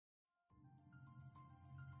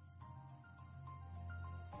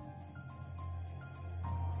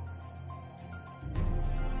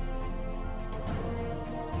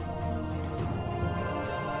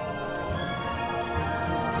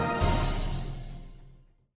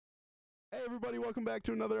everybody, welcome back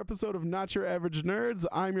to another episode of Not Your Average Nerds.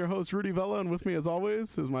 I'm your host, Rudy Vella, and with me, as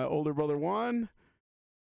always, is my older brother, Juan,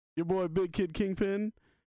 your boy, Big Kid Kingpin,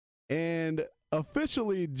 and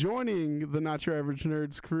officially joining the Not Your Average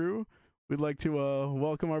Nerds crew, we'd like to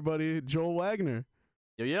welcome our buddy, Joel Wagner.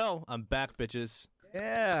 Yo, I'm back, bitches.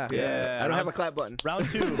 Yeah. Yeah. I don't have a clap button. Round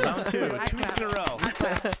two. 2 weeks in a row.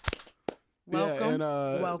 Welcome. Yeah, and,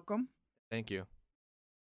 welcome. Thank you.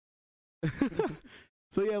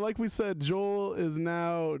 So yeah, like we said, Joel is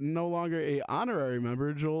now no longer a honorary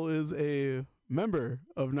member. Joel is a member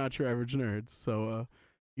of Not Your Average Nerds. So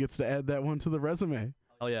he gets to add that one to the resume.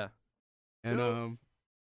 Oh yeah. And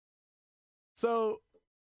so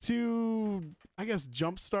to, I guess,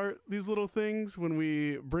 jumpstart these little things, when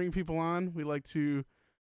we bring people on, we like to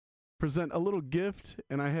present a little gift,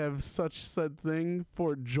 and I have such said thing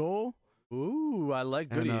for Joel. Ooh, I like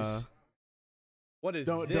goodies. And, what is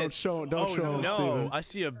don't this? show him, no, Steven. I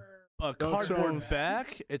see a Don't cardboard show him.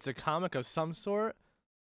 back. It's a comic of some sort.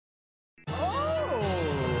 Oh!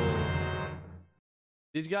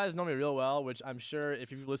 These guys know me real well, which I'm sure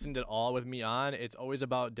if you've listened at all with me on, it's always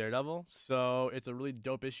about Daredevil. So it's a really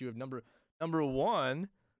dope issue of number one.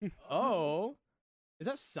 Oh. Is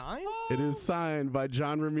that signed? It is signed by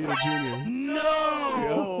John Romita Jr.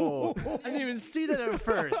 No! I didn't even see that at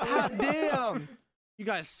first. Hot damn! You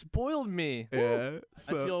guys spoiled me. Yeah.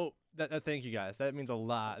 So I feel that. Thank you guys. That means a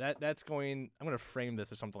lot. That's going. I'm gonna frame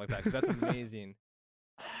this or something like that because that's amazing.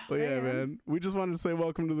 but yeah, man. We just wanted to say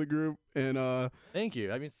welcome to the group, and Thank you.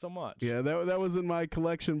 That means so much. yeah, that was in my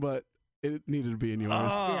collection, but it needed to be in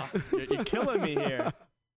yours. Oh, you're killing me here.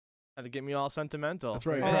 Had to get me all sentimental. That's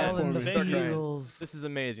right. Man, All in the thank you. feels. This is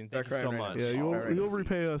amazing. Thank Start you so crying right much. Yeah, All right. you'll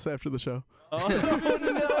repay us after the show. Oh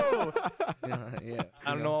no! Yeah.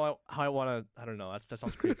 I don't know how I want to. I don't know. That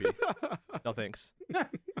sounds creepy. No thanks.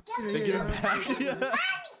 They give it back.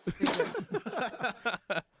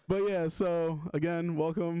 But yeah, so again,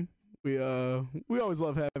 welcome. We always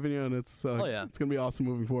love having you, and it's yeah. it's gonna be awesome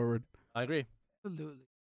moving forward. I agree. Absolutely.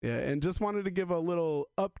 Yeah, and just wanted to give a little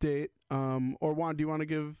update. Or Juan, do you want to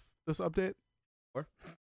give this update?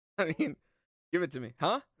 I mean, give it to me.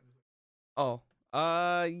 Huh? Oh.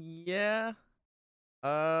 Yeah.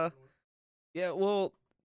 Yeah, well,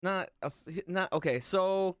 not okay.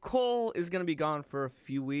 So Cole is going to be gone for a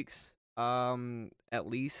few weeks, at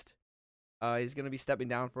least. He's going to be stepping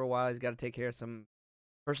down for a while. He's got to take care of some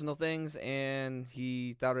personal things, and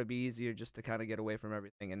he thought it'd be easier just to kind of get away from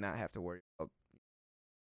everything and not have to worry about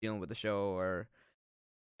dealing with the show or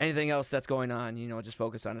anything else that's going on, just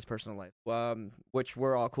focus on his personal life, which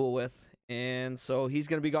we're all cool with. And so he's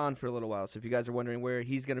going to be gone for a little while. So if you guys are wondering where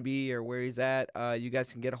he's going to be or where he's at, you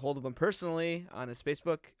guys can get a hold of him personally on his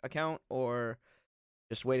Facebook account or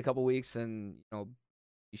just wait a couple weeks and,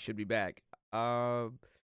 he should be back. I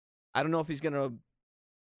don't know if he's going to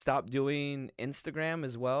stop doing Instagram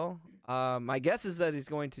as well. My guess is that he's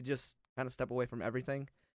going to just kind of step away from everything.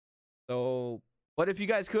 So, but if you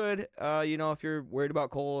guys could, if you're worried about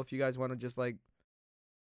Cole, if you guys want to just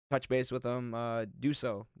touch base with him, do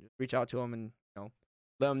so. Just reach out to him and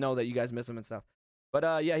let him know that you guys miss him and stuff.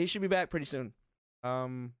 But yeah, he should be back pretty soon. But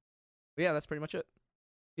yeah, that's pretty much it.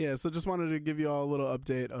 Yeah, so just wanted to give you all a little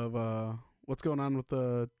update of what's going on with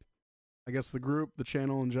the group, the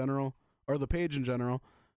channel in general, or the page in general.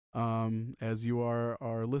 As you are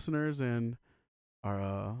our listeners and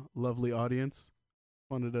our lovely audience,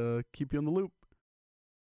 wanted to keep you in the loop.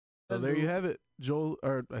 So there you have it.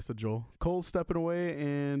 Cole's stepping away,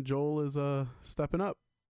 and Joel is stepping up.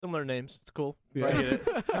 Similar names. It's cool. Yeah. I get it.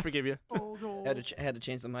 I forgive you. Had to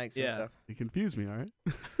change the mics and Yeah. stuff. You confused me, all right?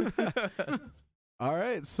 All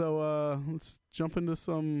right, so let's jump into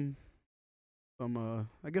some I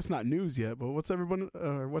guess not news yet, but what's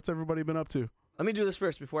everybody been up to? Let me do this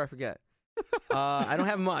first before I forget. I don't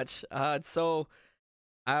have much. So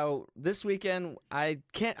this weekend I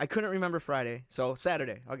couldn't remember Friday. So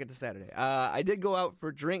Saturday, I'll get to Saturday. I did go out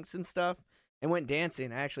for drinks and stuff and went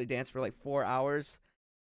dancing. I actually danced for 4 hours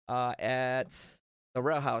at the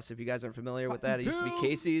Rail House. If you guys aren't familiar with that, it used to be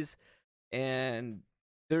Casey's. And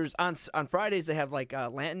there's on Fridays they have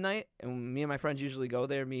Lantern Night, and me and my friends usually go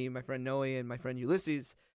there. Me, my friend Noe, and my friend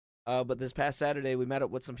Ulysses. But this past Saturday, we met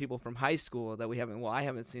up with some people from high school that I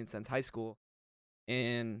haven't seen since high school,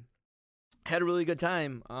 and had a really good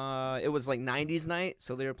time. It was 90s night,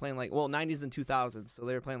 so they were playing 90s and 2000s, so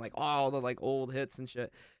they were playing all the old hits and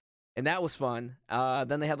shit, and that was fun.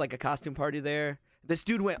 Then they had a costume party there. This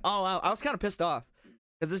dude went all out. I was kind of pissed off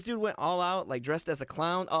because this dude went all out, dressed as a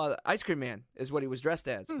clown. Ice Cream Man is what he was dressed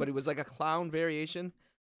as, but he was a clown variation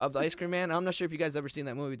of the Ice Cream Man. I'm not sure if you guys ever seen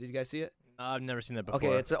that movie. Did you guys see it? I've never seen that before.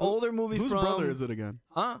 Okay, it's an older movie Whose from... brother is it again?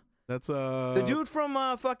 Huh? That's The dude from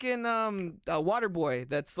fucking Waterboy.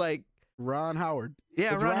 That's like Ron Howard.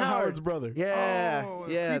 yeah, It's Ron Howard. Howard's brother. Yeah, Oh,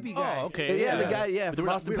 yeah. creepy guy. Oh, okay. Yeah, the guy, yeah, With from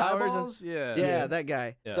weird- Austin weird Powers. And, eyeballs? Yeah. yeah, that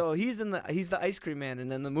guy. Yeah. So he's the ice cream man,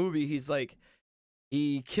 and in the movie he's like,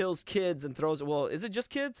 he kills kids and throws. Well, is it just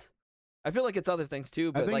kids? I feel like it's other things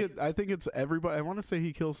too, but I think it's everybody. I want to say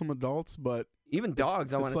he kills some adults, but even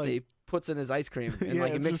dogs. I want it's to like- say he puts in his ice cream and yeah,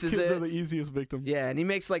 like he it's just mixes kids it. are the easiest victims. Yeah, and he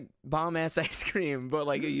makes like bomb ass ice cream, but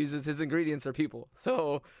like he uses his ingredients are people.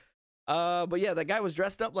 So, but yeah, that guy was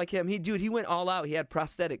dressed up like him. He went all out. He had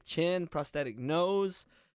prosthetic chin, prosthetic nose.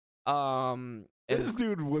 And This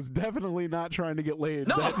dude was definitely not trying to get laid.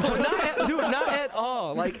 no, not at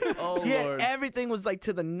all. Like, Oh, he had, Lord. everything was like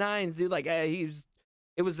to the nines, dude. Like,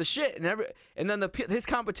 it was the shit, and then his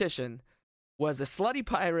competition was a slutty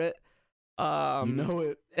pirate. you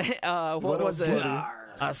know it. What was else it? slutty?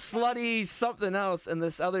 A slutty something else, and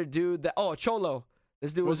this other dude a cholo.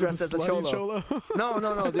 This dude was it dressed the as a slutty cholo. No.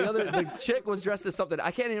 The chick was dressed as something.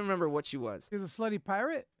 I can't even remember what she was. He's a slutty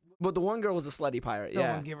pirate. But the one girl was a slutty pirate.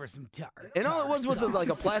 Someone Yeah. give her some tar. And all it was like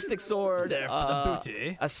a plastic sword, There for the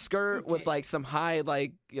booty. a skirt with like some high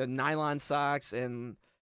like nylon socks, and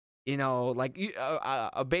like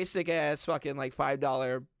a basic ass fucking like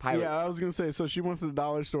 $5 pirate. Yeah, I was gonna say. So she went to the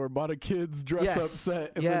dollar store, bought a kid's dress up Yes,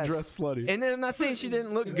 set, and yes. then dressed slutty. And then I'm not saying she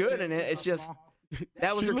didn't look good in it. It's just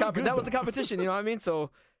that was She her looked good, that was the though. competition. You know what I mean?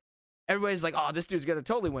 So everybody's like, "Oh, this dude's gonna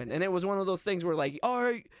totally win." And it was one of those things where like, "All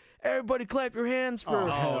right, everybody, clap your hands for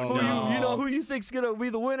hell who no. who you think's gonna be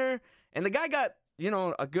the winner." And the guy got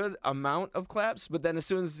a good amount of claps, but then as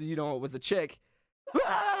soon as it was a chick,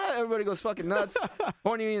 everybody goes fucking nuts,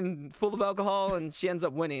 horny and full of alcohol, and she ends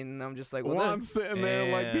up winning. And I'm just like, well, Juan's sitting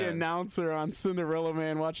there like the Man. announcer on Cinderella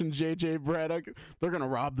Man watching JJ Braddock. They're gonna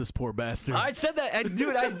rob this poor bastard. I said that,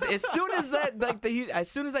 dude. As soon as that, like,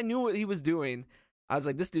 as soon as I knew what he was doing, I was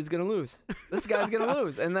like, this dude's gonna lose. This guy's gonna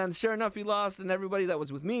lose. And then, sure enough, he lost. And everybody that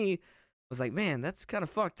was with me was like, man, that's kind of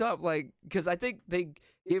fucked up. Like, because I think they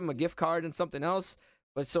gave him a gift card and something else.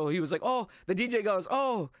 But so he was like, oh, the DJ goes,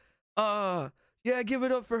 yeah, give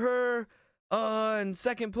it up for her. In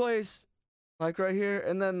second place, like right here.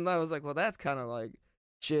 And then I was like, well, that's kind of like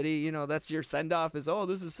shitty. That's your send off. Is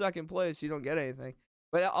this is second place. You don't get anything.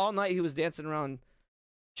 But all night he was dancing around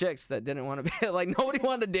chicks that didn't want to be like nobody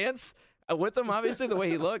wanted to dance with him. Obviously, the way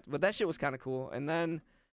he looked, but that shit was kind of cool. And then,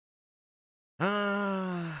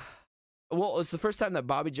 well, it's the first time that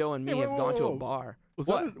Bobby Joe and me Hey, have gone to a whoa. bar. was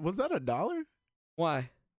What? that $1? Why?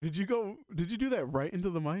 Did you do that right into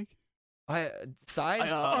the mic? I sighed.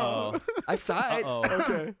 Uh-oh. I sighed.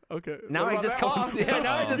 Uh-oh. Okay. Now What I about just that one? coughed. Yeah,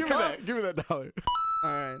 now I just give coughed. Give me that $1. All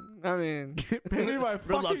right. I mean, Pay me my fucking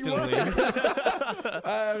Reluctantly. money.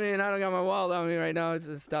 I don't got my wallet on me right now. It's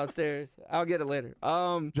just downstairs. I'll get it later.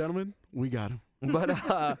 Gentlemen, we got him.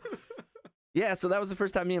 But yeah. So that was the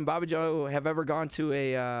first time me and Bobby Joe have ever gone to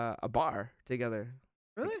a bar together.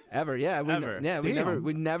 Really? Ever? Yeah. Ever?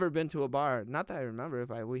 We've never been to a bar. Not that I remember. If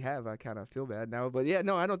we have, I kind of feel bad now. But yeah,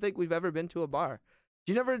 no, I don't think we've ever been to a bar.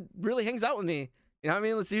 She never really hangs out with me. You know what I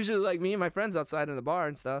mean? It's usually like me and my friends outside in the bar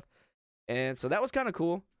and stuff. And so that was kind of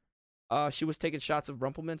cool. She was taking shots of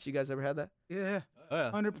Rumplemints. You guys ever had that? Yeah. Oh,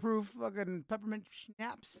 yeah. Underproof fucking peppermint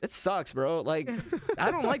schnapps. It sucks, bro. Like,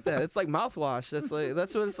 I don't like that. It's like mouthwash. That's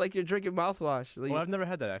what it's like. You're drinking mouthwash. Like, Well, I've never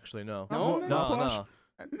had that actually. No. No? No.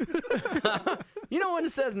 you know when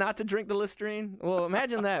it says not to drink the Listerine? Well,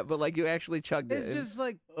 imagine that, but like you actually chugged It's it. just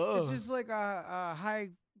like Ugh. a high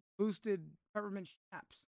boosted peppermint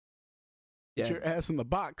schnapps. Yeah. Get your ass in the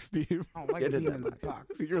box, Steve. I don't like Get in being in that the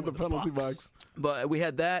box. You're in the penalty box. But we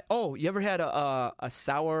had that. Oh, you ever had a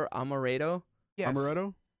sour amaretto? Yes.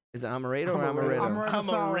 Amaretto? Is it amaretto or Amaretto. amaretto? Amaretto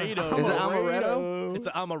sour. Amaretto. Is it amaretto? It's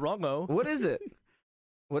an amarongo. What is it?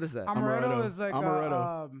 What is that? Amaretto Amaretto. is like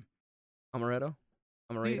Amaretto. Amaretto?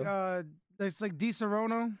 Amaretto? It's like Di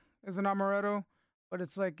Serono is an amaretto, but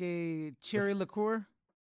it's like a cherry liqueur.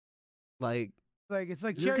 Like, It's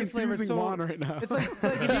like You're cherry flavored. confusing So Juan right now. it's like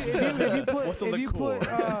if you put What's a if you put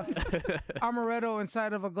liqueur? amaretto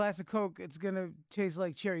inside of a glass of Coke, it's gonna taste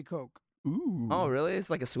like cherry Coke. Ooh. oh, really?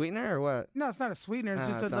 It's like a sweetener or what? No, it's not a sweetener. It's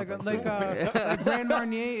Ah, just it like sounds a, like like sweetener. like Grand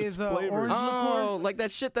Marnier is a flavored. orange Oh, liqueur. like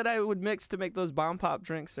that shit that I would mix to make those bomb pop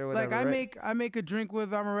drinks or whatever. Like I right? make a drink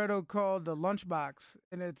with amaretto called the Lunchbox,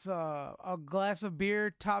 and it's a glass of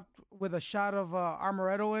beer topped with a shot of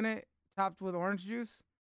amaretto in it, topped with orange juice.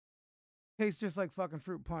 Tastes just like fucking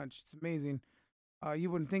fruit punch. It's amazing.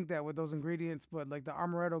 You wouldn't think that with those ingredients, but like the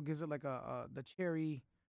amaretto gives it like the cherry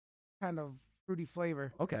kind of fruity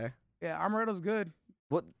flavor. Okay. Yeah, amaretto's good,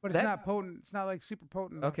 What? but it's not potent. It's not like super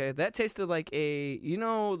potent. though. Okay, that tasted like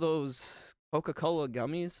those Coca-Cola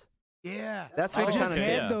gummies. Yeah, That's I what just kinda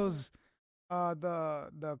had yeah. those,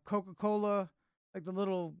 the Coca-Cola, like the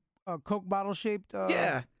little Coke bottle shaped.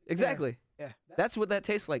 Yeah, exactly. yeah. That's what that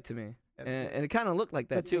tastes like to me, That's and, good. and it kind of looked like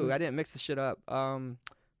that That too. I thing's- didn't mix the shit up.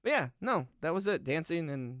 But yeah, no, that was it. Dancing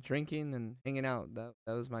and drinking and hanging out. That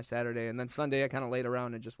was my Saturday, and then Sunday I kind of laid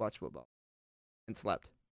around and just watched football and slept.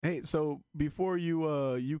 Hey, so before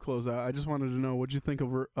you close out, I just wanted to know what'd you think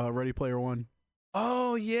of Ready Player One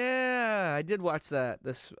Oh yeah, I did watch that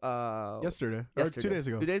this yesterday yesterday. or 2 days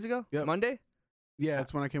ago? 2 days ago? Yep. Monday? Yeah,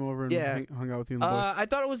 it's when I came over and Yeah. hung out with you and the boys. I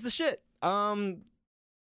thought it was the shit.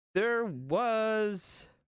 There was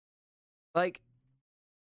like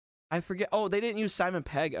I forget. Oh, they didn't use Simon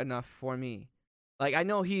Pegg enough for me. Like I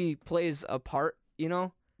know he plays a part, you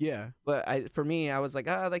know, Yeah, but for me, I was like,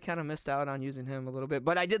 they kind of missed out on using him a little bit.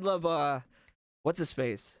 But I did love what's his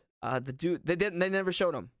face? The dude. They never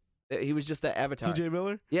showed him. He was just that avatar. TJ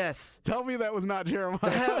Miller. Yes. Tell me that was not Jeremiah.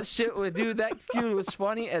 That shit was, dude. That dude was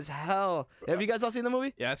funny as hell. Have you guys all seen the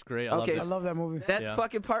movie? Yeah, it's great. I Okay, love I this. love that movie. That Yeah.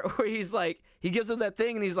 fucking part where he's like, he gives him that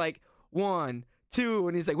thing and he's like, 1, 2,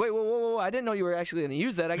 and he's like, wait, whoa, I didn't know you were actually gonna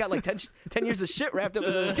use that. I got like 10 years of shit wrapped up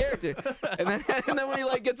into this character. And then when he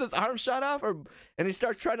like gets his arm shot off, and he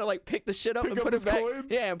starts trying to like pick the shit up Pick and up put his it back, coins?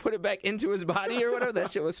 yeah, and put it back into his body or whatever.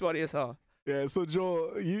 That shit was funny as hell. Yeah, so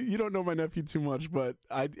Joel, you don't know my nephew too much, but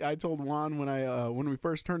I told Juan when we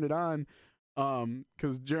first turned it on,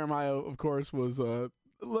 because Jeremiah, of course, was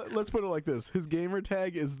let's put it like this: his gamer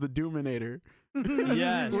tag is the Doominator,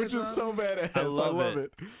 Yes. which is so badass. I love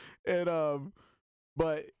it. And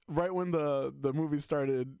but right when the movie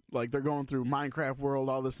started, like they're going through Minecraft world,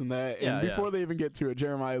 all this and that, and Yeah, before they even get to it,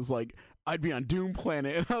 Jeremiah's like, I'd be on Doom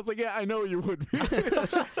Planet. And I was like, yeah, I know you would be.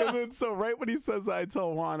 And then so right when he says that, I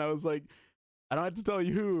tell Juan, I was like, I don't have to tell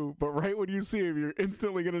you who, but right when you see him, you're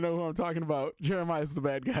instantly going to know who I'm talking about. Jeremiah's the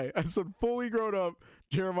bad guy. I said, fully grown up,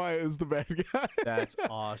 Jeremiah is the bad guy. That's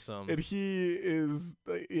awesome. And he is,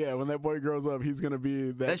 yeah, when that boy grows up, he's going to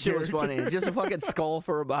be that That shit was character. funny. Just a fucking skull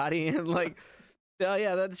for a body and like. Oh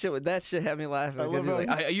yeah, that shit had me laughing. I Because love he's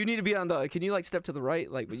like, you need to be on the. Can you like step to the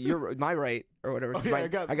right, like you're my right or whatever? 'cause Okay, I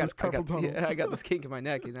got this carpal tunnel. yeah, I got this kink in my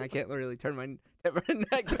neck, and I can't really turn my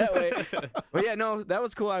neck that way. But yeah, no, that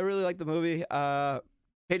was cool. I really liked the movie.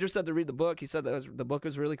 Pedro said to read the book. He said that the book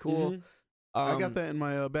was really cool. Mhm. I got that in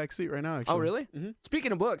my back seat right now, actually. Oh really? Mhm.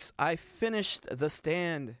 Speaking of books, I finished The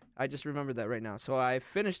Stand. I just remembered that right now. So I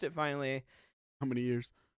finished it finally. How many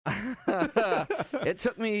years? It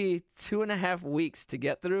took me 2.5 weeks to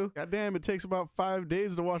get through. God damn, it takes about 5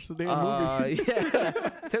 days to watch the damn movie. Yeah,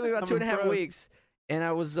 it took me about I'm 2.5 impressed. weeks, and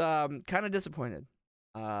I was kind of disappointed.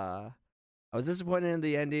 I was disappointed in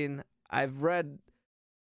the ending.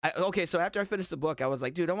 Okay, so after I finished the book, I was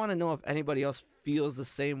like, dude, I want to know if anybody else feels the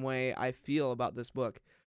same way I feel about this book,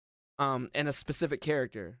 and a specific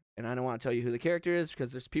character. And I don't want to tell you who the character is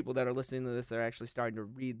because there's people that are listening to this that are actually starting to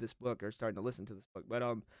read this book or starting to listen to this book. But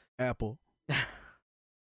Apple. no,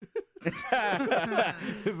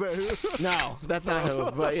 Is that who? that's not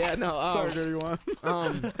who. But yeah, no. Sorry, Dirty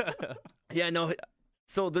Juan. Yeah, no.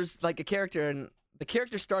 So there's like a character, and the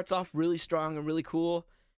character starts off really strong and really cool,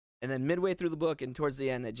 and then midway through the book and towards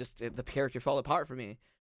the end, the character fell apart for me.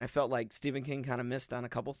 I felt like Stephen King kind of missed on a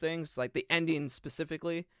couple things. Like the ending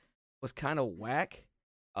specifically was kind of whack,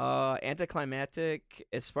 anticlimactic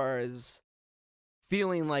as far as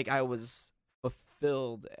feeling like I was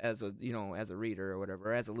fulfilled as a reader or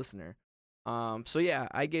whatever, as a listener. So yeah,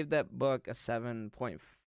 I gave that book a 7.5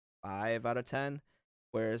 out of 10.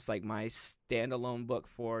 Whereas, like, my standalone book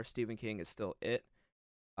for Stephen King is still It.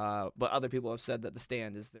 But other people have said that The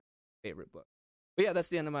Stand is their favorite book. But yeah, that's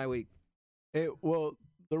the end of my week. Hey, well,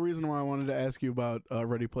 the reason why I wanted to ask you about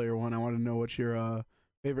Ready Player One, I wanted to know what your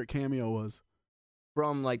favorite cameo was.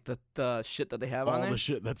 From, like, the shit that they have on All there. the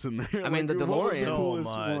shit that's in there. I mean, the what was DeLorean. the coolest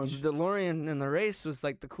So one? much. The DeLorean in the race was,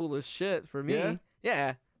 like, the coolest shit for me. Yeah?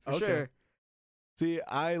 Yeah, for Okay. sure. See,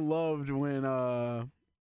 I loved when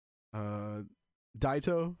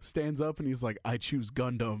Daito stands up and he's like, "I choose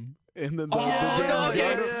Gundam," and then the Oh, damn no,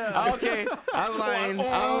 Gundam- okay. I'm lying.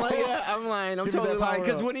 I'm lying. I'm Give me that totally lying. power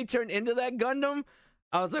Because up. when he turned into that Gundam,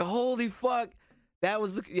 I was like, holy fuck. That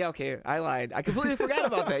was okay. I lied. I completely forgot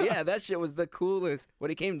about that. Yeah, that shit was the coolest.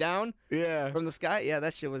 When he came down Yeah, from the sky, yeah,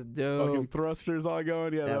 that shit was fucking dope. thrusters all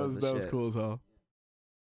going. Yeah, That that was was the that was shit. cool as hell.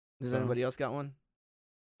 Does so- anybody else got one?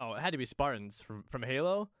 Oh, it had to be Spartans from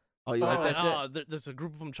Halo. Oh, you like that shit? There's a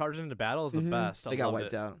group of them charging into battle is the Mhm. best. I They got loved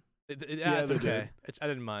wiped it. out. Yeah, it's they okay. did. I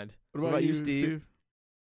didn't mind. What What about about you, you, Steve?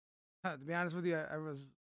 To be honest with you, I was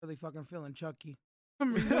really fucking feeling Chucky. For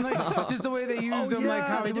some reason, like, just the way they used him, like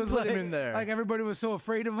how they he did was put like, him in there. like everybody was so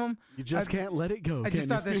afraid of him. You just I- can't let it go. I just can you,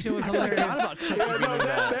 thought that Steve? shit was I forgot hilarious. about Chucky Yeah, no, being in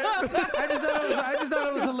that.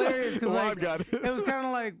 because Juan like got it. it was kind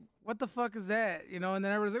of like, what the fuck is that? You know, and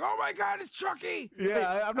then everyone's like, oh my god, it's Chucky.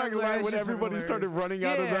 Yeah, I'm I not was gonna lie. like, When that shit's everybody started hilarious. running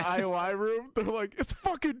out of the Yeah. IOI room, they're like, "It's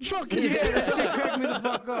fucking Chucky!" Yeah, that shit cracked me the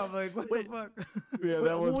fuck up. Like, what Wait. the fuck? Yeah, What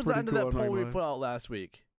that was was the pretty end cool. of that I'm not poll gonna we lie. put out last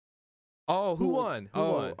week? Oh, Who won? Who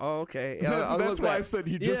won? Oh, okay. Yeah, That's, I'll that's look why I back. said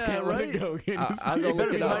you just Yeah, can't let it right? go. Can you, I'll go Steve? look Better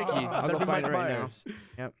it be up. Mikey. I'll Better go be find Mike it right now. Myers.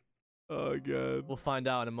 Oh god. We'll find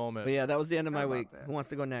out in a moment. But yeah, that was the end of my How about week. that? Who wants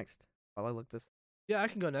to go next? While I look this. Yeah, I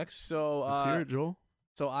can go next. So, Let's hear it, Joel.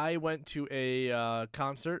 so I went to a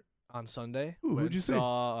concert on Sunday. Ooh, Went who'd you see?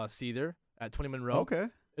 Saw Seether at 20 Monroe. Okay.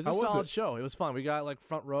 It's How a was solid it? show. It was fun. We got like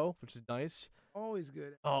front row, which is nice. Always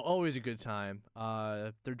good. Oh, always a good time.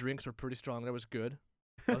 Their drinks were pretty strong. That was good.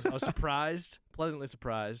 I was surprised, pleasantly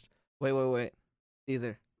surprised. Wait.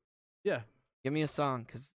 Either. Yeah. Give me a song,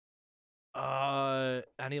 cause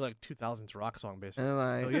Any like 2000s rock song, basically. and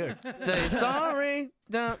like Oh yeah. say sorry.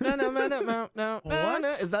 No. What?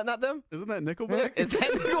 Is that not them? Isn't that Nickelback? Is that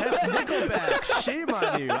That's Nickelback? Nickelback. Shame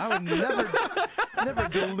on you. I would never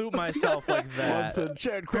dilute myself like One that. said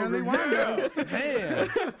Chad Apparently Kroger. one Man.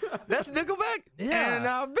 That's Nickelback. Yeah. And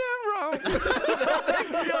I've been wrong.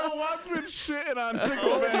 Yo, Juan's been shitting on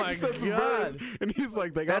Nickelback Oh my since God. birth, and he's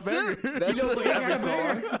like, they got That's it. bangers. That's He knows like it. every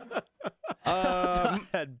song. Um,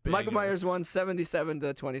 Michael Banger. Myers won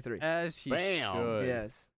 77-23. As he Bam. should.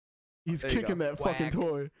 Yes. He's There you kicking go. that fucking Whack.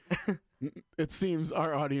 toy. It seems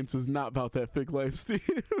our audience is not about that fake life, Steve.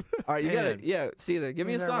 All right, you got Man. it. Yeah, see there. Give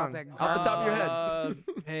me a These are about song that off the top of your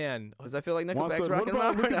head. Man. Because I feel like Juan Nickelback's said, what rocking about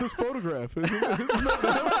out look right at now. this photograph? Isn't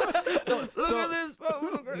that Look So- at this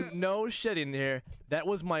photograph. No shitting here. That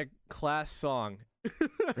was my class song.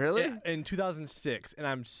 Really? Yeah, in 2006, and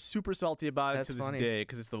I'm super salty about it That's to this funny. day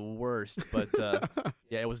because it's the worst. But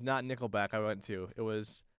yeah, it was not Nickelback I went to. It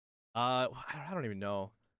was I don't even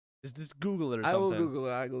know. Just Google it or I something. will Google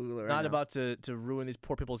it. I Google it right Not now. about to ruin these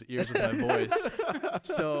poor people's ears with my voice.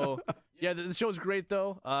 So yeah, the show's great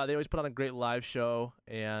though. They always put on a great live show,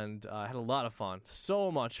 and I had a lot of fun.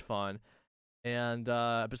 So much fun. And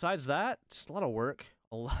besides that, just a lot of work.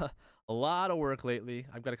 A lot of work lately.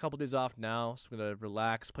 I've got a couple days off now, so I'm gonna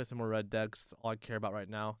relax, play some more Red Dead. 'Cause that's all I care about right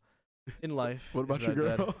now in life. What about is your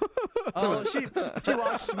Red Dead. girl? Oh, she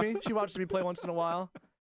watches me. She watches me play once in a while.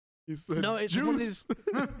 He said, No, it's one of juice.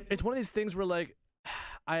 It's one of these things where like,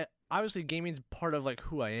 I obviously gaming's part of like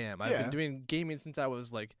who I am. I've Yeah. been doing gaming since I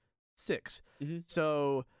was like 6. Mhm.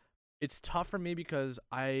 So it's tough for me because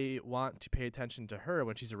I want to pay attention to her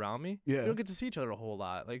when she's around me. Yeah. We don't get to see each other a whole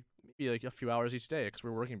lot, like maybe like a few hours each day because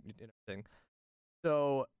we're working and everything.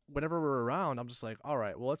 So whenever we're around, I'm just like, all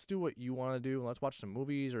right, well, let's do what you want to do. Let's watch some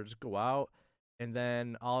movies or just go out, and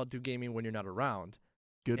then I'll do gaming when you're not around.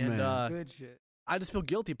 Good and man. Good shit. I just feel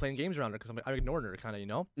guilty playing games around her because I'm ignoring her, kind of, you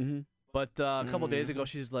know. Mm-hmm. But a couple days Mm-hmm. ago,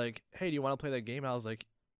 she's like, "Hey, do you want to play that game?" And I was like,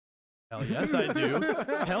 "Hell yes, I do.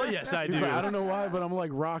 Hell yes, I do." He's like, I don't know why, but I'm like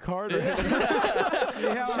rock hard.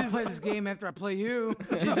 Yeah, I'll play this game after I play you.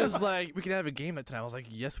 She's just like, "We can have a game tonight." I was like,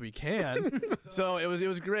 "Yes, we can." So it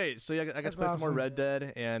was great. So yeah, I got That's to play some more awesome. Red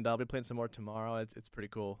Dead, and I'll be playing some more tomorrow. It's pretty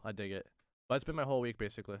cool. I dig it. But it's been my whole week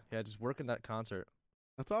basically. Yeah, just working that concert.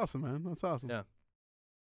 That's awesome, man. That's awesome. Yeah.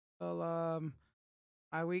 Well,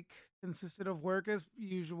 my week consisted of work as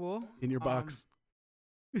usual. In your box.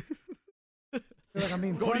 Feel like I'm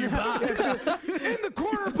being Go to your pointed box. out. In the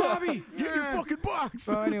corner, Bobby. Get your fucking box.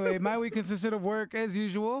 So anyway, my week consisted of work as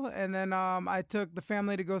usual, and then I took the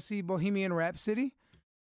family to go see Bohemian Rhapsody.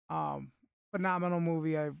 Phenomenal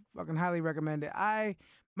movie. I fucking highly recommend it.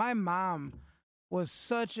 My mom was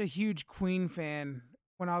such a huge Queen fan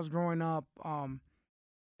when I was growing up.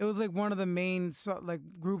 It was like one of the main like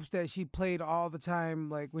groups that she played all the time,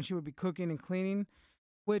 like when she would be cooking and cleaning,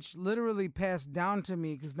 which literally passed down to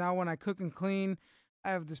me because now when I cook and clean, I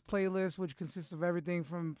have this playlist which consists of everything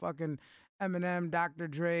from fucking Eminem, Dr.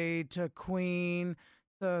 Dre to Queen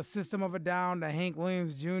to System of a Down to Hank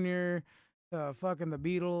Williams Jr. to fucking the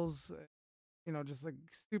Beatles, you know, just like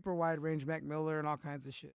super wide range, Mac Miller and all kinds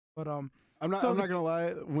of shit. But I'm not. So I'm the- not gonna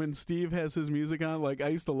lie. When Steve has his music on, like I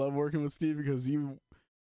used to love working with Steve because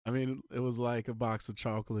it was like a box of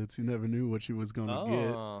chocolates. You never knew what you was gonna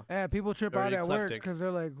get. Oh, yeah, people trip Very out at work eclectic. because they're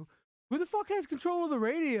like, "Who the fuck has control of the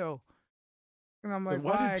radio?" And I'm like, Like,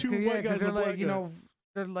 why did "Why?" two 'Cause, white 'cause guys they're and a like, black you guy? know,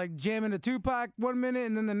 they're like jamming to Tupac one minute,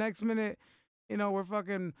 and then the next minute, you know, we're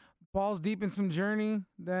fucking balls deep in some Journey.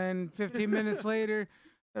 Then 15 minutes later,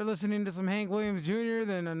 they're listening to some Hank Williams Jr.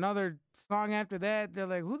 Then another song after that, they're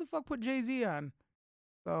like, "Who the fuck put Jay-Z on?"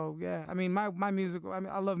 So yeah, I mean, my music. I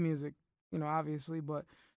mean, I love music, you know, obviously, but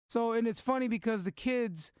so and it's funny because the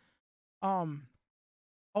kids,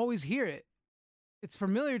 always hear it. it's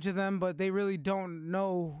familiar to them, but they really don't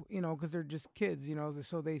know, because they're just kids,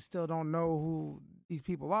 so they still don't know who these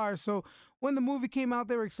people are. So when the movie came out,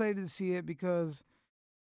 they were excited to see it because,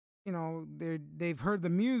 they've heard the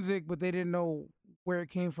music, but they didn't know where it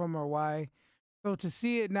came from or why. So to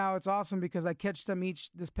see it now, it's awesome because I catch them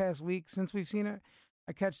this past week since we've seen it.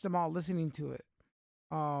 I catch them all listening to it.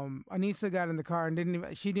 Anissa got in the car and I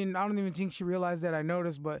don't even think she realized that I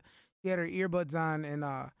noticed, but she had her earbuds on and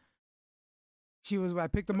I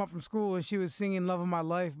picked them up from school and she was singing "Love of My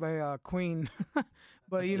Life" by Queen.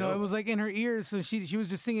 But it was like in her ears, so she was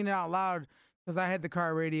just singing it out loud because I had the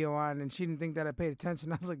car radio on and she didn't think that I paid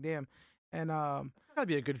attention. I was like, damn. And It's gotta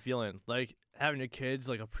be a good feeling, like having your kids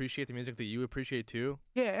like appreciate the music that you appreciate too.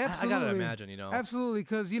 yeah, absolutely. I gotta imagine, Absolutely,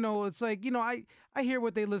 because it's like I hear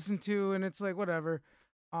what they listen to and it's like whatever.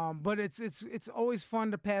 But it's always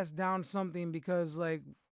fun to pass down something because like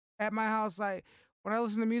at my house when I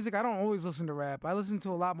listen to music, I don't always listen to rap. I listen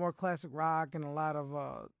to a lot more classic rock and a lot of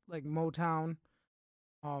like Motown,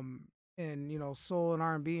 and soul and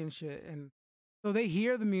R&B and shit. And so they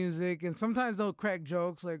hear the music, and sometimes they'll crack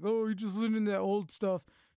jokes like, "Oh, you're just listening to that old stuff,"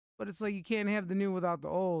 but it's like you can't have the new without the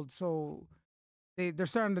old. So they're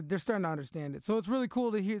starting to understand it. So it's really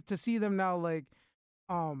cool to see them now like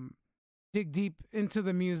dig deep into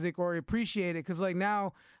the music or appreciate it. Because like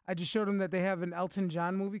now I just showed them that they have an Elton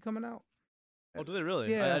John movie coming out. Oh, do they really?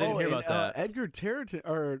 Yeah. I didn't hear about that. Edgar Tarrant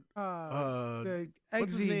or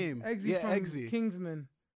what's his name? Eggsy from Eggsy. Kingsman.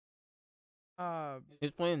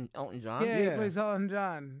 He's playing Elton John. Yeah, he plays Elton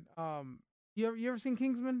John. You ever seen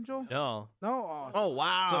Kingsman, Joel? No. No. Oh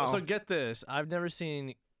wow. So get this. I've never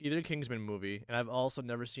seen either Kingsman movie, and I've also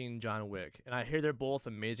never seen John Wick. And I hear they're both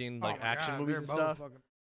amazing, like action movies and stuff.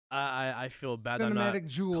 I feel bad that I'm not Cinematic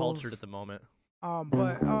jewels. cultured at the moment.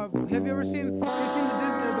 But have you ever seen the Disney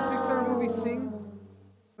or the Pixar movie Sing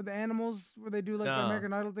with the animals where they do like the No.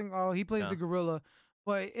 American Idol thing? Oh, he plays No. the gorilla.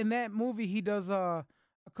 But in that movie, he does a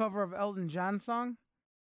cover of Elton John song,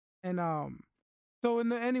 and so in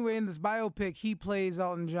this biopic, he plays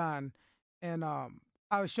Elton John, and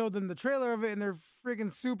I showed them the trailer of it, and they're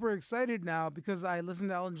freaking super excited now because I listen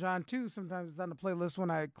to Elton John too. Sometimes it's on the playlist when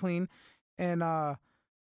I clean, and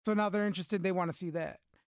so now they're interested. They want to see that.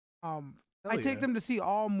 I take them to see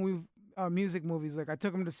all music movies. Like I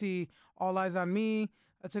took them to see All Eyes on Me.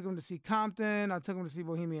 I took them to see Compton. I took them to see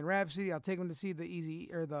Bohemian Rhapsody. I'll take them to see the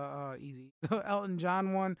Elton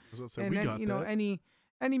John one. And then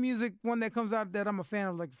any music one that comes out that I'm a fan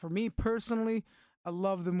of. Like for me personally, I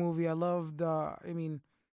love the movie. I loved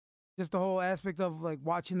just the whole aspect of like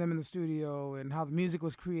watching them in the studio and how the music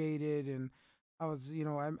was created. And I was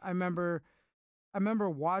I remember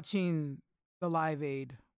watching the Live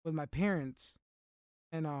Aid with my parents,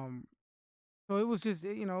 and so it was just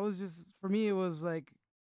for me it was like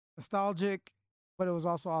nostalgic, but it was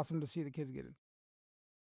also awesome to see the kids get it.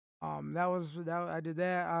 I did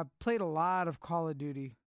that. I played a lot of Call of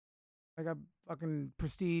Duty. Like I fucking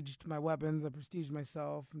prestiged my weapons. I prestiged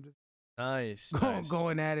myself. I'm just Nice.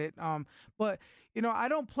 going at it. But I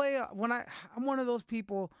don't play I'm one of those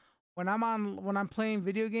people when I'm playing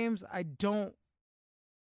video games. I don't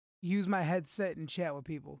use my headset and chat with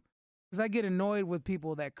people because I get annoyed with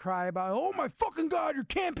people that cry about, "Oh my fucking God, you're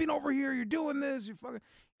camping over here, you're doing this, you're fucking,"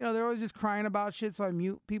 they're always just crying about shit. So I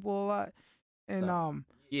mute people a lot, and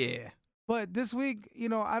Yeah. But this week,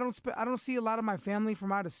 I don't see a lot of my family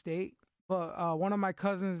from out of state. But one of my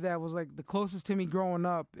cousins that was like the closest to me growing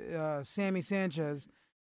up, Sammy Sanchez,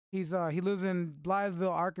 he lives in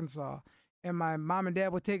Blytheville, Arkansas. And my mom and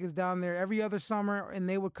dad would take us down there every other summer, and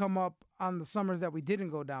they would come up on the summers that we didn't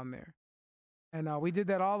go down there. And we did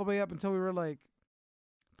that all the way up until we were like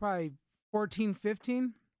probably 14,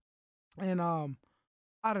 15. And out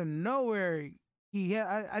of nowhere,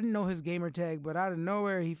 I didn't know his gamer tag, but out of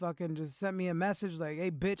nowhere, he fucking just sent me a message like, "Hey,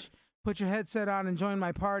 bitch, put your headset on and join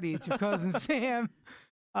my party. It's your cousin Sam."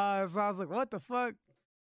 So I was like, "What the fuck?"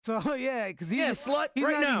 So yeah, because slut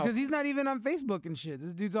right now. Because he's not even on Facebook and shit.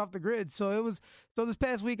 This dude's off the grid. So this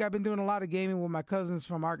past week I've been doing a lot of gaming with my cousins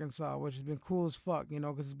from Arkansas, which has been cool as fuck.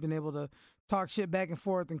 Because we've been able to talk shit back and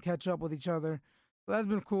forth and catch up with each other. So that's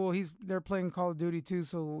been cool. They're playing Call of Duty too,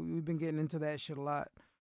 so we've been getting into that shit a lot.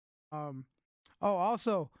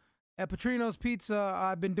 Also at Petrino's Pizza,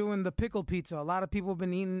 I've been doing the pickle pizza. A lot of people have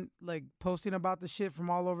been posting about the shit from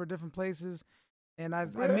all over different places. And I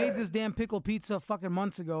made this damn pickle pizza fucking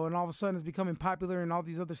months ago, and all of a sudden it's becoming popular in all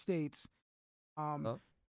these other states.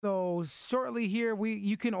 So shortly here,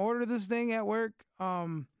 you can order this thing at work.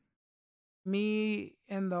 Me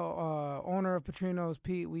and the owner of Petrino's,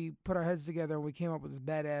 Pete, we put our heads together and we came up with this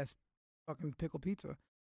badass fucking pickle pizza.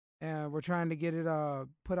 and we're trying to get it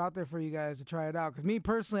put out there for you guys to try it out. Because me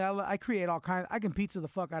personally, I create all kinds. I can pizza the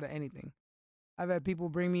fuck out of anything. I've had people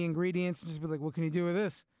bring me ingredients and just be like, "What can you do with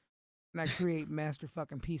this?" And I create master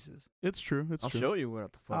fucking pieces. It's true. It's I'll true. show you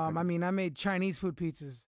what the fuck. I mean, I made Chinese food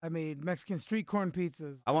pizzas. I made Mexican street corn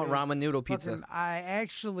pizzas. I want made ramen noodle pizza. fucking- I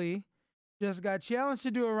actually just got challenged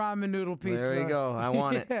to do a ramen noodle pizza. There you go. I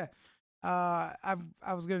want it. Yeah.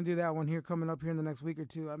 I was gonna do that one here coming up here in the next week or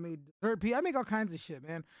two. I made dessert pizza. I make all kinds of shit,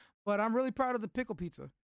 man. But I'm really proud of the pickle pizza.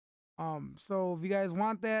 So if you guys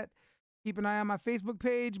want that, keep an eye on my Facebook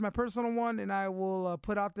page, my personal one, and I will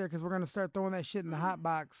put out there because we're gonna start throwing that shit in the hot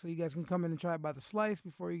box, so you guys can come in and try it by the slice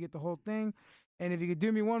before you get the whole thing. And if you could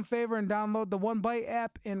do me one favor and download the One Bite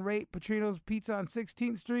app and rate Petrino's Pizza on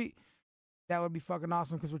 16th Street, that would be fucking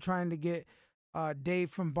awesome because we're trying to get Dave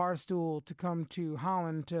from Barstool to come to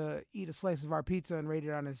Holland to eat a slice of our pizza and rate it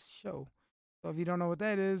on his show. So if you don't know what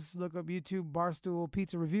that is, look up YouTube Barstool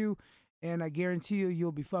Pizza Review, and I guarantee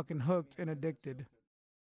you'll be fucking hooked and addicted.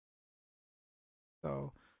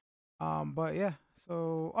 So, but yeah.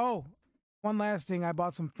 So, one last thing. I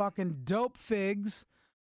bought some fucking dope figs.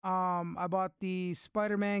 I bought the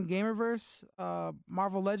Spider-Man Gamerverse,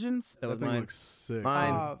 Marvel Legends. That was That thing mine. looks sick.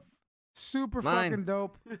 Mine. Super Mine. fucking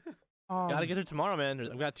dope. Gotta get there tomorrow, man.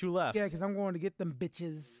 I've got 2 left. Yeah, because I'm going to get them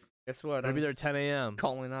bitches. Guess what? I'll be I'm there 10 a.m.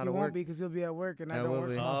 calling out You of won't work. be because you'll be at work and I I don't will work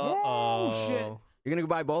be. tomorrow. Oh shit! You're gonna go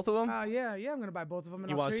buy both of them? Yeah, I'm gonna buy both of them. And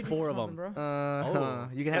He I'll wants trade you 4 for of something, them. bro.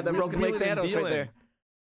 You can have that Wheel- broken leg wheeling and Thanos right dealing. there.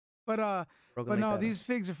 But Broken But leg no, Thanos. these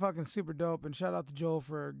figs are fucking super dope, and shout out to Joel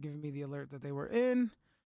for giving me the alert that they were in.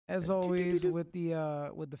 As always, with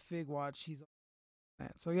the fig watch, he's on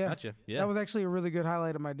that. So yeah, Gotcha. Yeah. that was actually a really good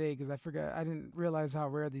highlight of my day because I didn't realize how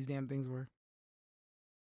rare these damn things were.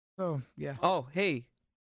 So yeah, Oh, hey,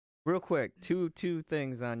 real quick, two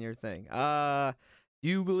things on your thing. Do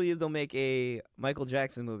you believe they'll make a Michael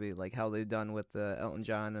Jackson movie like how they've done with Elton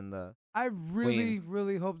John and the? I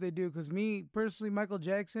really hope they do because me personally, Michael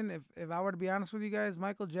Jackson. If I were to be honest with you guys,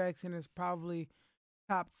 Michael Jackson is probably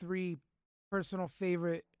top 3 personal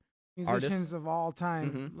favorite musicians Artists? of all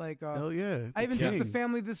time. Mhm. Like Hell yeah. I even took the king.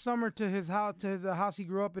 family this summer to his house, to the house he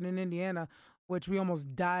grew up in Indiana, which we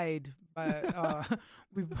almost died. By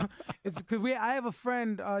it's because I have a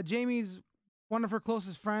friend, Jamie's one of her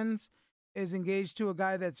closest friends is engaged to a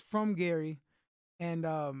guy that's from Gary, and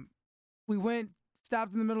we went,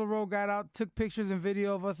 stopped in the middle of the road, got out, took pictures and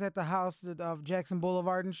video of us at the house of Jackson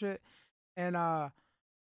Boulevard and shit, and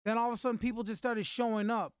then all of a sudden people just started showing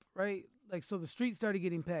up, right? Like, so the street started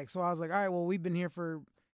getting packed. So I was like, all right, well, we've been here for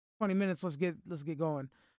 20 minutes. Let's get going.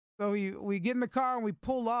 So we get in the car and we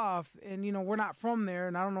pull off, and we're not from there,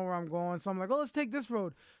 and I don't know where I'm going. So I'm like, oh, let's take this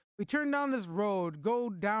road. We turn down this road, go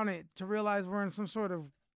down it to realize we're in some sort of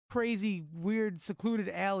crazy, weird, secluded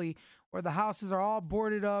alley where the houses are all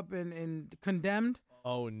boarded up and condemned.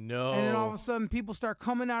 Oh no. And then all of a sudden, people start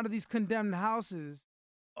coming out of these condemned houses,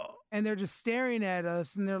 and they're just staring at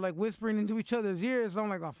us, and they're like whispering into each other's ears. So I'm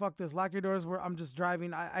like, oh, fuck this, lock your doors. I'm just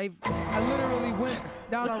driving. I literally went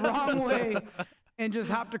down a wrong way and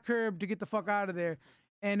just hopped a curb to get the fuck out of there.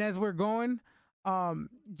 And as we're going,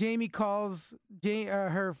 Jamie calls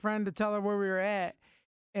her friend to tell her where we were at.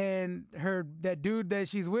 And that dude that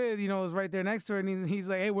she's with, is right there next to her, and he's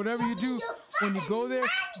like, "Hey, whatever you do, when you go there,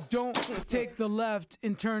 don't take the left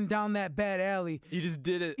and turn down that bad alley." You just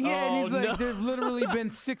did it. Yeah, oh, and he's like, no. "There's literally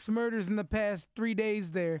been 6 murders in the past 3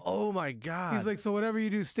 days there." Oh my god. He's like, "So whatever you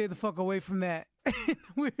do, stay the fuck away from that."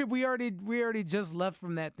 we already just left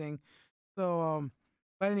from that thing. So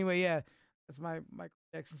but anyway, yeah, that's my Michael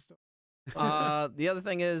Jackson story. The other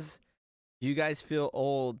thing is, do you guys feel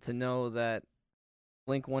old to know that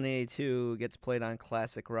Blink 182 gets played on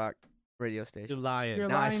classic rock radio You're station? lying. You're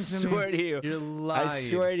No, I lying to me. swear to you. You're lying. I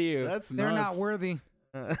swear to you. That's They're nuts. not worthy.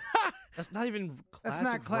 That's not even classic That's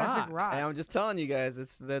not classic rock. I'm just telling you guys.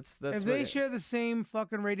 That's If what they it- share the same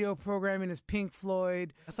fucking radio programming as Pink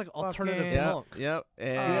Floyd, That's like alternative Fucking- Yep, punk. yep.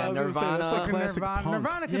 And I was gonna say, Nirvana. that's like fucking classic Nirvana, punk.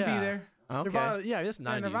 Nirvana can Yeah. be there. Okay. Nirvana, yeah, that's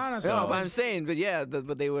 90s. Nirvana's No, So- but I'm saying, but yeah,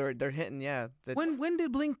 but they're hitting, yeah. That's When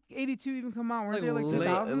did Blink 82 even come out? Weren't Like they like late-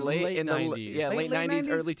 2000s? late in the 90s. yeah, Late late 90s, 90s?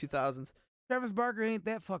 early 2000s. Travis Barker ain't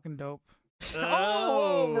that fucking dope.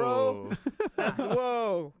 Oh, bro.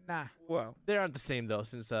 Whoa. Nah. Whoa. They aren't the same though,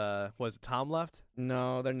 since was it Tom left?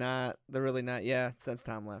 No, they're not. They're really not. Yeah, since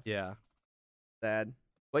Tom left. Yeah. Sad.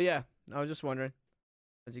 But yeah, I was just wondering,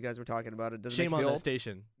 as you guys were talking about it, does it Shame make on you feel that old?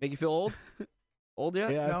 station. Make you feel old? Old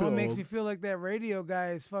yet? Yeah, I No, feel it makes old. me feel like that radio guy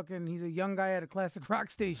is fucking. He's a young guy at a classic rock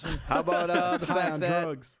station. How about the High fact on that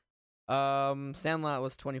drugs. Sandlot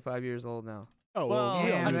was 25 years old now? Oh Well, we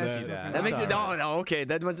yeah, don't do that's that. fucking That That's makes you all no, okay.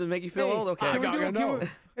 That doesn't make you feel Hey, old. Okay. I Can we got- do- I know.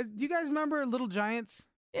 do you guys remember Little Giants?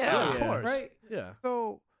 Yeah. of yeah. course. Right? Yeah.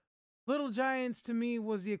 So, Little Giants to me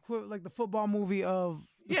was the equivalent, like the football movie of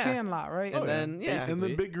The Yeah. Sandlot, right? And Oh, then yeah, Basically. And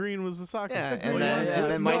then Big Green was the soccer. Yeah, team. and then- With- and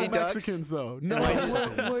with then no Mighty Ducks. Mexicans though. And No Mighty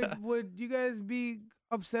Mexicans. Ducks. would you guys be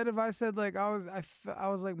upset if I said like I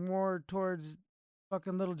was like more towards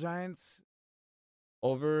fucking Little Giants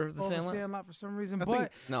over the over Sandlot. Sandlot for some reason? I But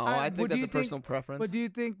think- No, I- I but think do that's you a personal preference. but do you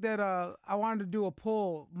think that I wanted to do a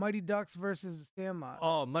poll, Mighty Ducks versus the Sandlot?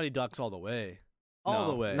 Oh, Mighty Ducks all the way. All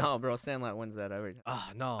no, the way. No, bro, Sandlot wins that every time.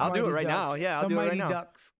 Ah, no. I'll do it Mighty right now. Ducks. Yeah, I'll the do it right Mighty now.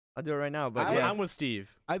 Ducks. I'll do it right now. But I'm, yeah, I'm with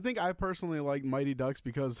Steve. I think I personally like Mighty Ducks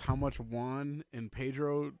because how much Juan and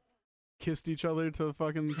Pedro kissed each other to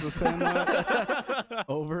fucking the Sandlot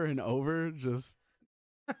over and over, just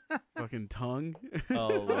fucking tongue. Oh,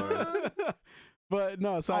 Lord. But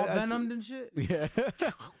no, so All I venomed and shit. yeah.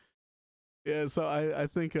 Yeah, so I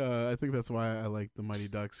think that's why I like the Mighty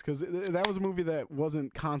Ducks because that was a movie that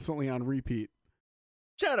wasn't constantly on repeat.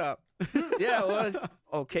 shut up. Yeah, it was.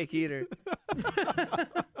 Oh, Cake Eater.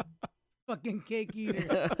 Fucking cake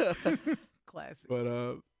eater. Classic.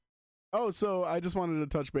 But so I just wanted to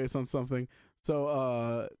touch base on something.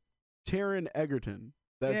 So Taron Egerton,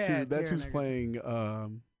 that's Yeah, who's Taron Egerton.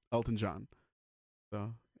 playing Elton John.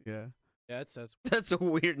 So yeah. Yeah, that's That's a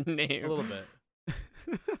weird name. a little bit.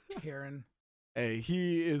 Karen. Hey,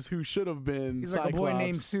 he is who should have been He's Cyclops like a boy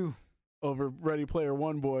named Sue. over Ready Player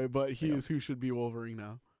One boy, but he is who should be Wolverine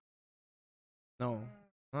now. No.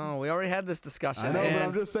 Oh, we already had this discussion. I know, but and-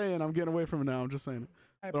 I'm just saying. I'm getting away from it now. I'm just saying it.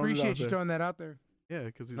 I Throwing it out appreciate you there. throwing that out there. Yeah,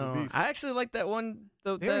 because he's No, a beast. I actually like that one.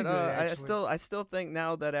 Though, Very that good, I still think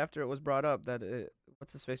now that after it was brought up that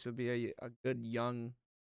what's his face would be a good young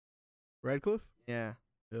Radcliffe? yeah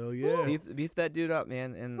Hell yeah. beef that dude up,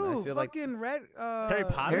 man. And Ooh, I feel like fucking Red. Harry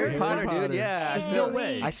Potter? Harry Potter, Potter. dude. Yeah, There's I no feel,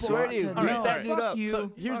 way. I swear to you, Fuck beef Alright, that alright. dude up. you.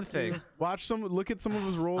 So here's the Fuck thing. you. Look at some of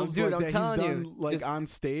his roles dude, like I'm that he's telling done you, like just- on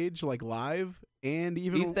stage, like live, and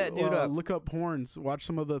even Beef that dude up. look up Horns. Watch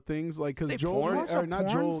some of the things like because Say Joel porn? Watch or up not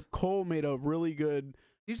Joel Horns? Cole made a really good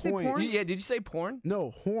Did you say point. porn? Yeah, did you say porn? no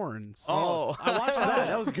Horns. Oh. I watched that.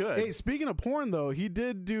 That was good. Hey, speaking of porn though, he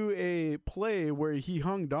did do a play where he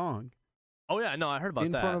hung dong Oh yeah, no, I heard about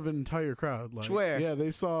in that. front of an entire crowd. Like, Swear. Yeah,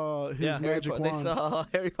 they saw his Yeah. magic They wand. saw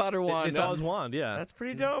Harry Potter They wand. saw his wand. Yeah. That's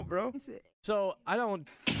pretty dope, bro. So I don't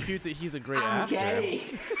dispute that he's a great actor.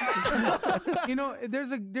 You know,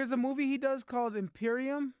 there's a movie he does called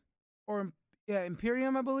Imperium,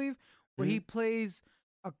 Imperium, I believe, where he plays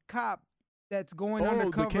a cop that's going Oh, the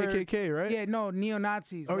undercover. KKK, right? Yeah, no, neo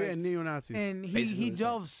Nazis. Oh yeah, neo Nazis. And he Basically the same.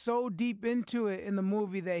 delves so deep into it in the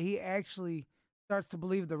movie that he actually starts to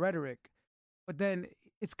believe the rhetoric. But then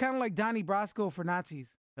it's kind of like Donnie Brasco for Nazis.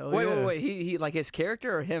 Hell Wait, yeah. wait, wait. He like his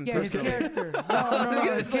character or him? Yeah, his personally? character. No, I was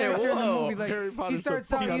gonna his say, character in the whoa. movie. Like, Harry Potter he so starts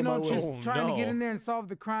fuck out, out you of know, my just way. Oh, trying to get no. in there and solve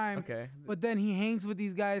the crime. Okay. But then he hangs with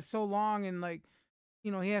these guys so long, and like,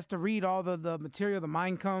 you know, he has to read all the material, the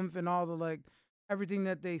Mein Kampf, and all the like everything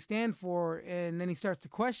that they stand for, and then he starts to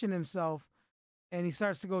question himself, and he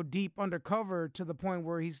starts to go deep undercover to the point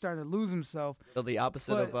where he's starting to lose himself. So the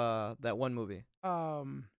opposite But- of that one movie.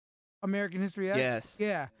 American History X. Yes.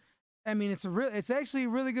 Yeah. I mean, it's actually a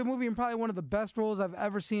really good movie and probably one of the best roles I've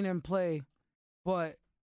ever seen him play. But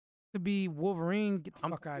to be Wolverine, get the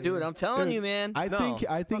fuck out of here. Dude, I'm telling Dude, you, man. I No. think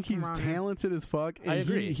Fuck he's around here. talented as fuck, and I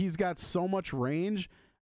agree. he's got so much range,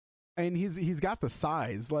 and he's got the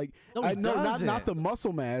size. Like No, he I know not doesn't. the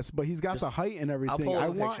muscle mass, but he's got the Just- height and everything. pull up I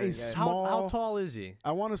a want picture, a you guys. small. How tall is he?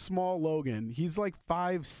 I want a small Logan. He's like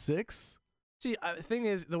 5'6". See, the thing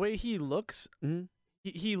is, the way he looks, Mhm.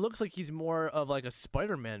 he looks like he's more of like a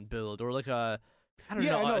Spider-Man build or like a. I don't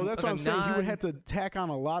Yeah, know. I know. That's like what I'm a saying. He would non- have to tack on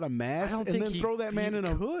a lot of I mass don't and think then he, throw that man he in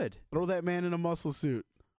a could. muscle suit.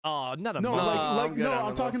 Oh, not a No, muscle. like I'm good no, on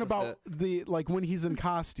I'm the talking muscle about the like when he's in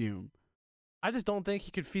costume. I just don't think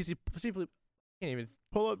he could feasibly. Can't even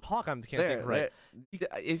Pull up. talk. I can't think right.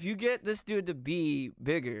 If you get this dude to be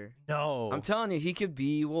bigger, No, I'm telling you, he could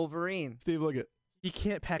be Wolverine. Steve, look at. he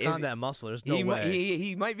can't pack If- on that muscle. There's no he, way.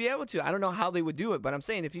 he might be able to. I don't know how they would do it, but I'm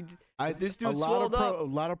saying if this a dude's lot of swelled up, a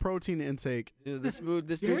lot of protein intake. dude, this dude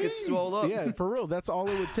gets swelled up. Yeah, for real. That's all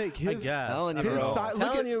it would take. His guess. telling you, his bro. si- look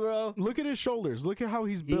telling at- you, bro. look at his shoulders. Look at how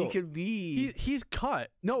he's He built. could be. He's cut.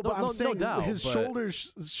 No, but I'm no saying doubt, his but-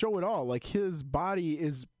 shoulders show it all. Like his body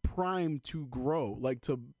is primed to grow, like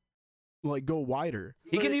to like go wider.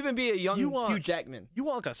 He can even be a young You want- Hugh Jackman. You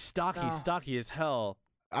want like a stocky as hell.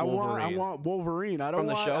 I Wolverine. want Wolverine. I don't From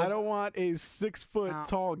the want show? I don't want a 6 foot No.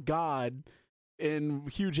 tall god in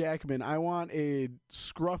Hugh Jackman. I want a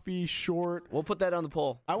scruffy, short. We'll put that on the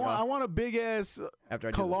poll. I Rob, want a big ass after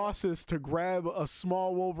I do this. Colossus to grab a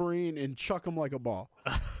small Wolverine and chuck him like a ball.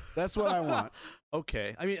 That's what I want.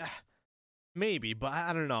 Okay, I mean, Maybe, but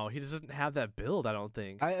I don't know. He just doesn't have that build. I don't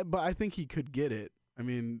think. But I think he could get it. I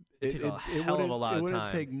mean, It'd take a hell of wouldn't, a lot it of wouldn't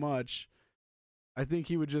time. take much. I think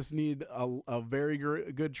he would just need a very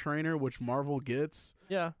good trainer, which Marvel gets.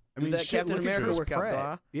 Yeah. I mean, that shit, Captain look at America Chris workout, Pratt.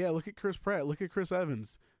 brah. Yeah, look at Chris Pratt. Look at Chris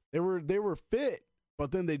Evans. They were fit,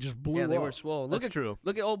 but then they just blew Yeah, they up. were swole. That's true.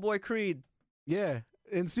 Look at old boy Creed. Yeah,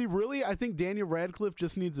 and see, really, I think Daniel Radcliffe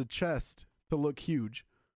just needs a chest to look huge.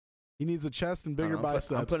 He needs a chest and bigger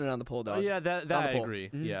biceps. I'm putting it on the poll, Oh, dog. yeah, that On the I pole. agree.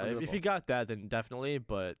 Mhm, Yeah, under the if pole. you got that, then definitely.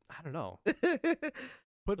 But I don't know. Put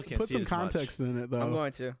can't see some it as much. context in it, though. I'm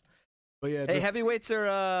going to. But yeah, Hey, just, heavyweights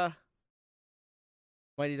are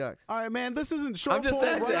Mighty Ducks. all right, man. This isn't short. I'm just poll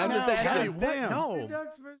asking, right I'm just now. asking. God damn. No.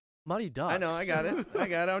 Ducks versus- Muddy Ducks. I know, I got it.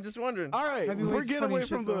 I'm just wondering. All right, we're Heavyweights getting funny away shit,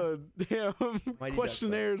 from though. the damn Mighty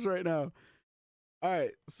questionnaires right now. All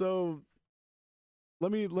right, so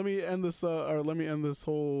let me end this or let me end this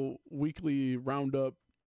whole weekly roundup.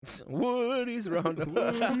 Woody's Roundup.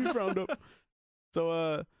 Woody's roundup.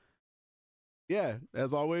 So yeah,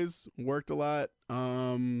 as always, worked a lot.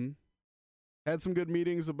 Had some good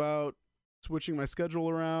meetings about switching my schedule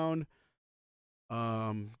around.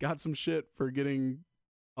 Got some shit for getting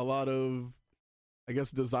a lot of, I guess,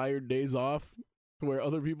 desired days off to where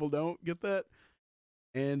other people don't get that.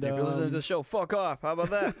 And If you're listening to the show, fuck off. How about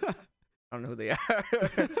that? I don't know who they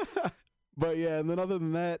are. But yeah, and then other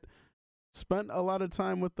than that, spent a lot of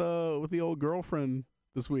time with the old girlfriend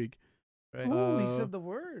this week. Right. Ooh, he said the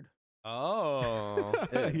word. Oh.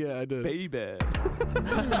 Yeah, I did. Baby.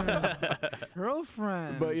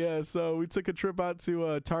 Girlfriend. But yeah, so we took a trip out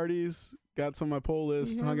to Tardy's, got some on my pole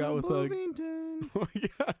list, He hung has out a with Bovington. oh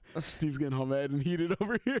yeah. Steve's getting all mad and heated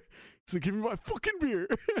over here. He's like, give me my fucking beer.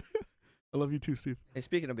 I love you too, Steve. Hey,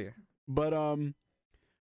 speaking of beer. But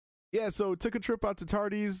yeah, so took a trip out to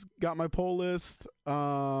Tardy's, got my poll list,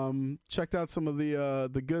 checked out some of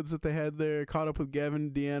the goods that they had there, caught up with Gavin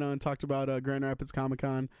and Deanna and talked about Grand Rapids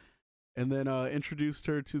Comic-Con, and then introduced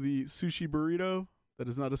her to the sushi burrito. That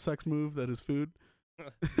is not a sex move, that is food.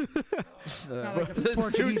 Not like a The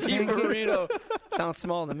Portuguese sushi pancake. burrito sounds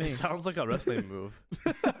small to me. It sounds like a wrestling move.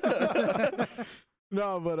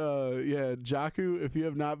 No, but yeah, Jaku. If you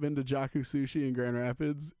have not been to Jaku Sushi in Grand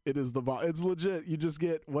Rapids, it is the bomb. It's legit. You just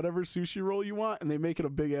get whatever sushi roll you want, and they make it a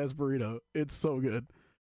big ass burrito. It's so good.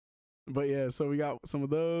 But yeah, so we got some of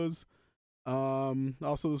those.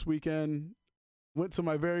 Also this weekend, went to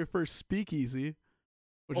my very first speakeasy.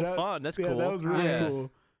 Oh, fun. That's yeah, cool. that was really Yeah. cool.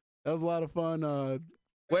 That was a lot of fun.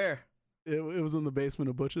 Where? It was in the basement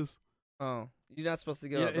of Butch's. Oh, you're not supposed to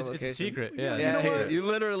go. Yeah, out the it's a location. secret. Yeah, Yeah, Yeah, it's a you know secret. you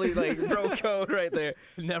literally like broke code right there.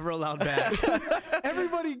 Never allowed back.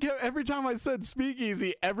 Everybody, every time I said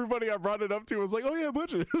speakeasy, everybody I brought it up to was like, "Oh yeah,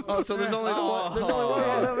 Butch's." Oh, so there's only the one. There's only one.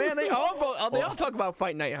 Oh, man, they all talk about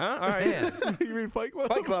Fight Night, huh? All right. Man. You mean Fight Club?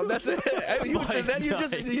 Fight Club. That's it. Fight Then you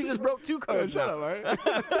Night. just broke two Oh, codes. shut up, all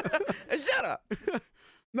right? Shut up.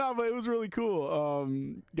 No, but it was really cool.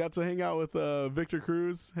 Got to hang out with Victor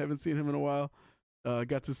Cruz. Haven't seen him in a while.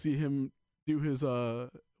 Got to see him do his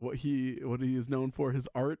what he is known for, his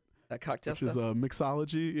art, That cocktail which is stuff.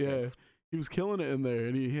 mixology. Yeah, he was killing it in there,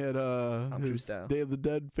 and he had True his style. Day of the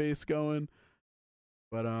Dead face going.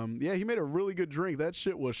 But yeah, he made a really good drink. That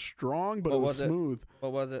shit was strong, but What it was was it? smooth.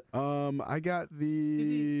 What was it? I got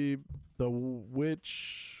the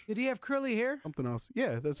witch Did he have curly hair? something else.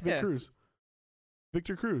 Yeah, that's Vic Yeah. Cruz.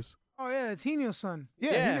 Victor Cruz. Oh yeah, it's Hino's son.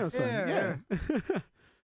 Yeah, Yeah. he knows something. Yeah, Yeah.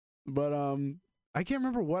 But I can't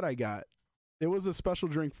remember what I got. It was a special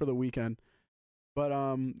drink for the weekend. But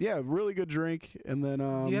yeah, really good drink. And then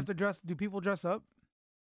Do you have to dress? Do people dress up?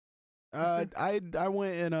 I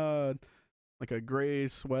went in like a gray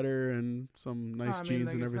sweater and some nice I mean, jeans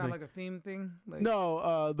like, and it's everything. not like a theme thing. Like,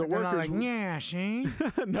 No, the like, they're not workers. like, yeah, she.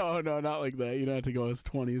 no, not like that. You don't have to go as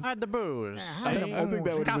 20s. Had the booze. Yeah, I think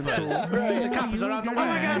that would have been Coppers. cool. Right, the coppers are on the Oh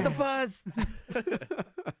my God, way. the fuzz.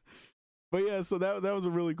 But yeah, so that was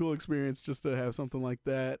a really cool experience just to have something like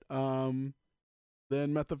that.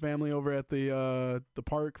 Then met the family over at the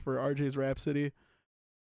park for RJ's Rhapsody,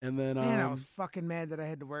 and then Man, I was fucking mad that I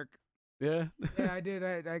had to work. yeah, Yeah, I did.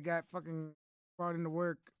 I got fucking brought into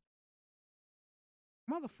work.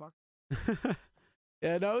 Motherfucker.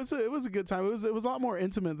 yeah. No, it was a good time. It was a lot more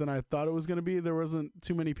intimate than I thought it was gonna be. There wasn't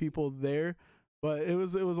too many people there, but it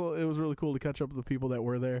was really cool to catch up with the people that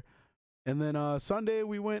were there. And then Sunday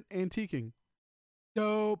we went antiquing.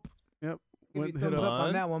 Dope. Yep, Give went you hit thumbs up. up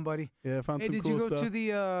on that one, buddy. Yeah, found Hey, some did cool you go stuff. to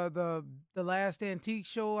the last antique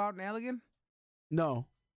show out in Allegan? No,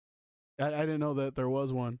 I didn't know that there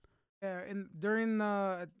was one. Yeah, and during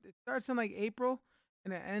it starts in like April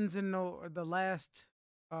and it ends in the last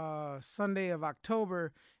Sunday of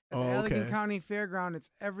October, At Oh, the Allegan okay. County Fairground, it's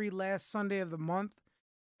every last Sunday of the month.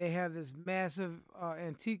 They have this massive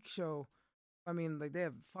antique show. I mean, like they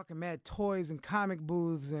have fucking mad toys and comic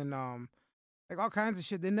booths and like all kinds of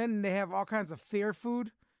shit. And then they have all kinds of fair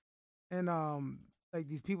food and like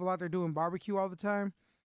these people out there doing barbecue all the time.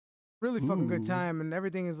 Really fucking good Ooh. time, and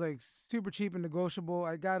everything is like super cheap and negotiable.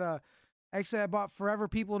 I bought Forever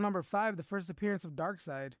People #5, the first appearance of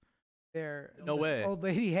Darkseid. There, No this way. Old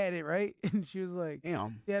lady had it right, and she was like,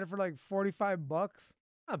 Damn. she had it for like $45.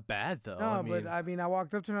 Not bad though. No, but I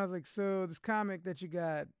walked up to her and I was like, so this comic that you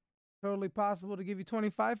got, totally possible to give you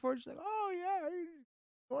 25 for it? She's like, oh yeah,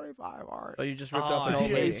 25. All right. Oh, you just ripped Oh, off an old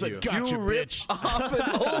yeah, lady. it's like, gotcha, you ripped bitch. off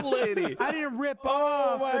an old lady. I didn't rip Oh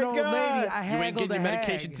off my an old God. lady. I you ain't haggled getting your a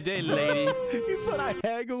medication hag. today, lady. He said I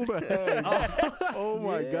haggled a hag. Oh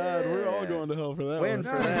my God, we're all going to hell for that Win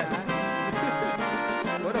one. for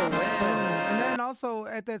that. What a win. And then also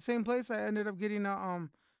at that same place, I ended up getting a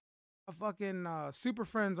fucking Super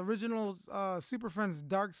Friends original Super Friends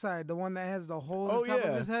Dark Side, the one that has the hole in Oh, the top yeah.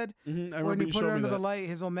 of his head. I When remember you you put it showed me under the that. light,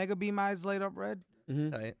 his Omega Beam eyes light up red.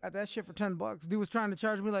 Mhm. Tight. Got that shit for $10. Dude was trying to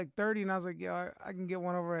charge me like 30, and I was like, yeah, I can get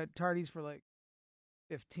one over at Tardy's for like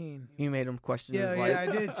 15. You made him question Yeah, his yeah, life. I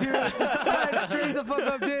did too. I straight the fuck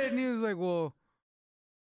up did, and he was like, well,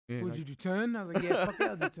 Yeah, would like- you do 10? I was like, yeah, fuck yeah,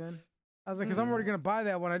 I'll do 10. I was like, because I'm already gonna buy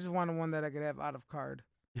that one. I just wanted one that I could have out of card.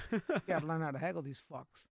 Gotta learn how to haggle these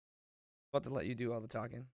fucks. About to let you do all the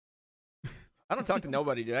talking. I don't talk to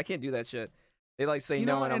nobody, dude. I can't do that shit. They like say You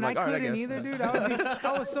no, know, and I'm and like, I all right, I couldn't guess. either, dude.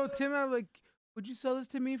 I was so timid. I was like, would you sell this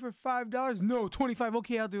to me for $5? No, 25.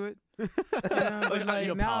 Okay, I'll do it. You know, but Like,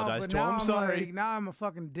 you apologize to him, I'm sorry. like, now I'm a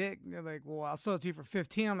fucking dick. They're like, well, I'll sell it to you for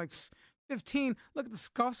 15. I'm like, 15. Look at the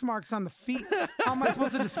scuff marks on the feet. How am I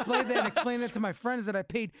supposed to display that and explain that to my friends that I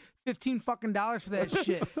paid $15 fucking for that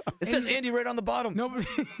shit? It says Andy right on the bottom. Nobody.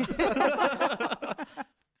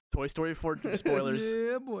 Toy Story 4 spoilers.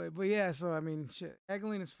 Yeah, boy. But yeah, so I mean, shit.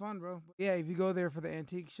 Haggling is fun, bro. But yeah, if you go there for the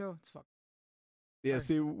antique show, it's fucking. Yeah,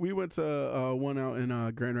 see, we went to one out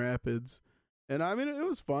in Grand Rapids, and I mean, it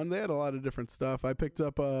was fun. They had a lot of different stuff. I picked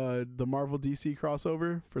up the Marvel DC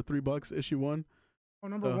crossover for $3, issue 1. Oh,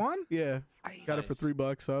 number one? Yeah, got it for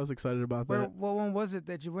 $3, so I was excited about Where, that. what one was it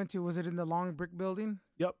that you went to? Was it in the long brick building?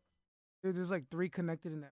 Yep. Dude, there's like 3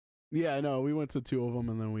 connected in that. Yeah, I know. We went to 2 of them,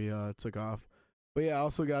 and then we took off. But yeah, I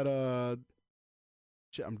also got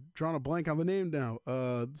shit, I'm drawing a blank on the name now.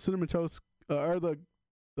 Cinnamon Toast, or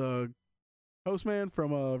the Toast Man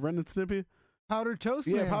from Ren and Stimpy. Powdered Toast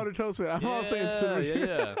Yeah, Man. Powdered Toast Man. I'm all saying Yeah, Cinnamon.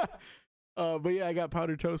 yeah. But yeah, I got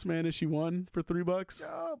Powdered Toast Man issue 1 for $3.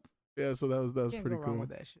 Dope. Yeah, so that was Can't pretty go cool. wrong with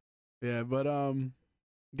that shit. Yeah, but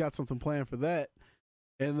got something planned for that.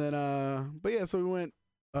 And then but yeah, so we went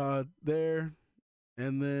there,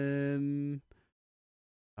 and then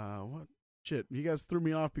what shit, you guys threw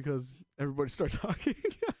me off because everybody started talking.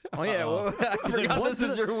 Oh yeah, well, I He's like, forgot what this did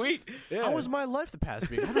is it- your week. Yeah. How was my life the past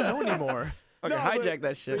week? I don't know anymore. Okay, No, but- hijack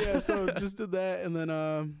that shit. But yeah, so just did that, and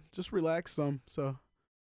then just relaxed some. So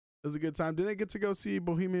it was a good time. Didn't get to go see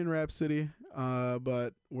Bohemian Rhapsody,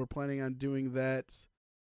 but we're planning on doing that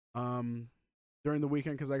during the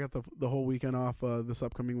weekend because I got the whole weekend off this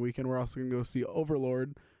upcoming weekend. We're also gonna go see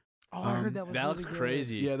Overlord. Oh, I heard that was That looks really good.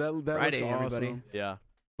 crazy. Yeah, that Friday, looks everybody. awesome. Yeah.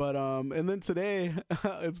 But and then today,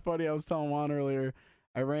 it's funny. I was telling Juan earlier.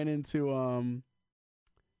 I ran into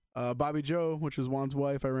Bobby Joe, which is Juan's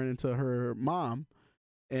wife. I ran into her mom,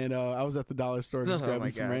 and I was at the dollar store just Oh grabbing my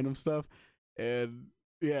some God. random stuff, and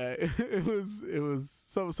yeah, it was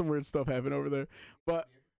some weird stuff happened over there. But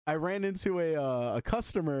I ran into a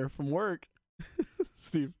customer from work,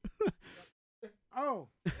 Steve. Oh,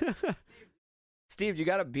 Steve, you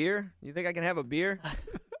got a beer? You think I can have a beer?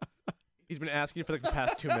 He's been asking for like the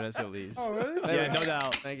past 2 minutes at least. oh, really? There Yeah, we no go.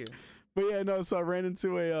 doubt. Thank you. But yeah, no. So I ran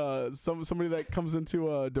into somebody that comes into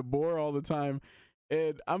DeBoer all the time,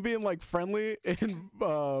 and I'm being like friendly, and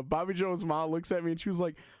Bobby Joe's mom looks at me and she was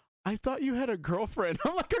like, "I thought you had a girlfriend."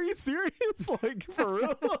 I'm like, "Are you serious? Like for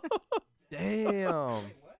real?" Damn.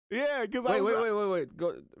 Yeah, because I Wait, was, wait.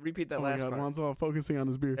 Go repeat that Oh my last God, part. Juan's all focusing on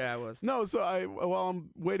his beer. Yeah, I was. No, so while I'm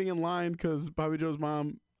waiting in line because Bobby Joe's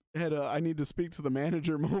mom had a I need to speak to the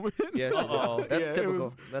manager moment. Yeah, she did. Uh-oh. That's Yeah,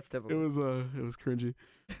 typical. That's It typical. was cringy.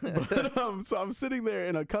 But, so I'm sitting there,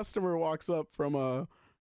 and a customer walks up from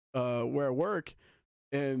where I work,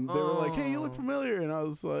 and they were like, "Hey, you look Oh. familiar." And I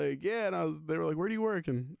was like, "Yeah." And they were like, "Where do you work?"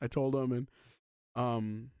 And I told them,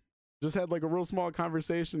 and just had like a real small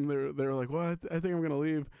conversation. They were like, "What? I think I'm gonna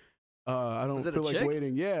leave. I don't Was it a feel like chick?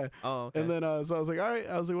 waiting." Yeah. Oh, okay. And then so I was like, "All right."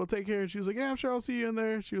 I was like, "Well, take care." And she was like, "Yeah, I'm sure I'll see you in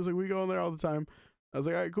there." She was like, "We go in there all the time." I was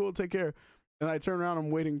like, "All right, cool, take care." And I turn around, I'm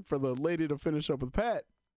waiting for the lady to finish up with Pat.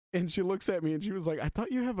 And she looks at me and she was like, "I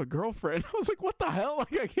thought you have a girlfriend." I was like, "What the hell?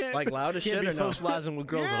 Like I can't Like loud as Can't shit be or no? socializing with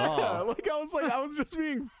girls yeah, at all. Like I was just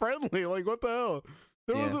being friendly. Like what the hell?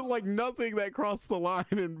 There Yeah. wasn't like nothing that crossed the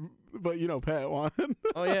line. But you know, Pat won.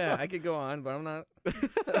 Oh yeah, I could go on, but I'm not.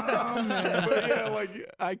 Oh man. But yeah,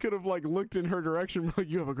 like I could have like looked in her direction, like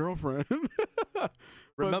you have a girlfriend. But-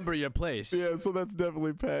 Remember your place. Yeah, so that's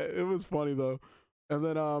definitely Pat. It was funny though. And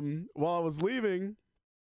then while I was leaving,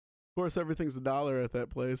 of course everything's $1 at that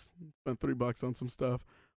place. Spent $3 on some stuff.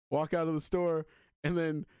 Walk out of the store, and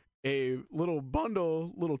then a little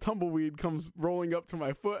tumbleweed comes rolling up to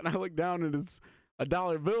my foot, and I look down and it's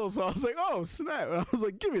 $1 bill. So I was like, "Oh snap!" And I was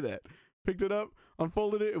like, "Give me that." Picked it up,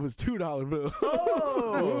 unfolded it. It was $2 bill.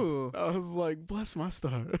 Ooh. I was like, "Bless my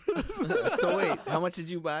star." So wait, how much did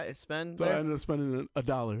you spend? So I there? ended up spending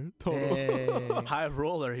 $1 total. Hey. High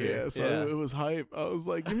roller here. Yeah, so it was hype. I was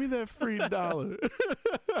like, "Give me that free $1."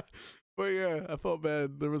 But yeah, I felt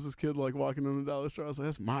bad. There was this kid like walking in the dollar store. I was like,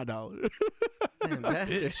 "That's my $1." Man,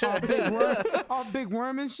 bastard. All big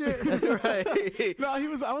worm and shit. Right. No,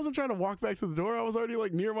 I wasn't trying to walk back to the door. I was already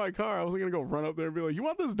like near my car. I wasn't gonna go run up there and be like, "You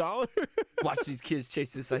want this $1?" Watch these kids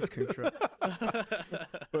chase this ice cream truck.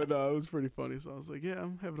 But no, it was pretty funny. So I was like, "Yeah,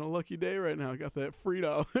 I'm having a lucky day right now. I got that free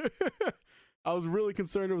 $1." I was really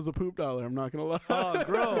concerned it was a poop $1. I'm not gonna lie. Oh,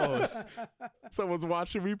 gross. Someone's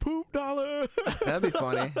watching me poop $1. That'd be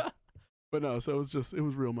funny. But no, so it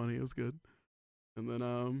was real money. It was good. And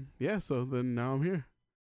then so then now I'm here.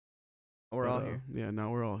 We're all But, here. Yeah,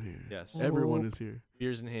 now we're all here. Yes. Everyone is here.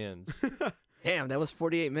 Ears and hands. Damn, that was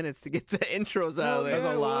 48 minutes to get the intros out of That's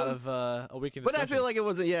there. Yeah, a it lot was. of a week in But I discussion. feel like it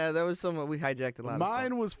wasn't. Yeah, that was some. We hijacked a lot.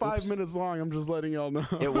 Mine of was 5 Oops. minutes long. I'm just letting y'all know.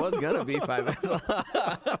 stuff. It was gonna be 5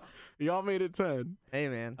 minutes. Y'all made it 10. Hey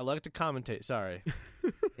man. I like to commentate. Sorry.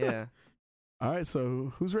 Yeah. All right,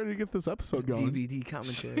 so who's ready to get this episode going? DVD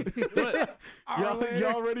commentary.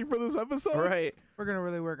 Y'all ready for this episode? Right. We're gonna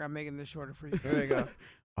really work on making this shorter for you. There we go.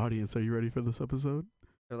 Audience, are you ready for this episode?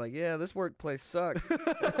 They're like, yeah, this workplace sucks. Hey,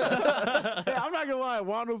 I'm not gonna lie.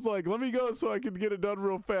 Juan was like, "Let me go so I can get it done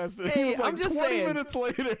real fast." And Hey, he was like, I'm just 20 saying. minutes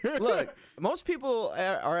later. Look, most people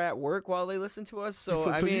are at work while they listen to us, so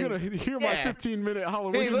So I mean, you're gonna hear my yeah. 15-minute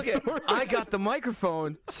Halloween hey, look at, story. I got the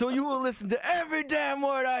microphone, so you will listen to every damn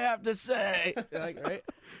word I have to say. Like, right?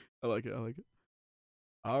 I like it.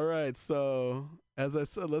 All right, so as I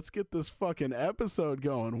said, let's get this fucking episode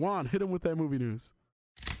going. Juan, hit him with that movie news.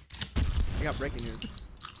 I got breaking news.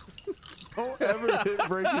 Don't ever hit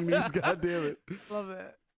breaking news, goddammit. Love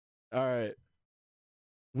that. All right.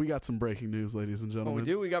 We got some breaking news, ladies and Oh, gentlemen. we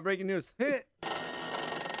do. We got breaking news. Hit it.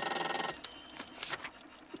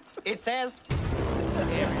 It says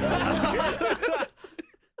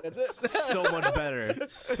That's it. So much better.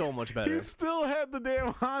 So much He better. still had the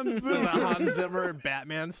damn Hans The Zimmer. Hans Zimmer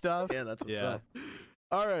Batman stuff. Yeah, that's what's Yeah. up.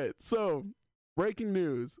 All right, so breaking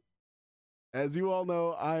news. As you all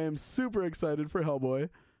know, I am super excited for Hellboy,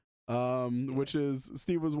 which is,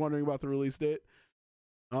 Steve was wondering about the release date.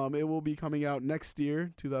 It will be coming out next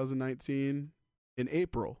year, 2019, in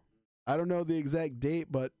April. I don't know the exact date,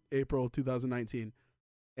 but April 2019.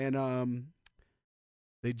 And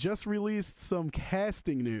they just released some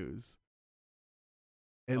casting news.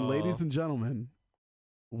 And ladies and gentlemen,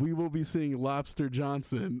 we will be seeing Lobster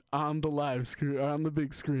Johnson on the on the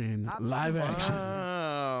big screen, Lobster live Johnson. action.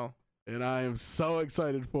 Wow. And I am so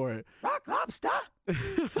excited for it. Rock lobster.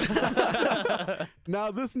 Now,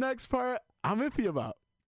 this next part, I'm iffy about.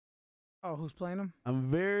 Oh, who's playing him? I'm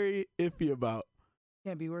very iffy about.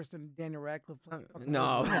 Can't be worse than Daniel Radcliffe playing. fucking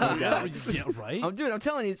No. Hellboy. Oh, God. Yeah, right? I'm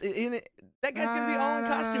telling you, that guy's gonna be all in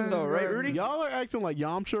costume though, right, Rudy? Y'all are acting like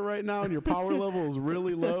Yamcha right now, and your power level is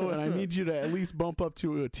really low, and I need you to at least bump up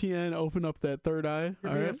to a 10, open up that third eye. You're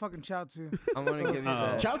All being right? a fucking Chaozu. I'm gonna give you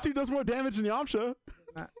Uh-oh. that. Chaozu does more damage than Yamcha.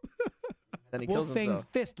 Then he kills Wolfang himself.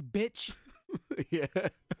 fist, bitch. Yeah.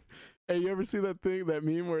 Hey, you ever see that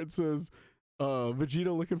meme where it says,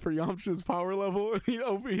 Vegeta looking for Yamcha's power level, and he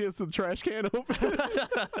has the trash can open?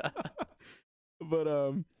 But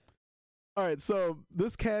all right, so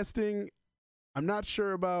this casting, I'm not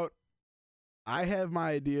sure about. I have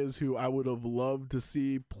my ideas who I would have loved to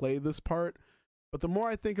see play this part, but the more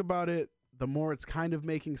I think about it, the more it's kind of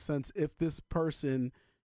making sense if this person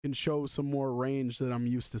can show some more range that I'm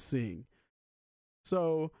used to seeing.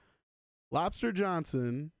 So, Lobster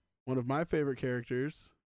Johnson, one of my favorite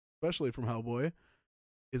characters, especially from Hellboy,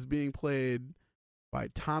 is being played by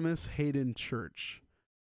Thomas Hayden Church.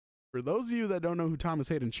 For those of you that don't know who Thomas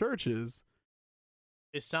Hayden Church is,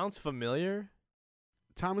 It sounds familiar.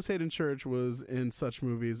 Thomas Hayden Church was in such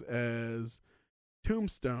movies as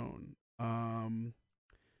Tombstone,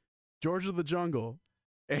 George of the Jungle,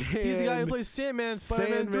 He's the guy who And plays Sandman,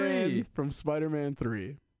 Spider-Man 3. Sandman from Spider-Man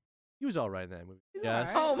 3. He was all right in that movie. He's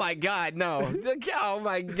Yes. all Oh my God, no! Oh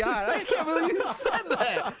my God, I can't believe you said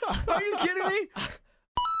that. Are you kidding me?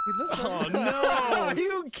 He looks Oh like no! Are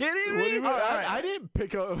you kidding What do me? you mean? I didn't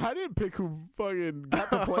pick who fucking got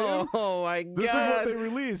to play him. Oh my This is what God! they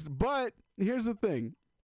released. But here's the thing.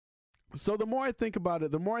 So the more I think about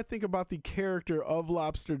it, the more I think about the character of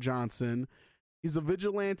Lobster Johnson. He's a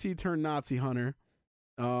vigilante turned Nazi hunter.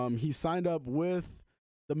 He signed up with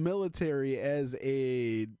the military as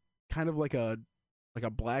a kind of like a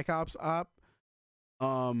black ops op.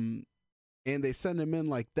 And they send him in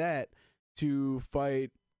like that to fight,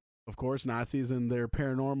 of course, Nazis and their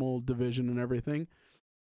paranormal division and everything.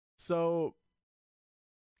 So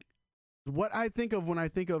what I think of when I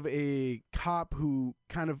think of a cop who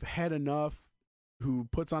kind of had enough, who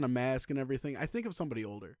puts on a mask and everything, I think of somebody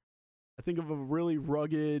older. I think of a really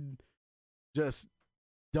rugged, just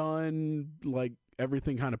done, like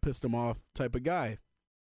everything kind of pissed him off type of guy.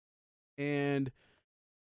 And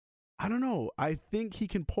I don't know. I think he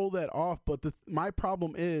can pull that off, but my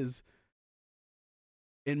problem is,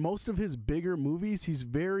 in most of his bigger movies, he's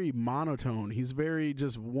very monotone. He's very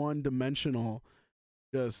just one-dimensional.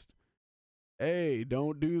 Just, hey,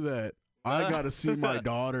 don't do that. I got to see my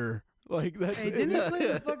daughter. Like that's Hey, didn't he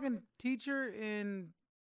play the fucking teacher in?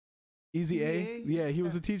 Easy A? Easy A? Yeah, he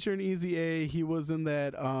was Yeah. a teacher in Easy A. He was in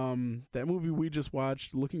that that movie we just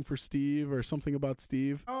watched, Looking for Steve or something about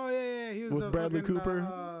Steve. Oh yeah, he was With the Bradley fucking,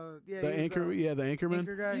 Cooper? yeah, The he was anchor, the yeah, the anchorman.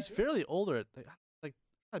 anchor guy. He's fairly older. Like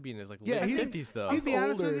gotta be in his like Yeah, late he's- 50s though. I'll he's be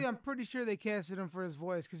honest with older. you, I'm pretty sure they casted him for his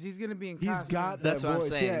voice because he's gonna be in. He's costume. got that That's what I'm voice,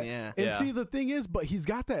 saying. yeah. Yeah. And see, the thing is, but he's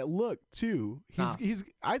got that look too. He's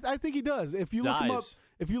I think he does. If you look him up, Dies.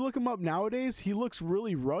 if you look him up nowadays, he looks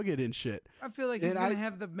really rugged and shit. I feel like he's And gonna I-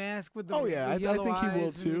 have the mask with the, Oh, yeah, the I yellow think he will,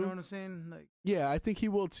 eyes, and You too. know what I'm saying? Like, Yeah, I think he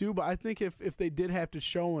will too. But I think if they did have to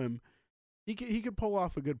show him, he could pull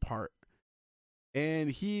off a good part. And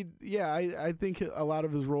I think a lot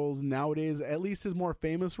of his roles nowadays, at least his more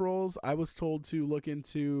famous roles, I was told to look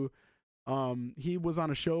into. He was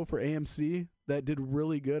on a show for AMC that did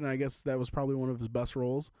really good, and I guess that was probably one of his best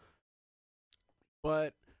roles.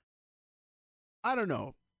 But I don't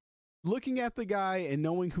know. Looking at the guy and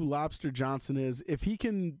knowing who Lobster Johnson is, if he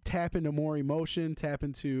can tap into more emotion, tap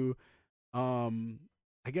into,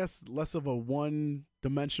 I guess less of a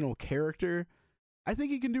one-dimensional character, I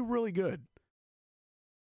think he can do really good.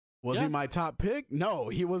 Was he Yeah. my top pick? No,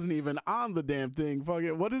 he wasn't even on the damn thing. Fuck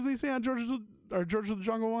it. What does he say on George of the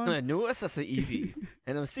Jungle one? No, that's a Evie,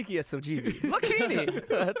 and I'm Siki SOGV. Lakini.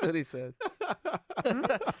 That's what he says.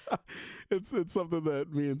 it's something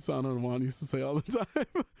that me and Sana and Juan used to say all the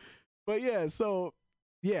time. But yeah, so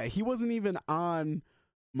yeah, he wasn't even on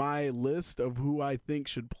my list of who I think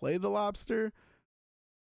should play the Lobster.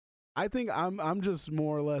 I think I'm just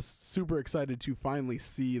more or less super excited to finally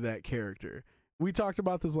see that character. We talked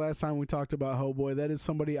about this last time we talked about Hellboy. That is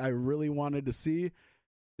somebody I really wanted to see.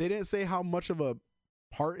 They didn't say how much of a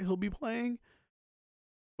part he'll be playing,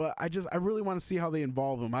 but I really want to see how they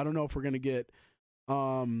involve him. I don't know if we're going to get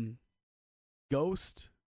Ghost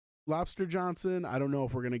Lobster Johnson. I don't know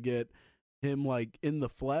if we're going to get him like in the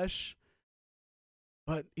flesh.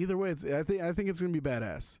 But either way, I think it's going to be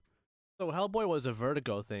badass. So Hellboy was a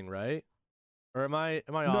Vertigo thing, right? Or am I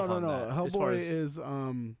No, off no, on no. that? As far Hellboy as- is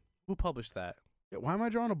who published that? why am I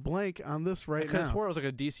drawing a blank on this right I could have now? swore it was like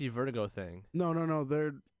a DC Vertigo thing. No.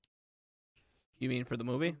 They're You mean for the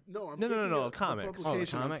movie? no, I'm No, thinking no, of the comics. Oh, the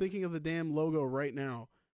publication. I'm comic? thinking of the damn logo right now.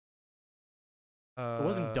 It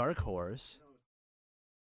wasn't Dark Horse.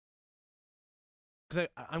 Because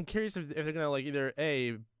I'm curious if they're gonna like either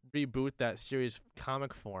A, reboot that series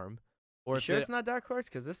comic form, or You if sure they- it's not Dark Horse?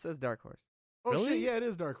 Because this says Dark Horse. Oh Really? shit, yeah, it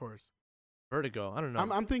is Dark Horse. Vertigo. I don't know.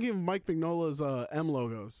 I'm thinking of Mike Mignola's M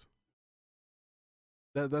logos.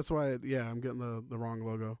 That's why I'm getting the wrong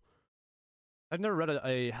logo. I've never read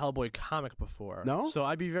a Hellboy comic before. No? So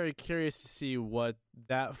I'd be very curious to see what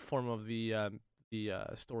that form of the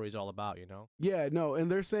story is all about. You know. Yeah, no,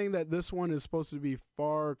 and they're saying that this one is supposed to be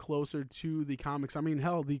far closer to the comics. I mean,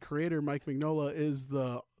 hell, the creator Mike Mignola is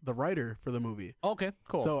the writer for the movie. Okay.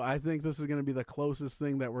 Cool. So I think this is going to be the closest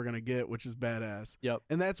thing that we're going to get, which is badass. Yep.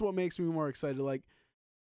 And that's what makes me more excited. Like,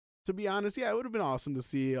 to be honest, yeah, it would have been awesome to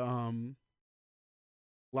see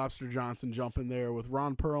Lobster Johnson jump in there with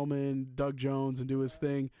Ron Perlman, Doug Jones, and do his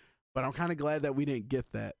thing. But I'm kind of glad that we didn't get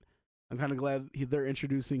that. I'm kind of glad they're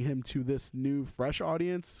introducing him to this new, fresh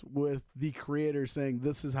audience with the creator saying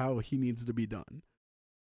this is how he needs to be done.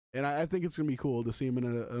 And I think it's going to be cool to see him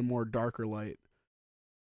in a more darker light.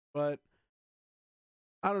 But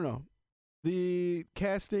I don't know. the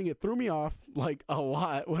casting, it threw me off like a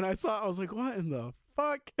lot. When I saw it, I was like, what in the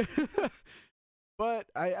fuck? But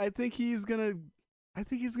I think he's gonna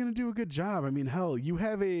do a good job. I mean, hell, you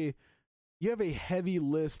have a heavy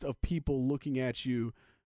list of people looking at you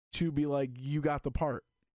to be like, you got the part.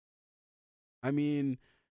 I mean,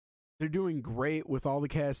 they're doing great with all the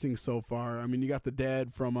casting so far. I mean, you got the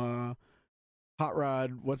dad from Hot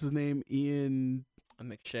Rod, what's his name? Ian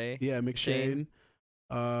McShane. Yeah, McShane.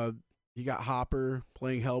 You got Hopper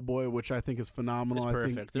playing Hellboy, which I think is phenomenal. It's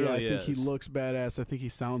perfect. I It think really he is. looks badass. I think he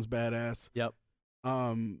sounds badass. Yep.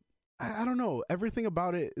 I don't know. Everything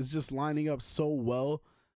about it is just lining up so well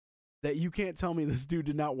that you can't tell me this dude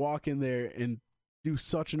did not walk in there and do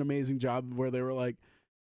such an amazing job where they were like,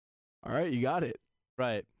 all right, you got it.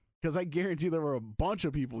 Right. Because I guarantee there were a bunch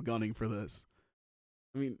of people gunning for this.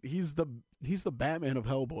 I mean, he's the Batman of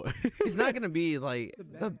Hellboy. He's not gonna be like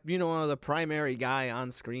The the primary guy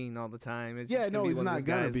on screen all the time. It's Yeah, just gonna no, be he's one of not those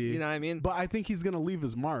gonna guys, be. You know what I mean? But I think he's going to leave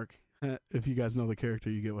his mark. If you guys know the character,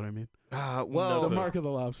 you get what I mean. Well, The clue. mark of the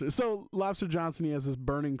lobster. So Lobster Johnson, he has this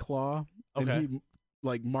burning claw, Okay. and he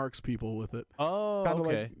like marks people with it. Oh, Kind of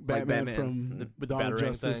okay. like Batman, Batman. from With the Dawn of batarang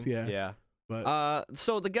Justice. thing. Yeah. Yeah. But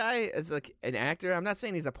so the guy is like an actor. I'm not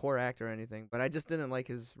saying he's a poor actor or anything, but I just didn't like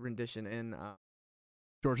his rendition in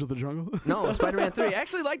George of the Jungle. no Spider-Man 3. I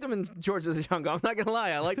actually liked him in George of the Jungle. I'm not gonna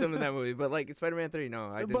lie, I liked him in that movie. But like Spider-Man 3, no,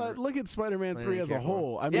 I didn't. But look at Spider-Man I 3 didn't as a care for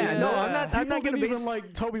whole. I mean, Yeah, no, I'm not people gonna didn't base- even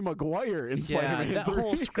like Tobey Maguire in Spider-Man that 3.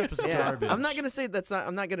 whole script was yeah, garbage. I'm not gonna say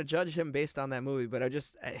I'm not gonna judge him based on that movie, but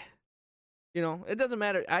it doesn't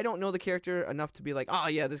matter. I don't know the character enough to be like, oh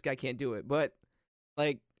yeah, this guy can't do it. But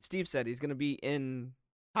like Steve said, he's gonna be in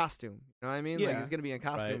costume. You know what I mean? Like Yeah. he's gonna be in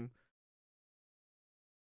costume.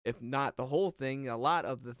 If not the whole thing, a lot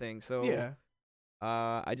of the thing. So Yeah.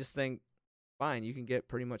 I just think, fine, you can get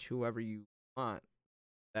pretty much whoever you want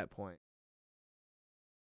at that point.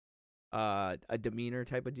 A demeanor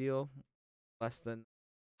type of deal, less than,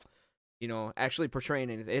 actually portraying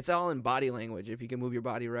anything. It's all in body language. If you can move your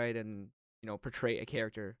body right and, portray a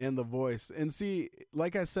character. And the voice. And see,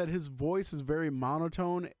 like I said, his voice is very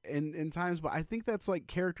monotone in times, but I think that's like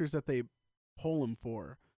characters that they pull him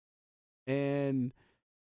for. And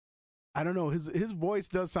I don't know, his voice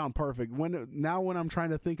does sound perfect. When I'm trying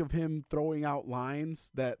to think of him throwing out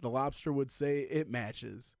lines that the lobster would say, it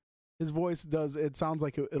matches. His voice does, it sounds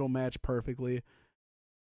like it'll match perfectly.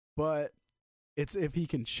 But it's if he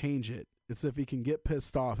can change it. It's if he can get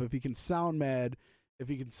pissed off, if he can sound mad, if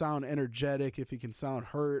he can sound energetic, if he can sound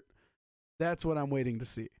hurt. That's what I'm waiting to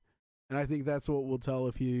see. And I think that's what will tell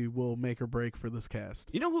if he will make or break for this cast.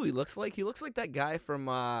 You know who he looks like? He looks like that guy from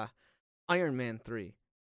Iron Man 3.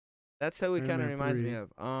 That's how he Iron kind of Man reminds 3. me of.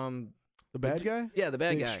 The bad guy? Yeah, the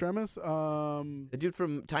bad The guy. Extremis? The dude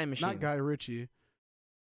from Time Machine. Not Guy Ritchie.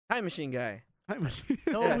 Time Machine guy. Time Machine.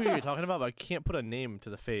 I know who you're talking about, but I can't put a name to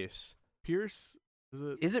the face. Pierce?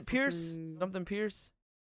 Is it Pierce? something- Something Pierce?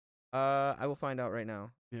 I will find out right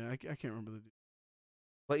now. Yeah, I can't remember the dude.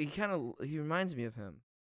 But he reminds me of him.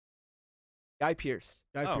 Guy Pierce.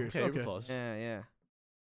 Guy Oh, Pierce. okay, Okay. we're close. Yeah, yeah.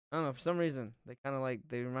 I don't know, for some reason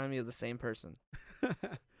they remind me of the same person.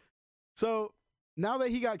 So now that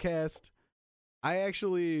he got cast,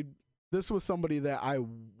 this was somebody that I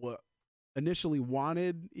initially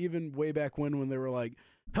wanted, even way back when they were like,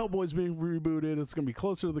 Hellboy's being rebooted, it's gonna be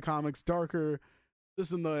closer to the comics, darker,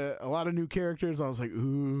 this and a lot of new characters. I was like,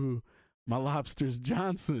 ooh, my Lobster's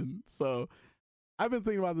Johnson. So I've been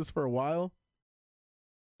thinking about this for a while,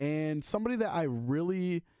 and somebody that I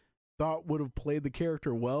really thought would have played the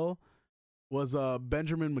character well was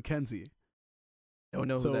Benjamin McKenzie. Don't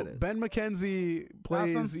know So who that is. Ben McKenzie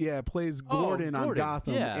plays Oh, Gordon on Gordon,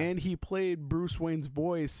 Gotham, yeah. and he played Bruce Wayne's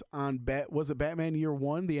voice on was it Batman Year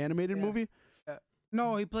One, the animated Yeah. movie?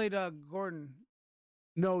 No, he played Gordon.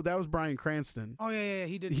 No, that was Bryan Cranston. Oh yeah,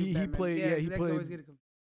 he did. do He Batman. played- yeah, he that played- always get it confused.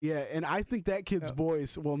 Yeah, and I think that kid's Yep.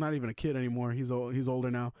 voice, well, not even a kid anymore. He's older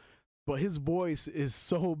now, but his voice is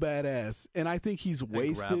so badass, and I think he's That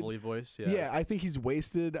wasted. gravelly voice. Yeah. Yeah, I think he's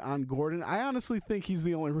wasted on Gordon. I honestly think he's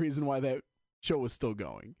the only reason why that show is still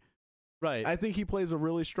going. Right. I think he plays a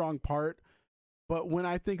really strong part, but when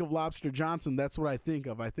I think of Lobster Johnson, that's what I think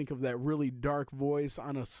of. I think of that really dark voice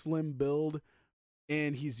on a slim build,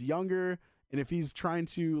 and he's younger, and if he's trying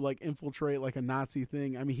to like infiltrate like a Nazi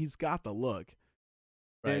thing, I mean, he's got the look.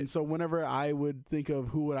 Right. And so whenever I would think of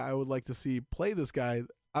who I would like to see play this guy,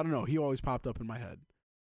 I don't know, he always popped up in my head.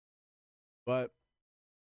 But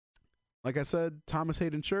like I said, Thomas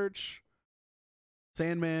Hayden Church,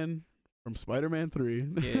 Sandman from Spider-Man 3.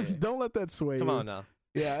 Yeah. Don't let that sway Come you. on now.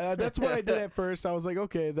 Yeah, that's what I did at first. I was like,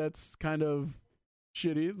 okay, that's kind of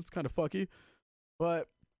shitty. That's kind of fucky. But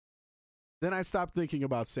then I stopped thinking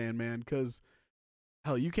about Sandman because,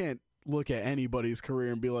 hell, you can't look at anybody's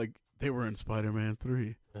career and be like, they were in Spider-Man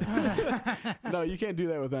 3. No, you can't do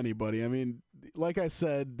that with anybody. I mean, like I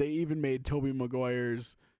said, they even made Tobey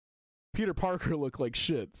Maguire's Peter Parker look like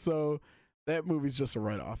shit. So that movie's just a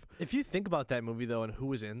write-off. If you think about that movie, though, and who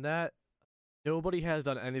was in that, nobody has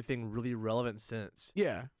done anything really relevant since.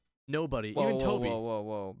 Yeah. Nobody. Whoa, Even whoa, Toby.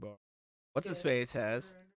 whoa, bro. What's his face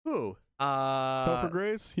has? Who? Topher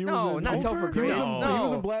Grace? He no, was in not Over? Topher He was Grace. in- No. He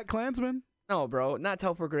was in Black Klansman? No, bro, not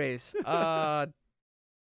Topher Grace.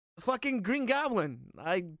 Fucking Green Goblin.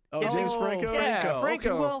 James Franco? Yeah, Franco.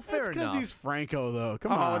 Okay, well, fair That's because enough. he's Franco, though.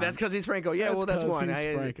 Come Oh, on. that's because he's Franco. Yeah, well, that's 'cause one.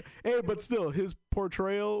 he's Franco. Hey, but still, his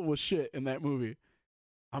portrayal was shit in that movie.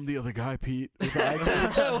 I'm the other guy, Pete. with the eye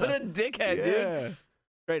twitch. What a dickhead, dude. Yeah.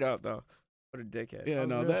 Straight up, though. What a dickhead. Yeah,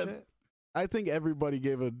 no, I think everybody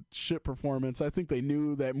gave a shit performance. I think they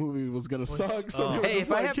knew that movie was gonna Was- suck. So oh. they were Hey, just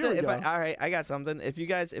if I like, have "Here we to, go." all right, I got something.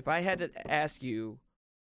 If I had to ask you,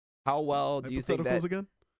 how well do you think Hypotheticals that? again?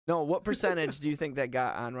 No, what percentage do you think that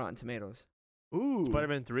got on Rotten Tomatoes? Ooh,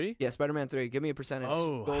 Spider-Man 3? Yeah, Spider-Man 3. Give me a percentage.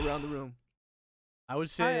 Oh. Go around the room. I would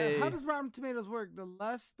say How does Rotten Tomatoes work? The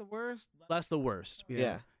less, the worse. that's the worst.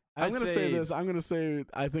 Yeah. I'm gonna say this. I'm gonna say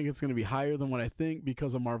I think it's gonna be higher than what I think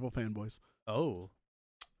because of Marvel fanboys. Oh.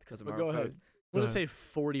 Because of But Marvel. go ahead. I'm going Go to say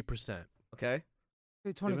 40%. Okay.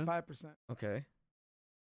 Say 25%. Okay.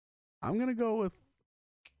 I'm gonna go with.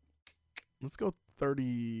 Let's go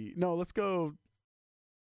 30. No, let's go.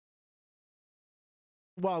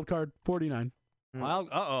 Wild card 49. Wild.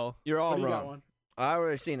 Uh-oh. You're all What do you got wrong. one? I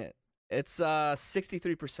already seen it. It's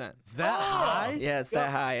 63%. Is that high? Yeah, it's that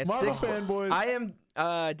high. It's Marvel 6. fanboys.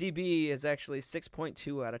 DB is actually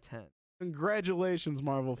 6.2 out of 10. Congratulations,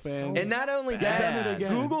 Marvel fans. And not only Bad. that, Done it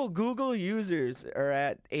again. Google users are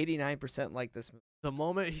at 89% like this movie. The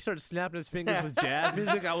moment he started snapping his fingers with jazz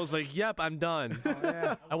music, I was like, yep, I'm done. Oh,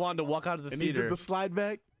 yeah. I wanted to walk out of the and he theater. did the slide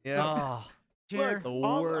back. Yeah. Oh, Chair. the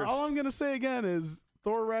all worst. I'm gonna say again is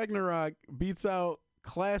Thor Ragnarok beats out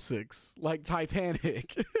classics like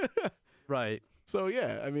Titanic. Right. So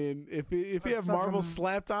yeah, I mean, if you But have Marvel fucking-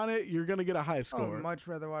 slapped on it, you're gonna get a high I would score. much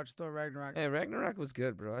rather watch Thor Ragnarok. Hey, Ragnarok was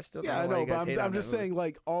good, bro. I still don't Yeah, I know why know, you but guys hate on I'm just that movie. saying,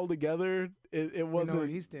 like all together, it You know where wasn't.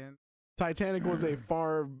 he stands. Titanic was a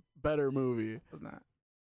far better movie. It was not.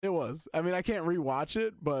 It was. I mean, I can't rewatch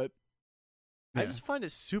it, but I yeah. just find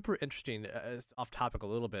it super interesting. It's off topic a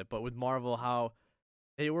little bit, but with Marvel, how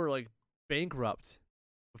they were like bankrupt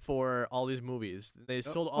before all these movies. They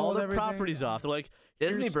sold all Sold their everything, properties yeah. off. They're like,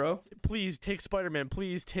 Disney, here's- bro. please take Spider-Man.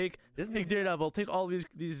 Please take Disney. Daredevil. Take all these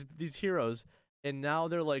heroes, and now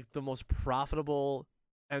they're like the most profitable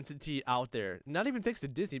entity out there. Not even thanks to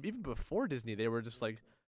Disney. Even before Disney, they were just like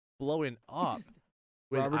blowing up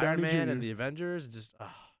with Robert Iron Downey Man Jr. and the Avengers. Just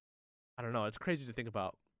I don't know. It's crazy to think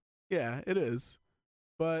about. yeah, it is.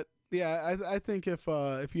 But yeah, I think if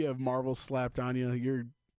you have Marvel slapped on you, you're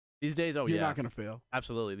These days, oh you're yeah, not gonna fail.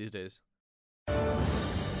 absolutely. These days,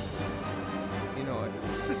 You know it.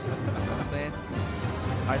 You know what I'm saying?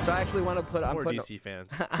 All right, so I actually want to put. I'm more putting. DC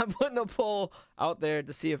fans. I'm putting a poll out there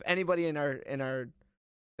to see if anybody in our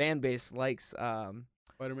fan base likes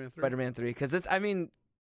Spider-Man 3. Spider-Man 3 because it's. I mean,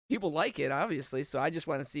 people like it obviously. So I just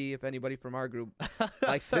want to see if anybody from our group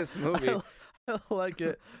likes this movie. I like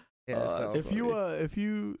it. Yeah. so If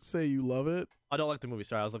you say you love it, I don't like the movie.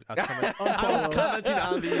 Sorry, I was commenting, Unfollow. commenting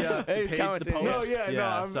on the Hey, he's page, commenting. the No, post.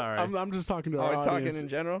 I'm sorry. I'm just talking to I our was talking audience. in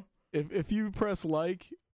general. If you press like,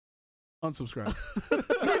 unsubscribe.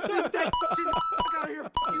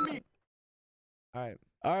 All right.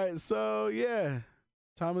 All right, so yeah,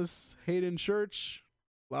 Thomas Hayden Church,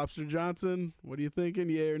 Lobster Johnson. What are you thinking?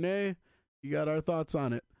 Yay or nay? You got our thoughts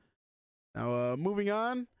on it. Now, moving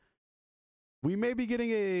on, we may be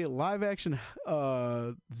getting a live-action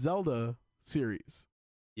Zelda series,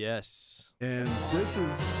 Yes. and this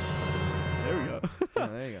is there we go. Oh,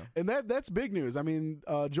 there you go. And that's big news. I mean,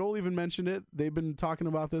 Joel even mentioned it. They've been talking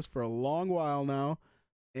about this for a long while now,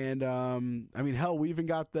 and I mean, hell, we even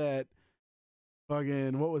got that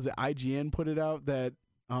fucking what was it? IGN put it out that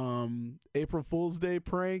April Fool's Day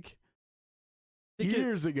prank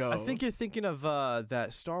years ago. I think you're thinking of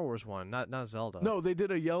that Star Wars one, not Zelda. no, they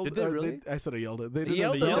did a Zelda. Did they really? I said a Zelda. They did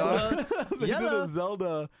Zelda, a Zelda. they did Zelda. a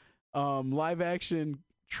Zelda live action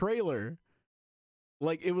trailer.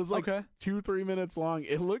 Like it was like Okay. 2-3 minutes long.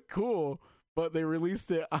 It looked cool, but they released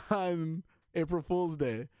it on April Fool's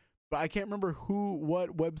Day. But I can't remember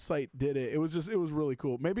what website did it. It was really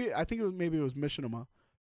cool. Maybe it was Machinima.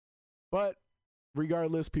 But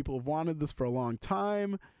regardless, people have wanted this for a long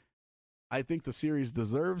time. I think the series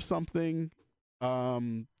deserves something.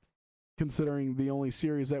 Considering the only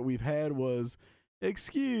series that we've had was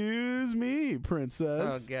Excuse me, Oh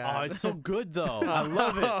princess. god. Oh, it's so good though. I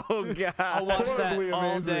love it. Oh god. I'll watch that Horribly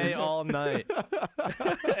all amazing. day, all night.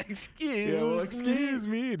 Excuse Yeah, well, me. excuse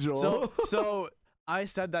me, Joel. So I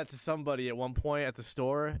said that to somebody at one point at the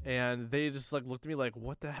store, and they just like looked at me like,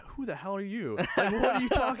 who the hell are you? Like, what are you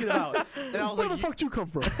talking about? And I was where like, the fuck do you come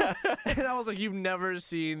from? and I was like, you've never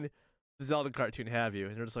seen the Zelda cartoon, have you?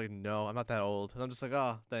 And they're just like, no, I'm not that old. And I'm just like,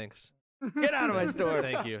 oh, thanks. Get out of my store.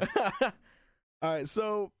 Thank you. All right,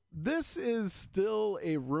 so this is still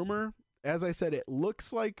a rumor. As I said, it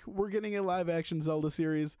looks like we're getting a live action Zelda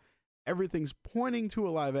series. Everything's pointing to a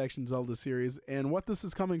live action Zelda series. And what this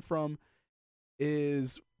is coming from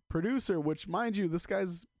is producer, which, mind you, this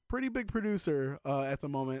guy's pretty big producer at the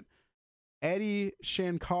moment, Adi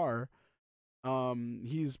Shankar.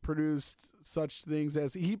 He's produced such things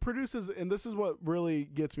as he produces, and this is what really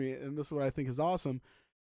gets me, and this is what I think is awesome.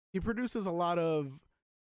 He produces a lot of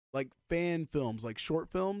like fan films, like short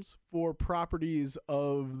films for properties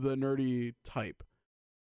of the nerdy type.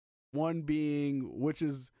 One being, which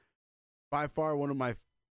is by far one of my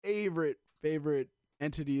favorite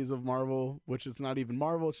entities of Marvel, which is not even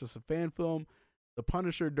Marvel, it's just a fan film, The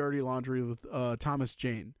Punisher Dirty Laundry with Thomas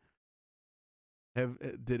Jane.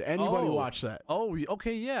 Did anybody Oh. watch that? Oh,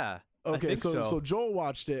 okay, yeah. I Okay, think so so. Joel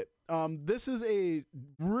watched it. This is a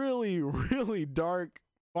really, really dark,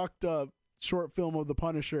 fucked up short film of the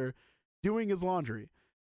Punisher doing his laundry.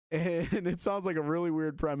 And it sounds like a really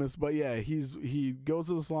weird premise, but yeah, he goes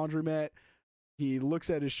to this laundromat, he looks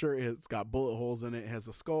at his shirt, it's got bullet holes in it, has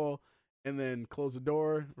a skull, and then close the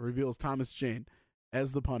door, reveals Thomas Jane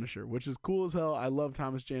as the Punisher, which is cool as hell. I love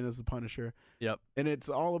Thomas Jane as the Punisher. Yep. And it's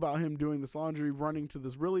all about him doing this laundry, running to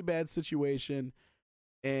this really bad situation,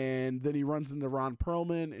 and then he runs into Ron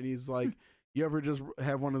Perlman, and he's like, you ever just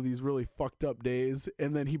have one of these really fucked up days?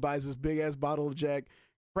 And then he buys this big-ass bottle of Jack,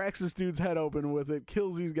 cracks this dude's head open with it,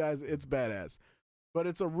 kills these guys. It's badass. But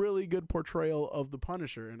it's a really good portrayal of the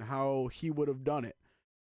Punisher and how he would have done it.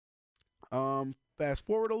 Fast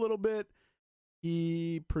forward a little bit,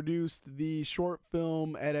 he produced the short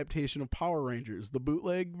film adaptation of Power Rangers, the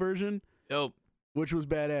bootleg version, Dope. which was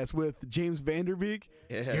badass with James Vanderbeek.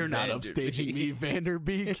 Yeah, You're not Vanderbeek. upstaging me,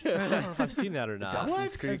 Vanderbeek. I don't know if I've seen that or not.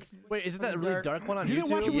 Dawson's What? Creek. Wait, isn't that a really dark one on You YouTube?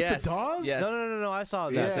 didn't watch it with Yes. the Dawes? Yes. No. I saw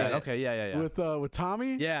that. Yeah. Yeah. Okay, yeah. With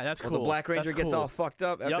Tommy? Yeah, that's Well, cool. the Black Ranger That's gets cool. all fucked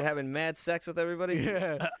up after Yep. having mad sex with everybody.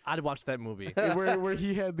 Yeah. I'd watch that movie. where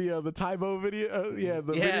he had the Tybo video. The yeah,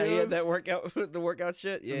 videos. that workout, the workout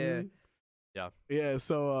shit. Yeah. Mhm. Yeah,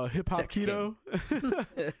 so hip hop Sex keto.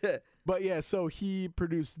 But yeah, so he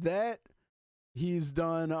produced that. He's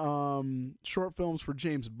done short films for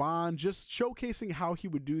James Bond, just showcasing how he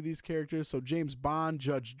would do these characters. So James Bond,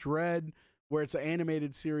 Judge Dredd, where it's an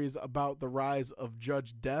animated series about the rise of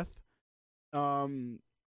Judge Death.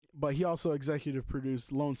 But he also executive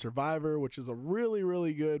produced Lone Survivor, which is a really,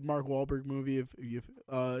 really good Mark Wahlberg movie. If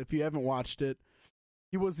you haven't watched it,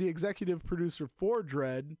 he was the executive producer for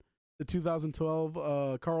Dredd, the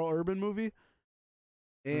 2012 Carl Urban movie.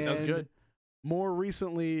 And That's good. more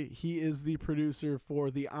recently, he is the producer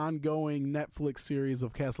for the ongoing Netflix series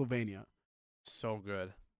of Castlevania. So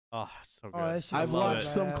good. Oh, it's so good. Oh, that shit I've love watched it.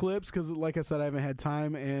 some Badass. clips because, like I said, I haven't had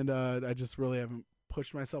time, and I just really haven't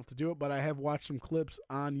pushed myself to do it. But I have watched some clips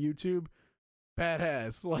on YouTube.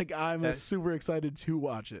 Badass! Like I'm That's- super excited to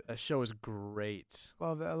watch it. That show is great.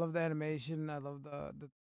 Love it. I love the animation. I love the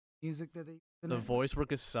music that they. The voice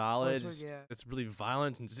work is solid. Voice work, yeah. It's really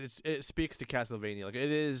violent, and it speaks to Castlevania. Like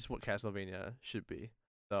it is what Castlevania should be.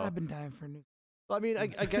 So I've been dying for a new. I mean, I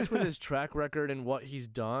guess with his track record and what he's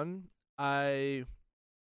done, I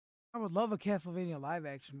would love a Castlevania live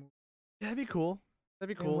action movie. that'd be cool.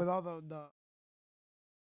 That'd be And cool. with all the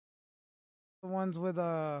ones with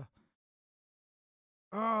those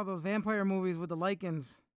vampire movies with the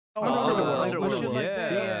lichens. Oh, Underworld. Like, with shit Underworld, like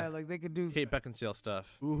that. yeah. Yeah, like they could do. Kate Beckinsale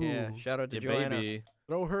stuff. Ooh, Yeah. Shout out to Yeah, Joanna. baby.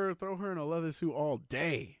 throw her in a leather suit all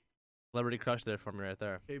day. Celebrity crush there for me right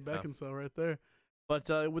there. Kate Yeah. Beckinsale right there. But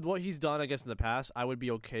with what he's done, I guess in the past, I would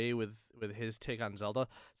be okay with his take on Zelda.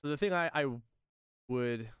 So the thing I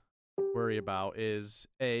would worry about is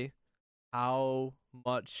how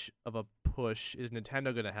much of a push is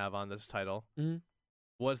Nintendo going to have on this title? Mhm.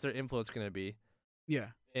 What's their influence going to be?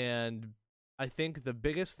 Yeah. And I think the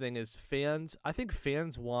biggest thing is fans. I think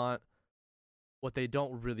fans want what they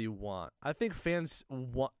don't really want. I think fans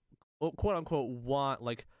want, quote unquote, want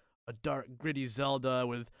like a dark, gritty Zelda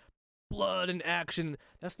with blood and action.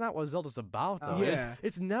 That's not what Zelda's about, though. Yeah.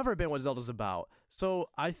 It's never been what Zelda's about. So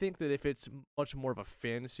I think that if it's much more of a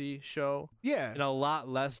fantasy show Yeah. and a lot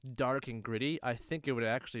less dark and gritty, I think it would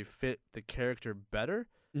actually fit the character better.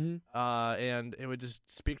 and it would just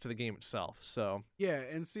speak to the game itself. So Yeah,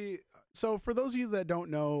 and see, so for those of you that don't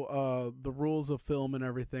know the rules of film and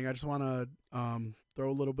everything, I just want to throw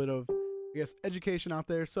a little bit of, I guess, education out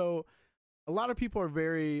there. So a lot of people are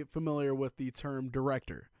very familiar with the term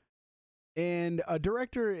director. And a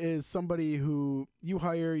director is somebody who you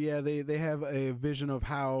hire, they have a vision of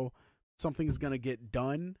how something is going to get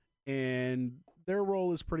done, and their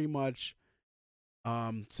role is pretty much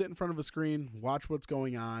sit in front of a screen, watch what's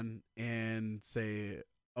going on, and say,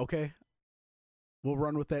 okay, we'll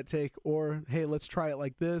run with that take, or hey, let's try it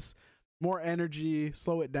like this. More energy,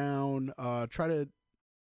 slow it down, try to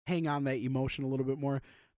hang on that emotion a little bit more.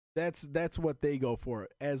 That's what they go for.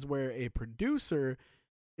 As where a producer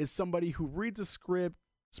is somebody who reads a script,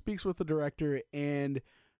 speaks with the director, and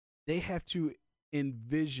they have to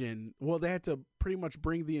envision, well, they have to pretty much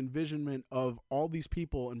bring the envisionment of all these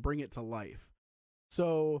people and bring it to life.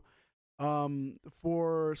 So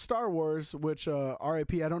for Star Wars, which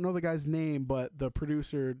RIP, I don't know the guy's name, but the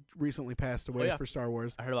producer recently passed away for Star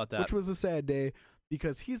Wars. I heard about that. Which was a sad day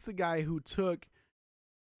because he's the guy who took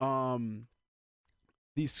the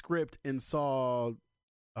script and saw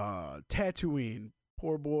Tatooine.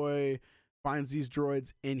 Poor boy finds these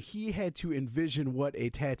droids, and he had to envision what a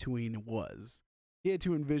Tatooine was. He had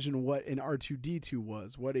to envision what an R2-D2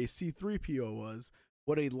 was, what a C-3PO was,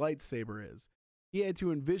 what a lightsaber is. He had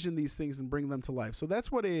to envision these things and bring them to life. So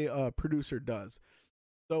that's what a producer does.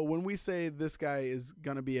 So when we say this guy is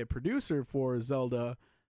going to be a producer for Zelda,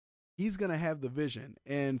 he's going to have the vision.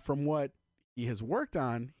 And from what he has worked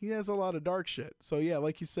on, he has a lot of dark shit. So yeah,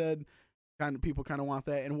 like you said, people kind of want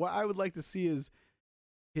that. And what I would like to see is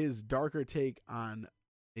his darker take on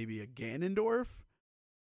maybe a Ganondorf.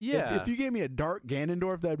 Yeah. If you gave me a dark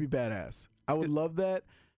Ganondorf, that'd be badass. I would love that.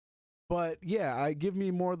 But yeah, give me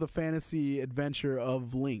more of the fantasy adventure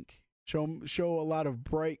of Link. Show a lot of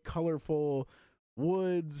bright, colorful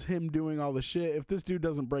woods, him doing all the shit. If this dude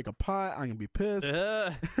doesn't break a pot, I'm gonna be pissed.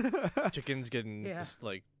 Chickens getting just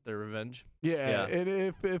like their revenge. Yeah, and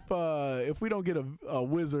if we don't get a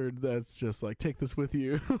wizard that's just like, take this with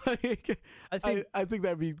you, like, I think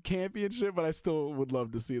that'd be campy and shit, but I still would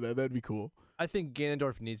love to see that. That'd be cool. I think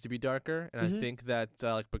Ganondorf needs to be darker, and I think that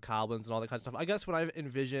like bokoblins and all that kind of stuff. I guess when I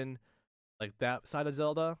envision like that side of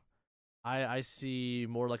Zelda, I see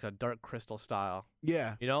more like a Dark Crystal style.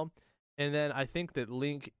 Yeah, you know. And then I think that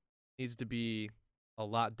Link needs to be a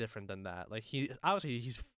lot different than that. Like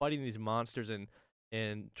he's fighting these monsters and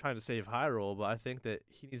trying to save Hyrule, but I think that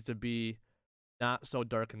he needs to be not so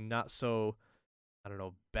dark and not so, I don't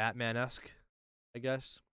know, Batman-esque, I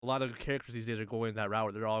guess. A lot of characters these days are going that route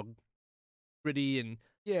where they're all gritty and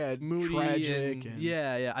moody, tragic. And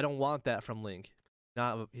yeah. I don't want that from Link.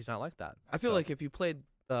 He's not like that. I feel like if you played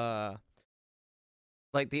the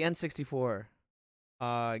N64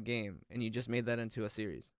 game and you just made that into a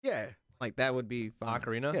series, like that would be fun.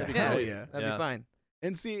 Ocarina, yeah, that'd be fine.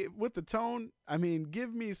 And see, with the tone, I mean,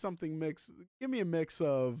 give me something mix. Give me a mix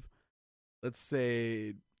of, let's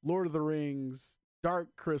say, Lord of the Rings, Dark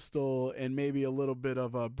Crystal, and maybe a little bit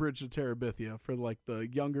of a Bridge of Terabithia for like the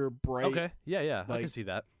younger, bright. Okay, yeah, like, I can see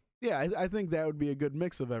that. Yeah, I think that would be a good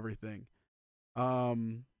mix of everything.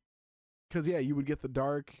 Because you would get the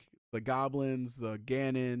dark, the goblins, the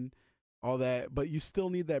Ganon, all that, but you still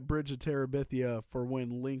need that Bridge of Terabithia for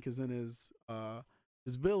when Link is in his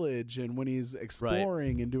village and when he's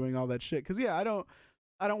exploring and doing all that shit. Because I don't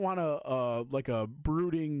want a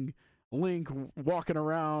brooding Link walking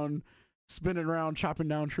around, spinning around, chopping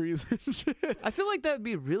down trees and shit. I feel like that would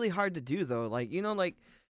be really hard to do though. Like, you know, like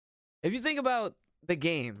if you think about the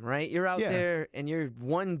game, right? You're out there and you're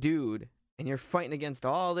one dude and you're fighting against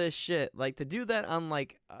all this shit. Like to do that on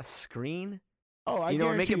like a screen. Oh, I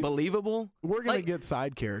make it believable. We're gonna get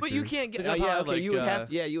side characters, but you can't get. You would have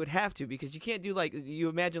to. Yeah, you would have to because you can't do like you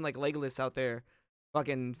imagine like Legolas out there,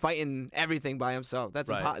 fucking fighting everything by himself. That's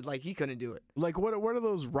like he couldn't do it. Like what are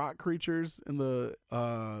those rock creatures in the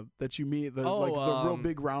that you meet? The real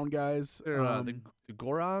big round guys. The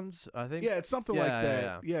Gorons, I think. Yeah, it's something like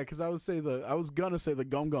that. Yeah, because I was gonna say the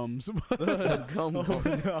Gum-Gums. The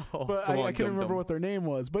Gum-Gum. No. But I can't remember what their name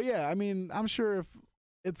was. But yeah, I mean, I'm sure if.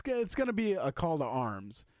 It's gonna be a call to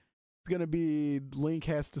arms. It's gonna be Link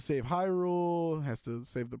has to save Hyrule, has to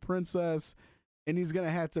save the princess, and he's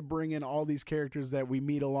gonna have to bring in all these characters that we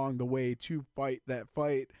meet along the way to fight that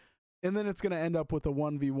fight, and then it's gonna end up with a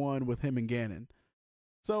 1v1 with him and Ganon.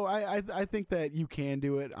 So I think that you can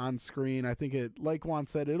do it on screen. I think it, like Juan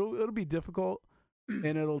said, it'll be difficult,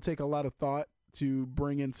 and it'll take a lot of thought to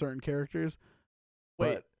bring in certain characters.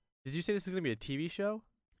 Wait, did you say this is gonna be a TV show?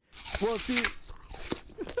 Well, see.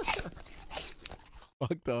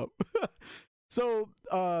 Fucked up. So,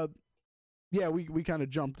 yeah, we kind of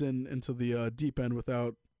jumped into the deep end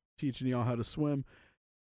without teaching y'all how to swim.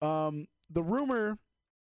 The rumor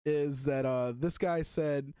is that this guy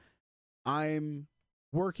said, I'm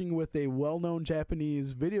working with a well-known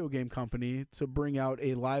Japanese video game company to bring out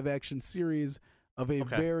a live-action series of a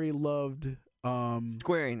very loved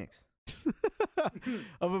Square Enix.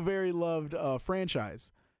 of a very loved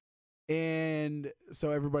franchise. And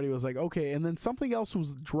so everybody was like, okay. And then something else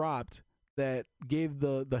was dropped that gave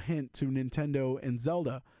the hint to Nintendo and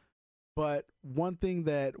Zelda. But one thing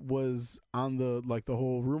that was on the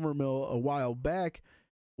whole rumor mill a while back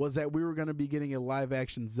was that we were going to be getting a live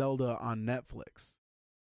action Zelda on Netflix.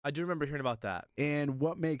 I do remember hearing about that. And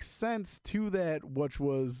what makes sense to that, which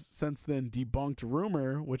was since then debunked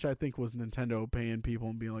rumor, which I think was Nintendo paying people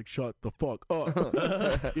and being like, shut the fuck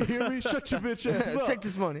up. You hear me? Shut your bitch ass up. Take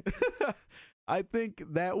this money. I think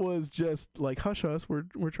that was just like, hush us.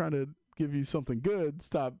 We're trying to give you something good.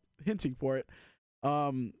 Stop hinting for it.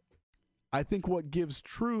 I think what gives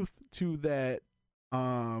truth to that,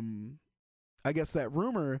 I guess that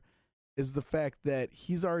rumor is the fact that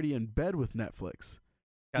he's already in bed with Netflix.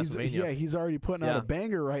 He's already putting out a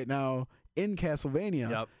banger right now in Castlevania.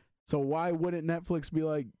 Yep. So why wouldn't Netflix be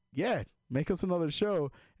like, yeah, make us another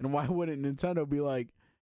show? And why wouldn't Nintendo be like,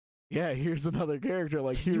 yeah, here's another character.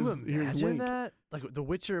 Like, here's Link. That? Like The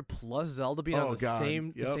Witcher plus Zelda being on the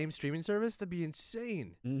same streaming service? That'd be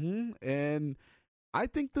insane. Mm-hmm. And I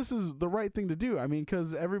think this is the right thing to do. I mean,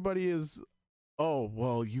 because everybody is, oh,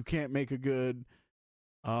 well, you can't make a good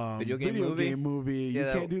video game movie. You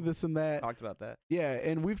can't do this and that. Talked about that. Yeah,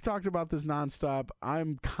 and we've talked about this nonstop.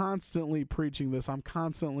 I'm constantly preaching this. I'm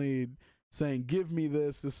constantly saying, give me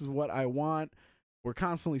this. This is what I want. We're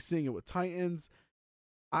constantly seeing it with Titans.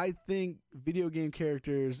 I think video game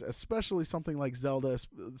characters, especially something like Zelda,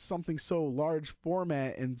 something so large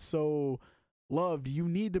format and so loved, you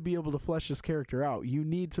need to be able to flesh this character out. You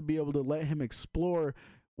need to be able to let him explore.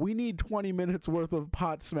 We need 20 minutes worth of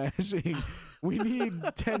pot smashing. We need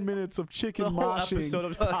 10 minutes of chicken moshing. Episode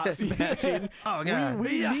of pot smashing. Oh god,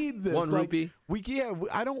 we need this. One rupee.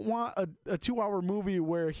 I don't want a 2-hour movie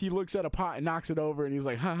where he looks at a pot and knocks it over and he's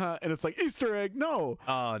like, haha, and it's like Easter egg. No.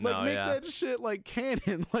 Oh no, make that shit like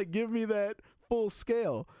canon. Like, give me that full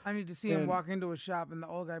scale. I need to see him walk into a shop and the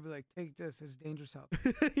old guy be like, take this, it's dangerous out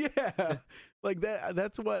there. Yeah. Like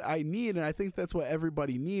that's what I need, and I think that's what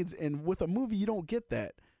everybody needs. And with a movie, you don't get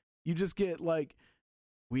that. You just get like,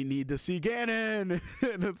 we need to see Ganon.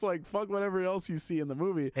 And it's like, fuck whatever else you see in the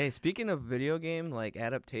movie. Hey, speaking of video game like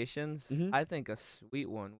adaptations, I think a sweet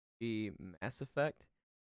one would be Mass Effect.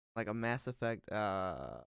 Like a Mass Effect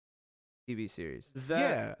TV series.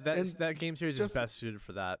 That game series is best suited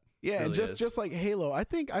for that. Yeah, really and just like Halo, I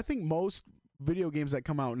think most video games that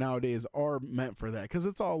come out nowadays are meant for that because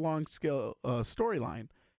it's all long scale storyline.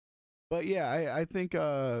 But yeah, I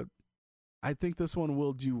think this one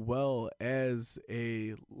will do well as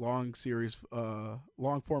a long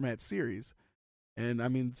format series. And I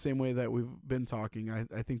mean, same way that we've been talking,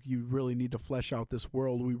 I think you really need to flesh out this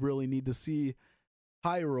world. We really need to see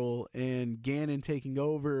Hyrule and Ganon taking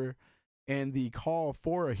over and the call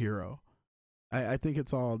for a hero. I think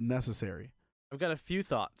it's all necessary. I've got a few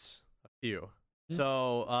thoughts.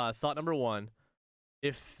 So, thought number one,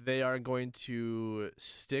 if they are going to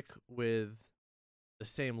stick with the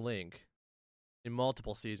same Link in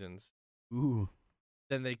multiple seasons,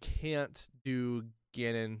 then they can't do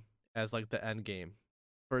Ganon as like the end game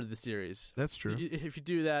for the series. That's true. If you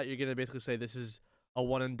do that, you're gonna basically say this is a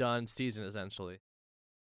one and done season essentially.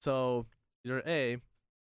 So either A,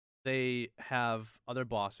 they have other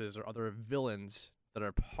bosses or other villains that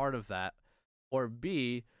are part of that, or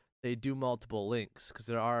B, they do multiple links because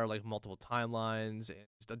there are like multiple timelines and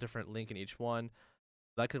just a different link in each one.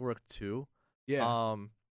 That could work too. Yeah.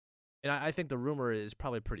 And I think the rumor is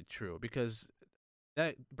probably pretty true because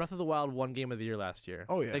that Breath of the Wild won Game of the Year last year.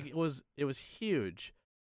 Oh yeah, like it was huge.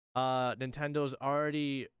 Nintendo's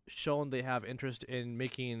already shown they have interest in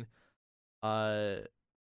making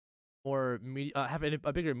more media, having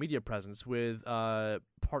a bigger media presence with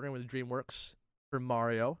partnering with DreamWorks for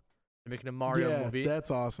Mario and making a Mario movie. That's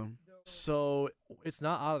awesome. So it's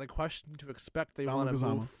not out of the question to expect they want to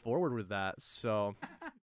move forward with that. So.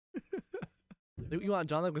 You want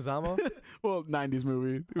John Leguizamo? Well, 90s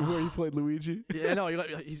movie where he played Luigi. Yeah, no,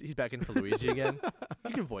 he's back in for Luigi again.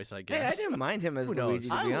 You can voice it, I guess. Hey, I didn't mind him as Luigi,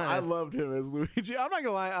 to be honest. I loved him as Luigi. I'm not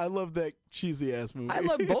gonna lie, I love that cheesy-ass movie. I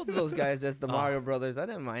love both of those guys as the Mario Brothers. I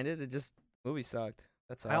didn't mind it. It just, movie sucked.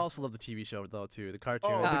 That's all. I also love the TV show, though, too. The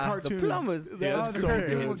cartoon. Oh, the cartoon. The Plumbers. That's so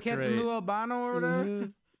good. With Captain Lou Albano or whatever.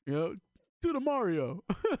 You know, to the Mario.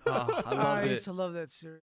 I loved I it. used to love that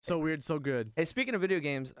series. So weird, so good. Hey, speaking of video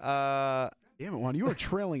games, Damn it, Juan, you are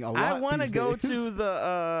trailing a lot. I want to these go days. to the.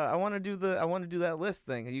 I want to do that list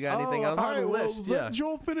thing. You got anything else? All right, well, list, let yeah.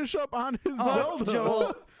 Joel finish up on his Oh, Zelda.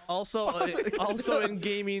 Joel. Also in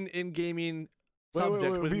gaming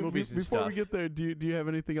subject with movies and before stuff. we get there, do you have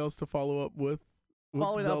anything else to follow up with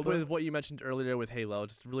Following Zelda? up with what you mentioned earlier with Halo,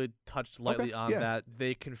 just really touched lightly on yeah. that.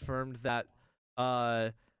 They confirmed that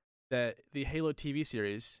that the Halo TV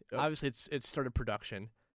series, Yep. obviously it's started production,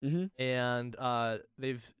 Mm-hmm. and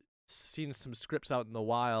they've seen some scripts out in the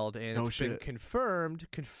wild, and No it's been shit. confirmed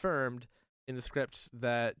in the scripts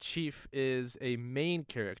that Chief is a main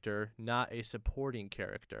character, not a supporting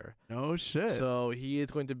character. No shit. So he is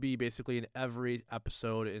going to be basically in every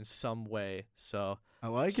episode in some way. So I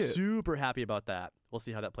like it. super happy about that. We'll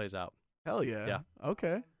see how that plays out. Hell yeah. Yeah.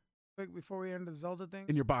 Okay. Quick, before we end the Zelda thing,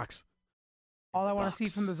 In your box. all I want to see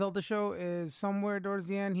box. from the Zelda show is somewhere towards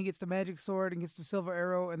the end, he gets the magic sword and gets the silver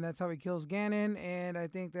arrow, and that's how he kills Ganon. And I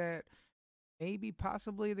think that maybe,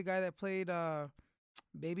 possibly, the guy that played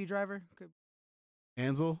Baby Driver could.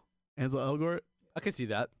 Ansel Elgort. I can see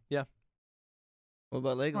that. Yeah. What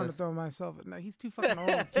about I'm going to Legolas? throw myself. No, he's too fucking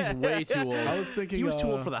old. He's way too old. I was thinking he was too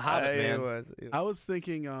old for the Hobbit, man. I was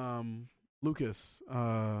thinking Lucas.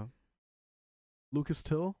 Lucas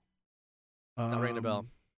Till. Not ringing a bell.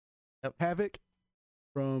 Havoc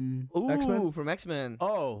from Ooh, X-Men. from X-Men.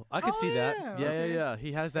 Oh, I can Oh, see that. yeah, Yeah, okay. yeah.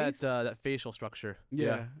 He has that Face? that facial structure.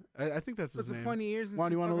 Yeah. I think that's With his the name. pointy ears and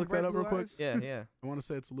Juan, you some wanna fucking look that bright up real blue quick? eyes. Yeah, yeah. I want to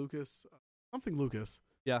say it's Lucas. Something Lucas.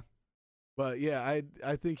 Yeah. But yeah,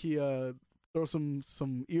 I think he throw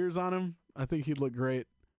some ears on him. I think he'd look great.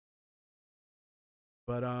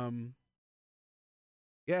 But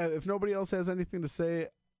yeah, if nobody else has anything to say,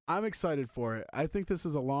 I'm excited for it. I think this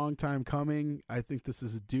is a long time coming. I think this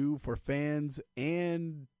is due for fans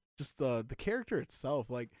and just the character itself.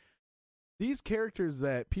 Like these characters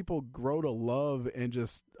that people grow to love and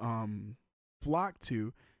just flock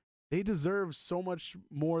to, they deserve so much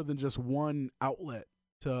more than just one outlet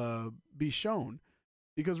to be shown.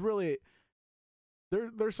 Because really,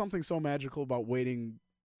 there's something so magical about waiting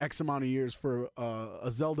X amount of years for a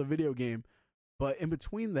Zelda video game. But in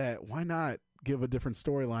between that, why not give a different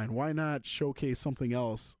storyline? Why not showcase something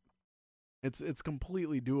else? It's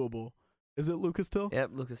completely doable. Is it Lucas Till? Yep,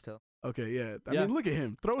 Lucas Till. Okay, yeah. I Yeah. mean, look at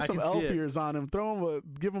him. Throw I some can see elf it. ears on him.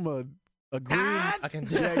 Give him a green. I can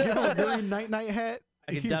Yeah, give him a green night hat.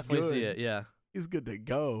 I can He's definitely see good. it. Yeah. He's good to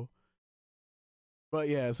go. But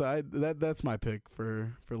yeah, so that's my pick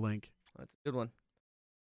for Link. That's a good one.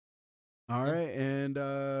 All Yeah. right,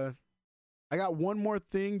 and I got one more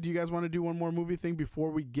thing. Do you guys want to do one more movie thing before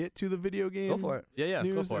we get to the video game Go for it. Yeah, yeah.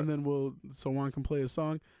 news? Go for and it. then so Juan can play a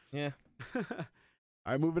song. Yeah.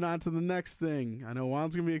 All right, moving on to the next thing. I know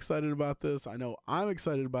Juan's gonna be excited about this. I know I'm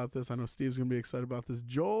excited about this. I know Steve's gonna be excited about this.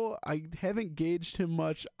 Joel, I haven't gauged him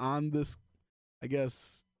much on this. I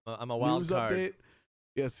guess I'm a wild news card. update.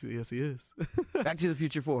 Yes, he is. Back to the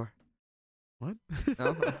Future 4. What?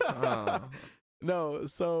 No? Oh. No,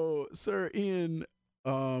 so Sir Ian,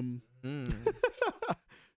 Mm.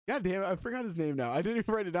 God damn it, I forgot his name now. I didn't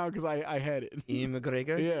even write it down because I had it. Ian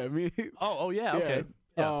McGregor? Yeah, me. Oh, yeah. Okay.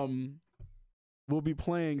 Yeah. We'll be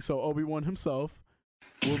playing. So Obi-Wan himself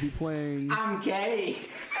will be playing. I'm gay.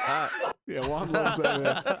 Yeah, Juan loves that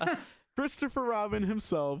man. Christopher Robin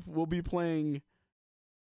himself will be playing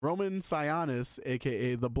Roman Sionis,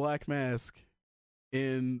 aka the Black Mask,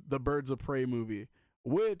 in the Birds of Prey movie,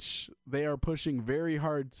 which they are pushing very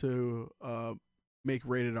hard to make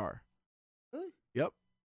rated R. Really? Yep.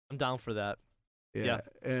 I'm down for that. Yeah.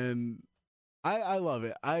 And I love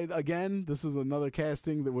it. Again, this is another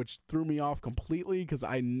casting which threw me off completely because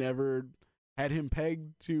I never had him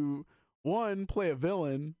pegged to, one, play a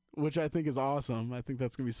villain, which I think is awesome. I think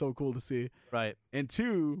that's going to be so cool to see. Right. And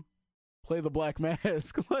two, play the Black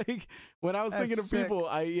Mask. Like, when I was That's thinking of sick. people,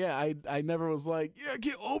 I never was like, yeah,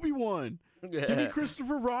 get Obi-Wan. Give me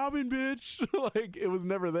Christopher Robin, bitch. Like, it was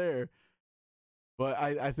never there. But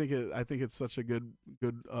I think it's such a good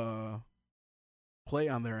play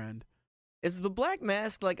on their end. Is the Black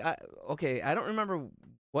Mask like I don't remember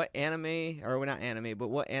what anime or not anime, but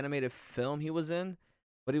what animated film he was in,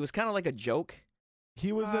 but he was kind of like a joke.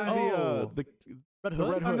 He was in Oh. the Red the Hood?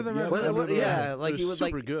 Red Under Hood. the Yep, Red Well, Hood. Under the Red yeah, Hood. like It he was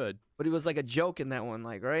super like, good. but he was like a joke in that one,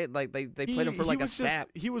 like right, like they played him for like a was sap.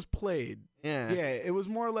 He was played. Yeah. Yeah, it was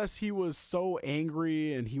more or less he was so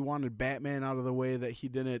angry and he wanted Batman out of the way that he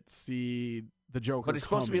didn't see the Joker. But he's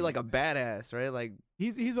supposed to be coming. like a badass, right? Like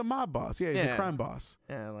he's a mob boss. Yeah, he's a Yeah. crime boss.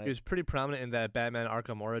 yeah, like He was pretty prominent in that Batman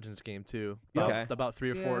Arkham Origins game too. Yep. About, Okay. about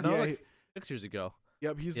 3 or Yeah. 4. No, Yeah, like 6 years ago.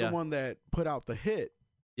 Yep, he's Yeah. the one that put out the hit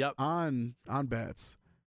Yep. on Bats.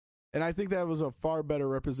 And I think that was a far better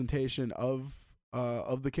representation of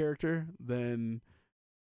the character than.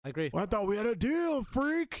 I agree. Well, I thought we had a deal,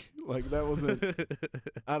 freak. Like that wasn't.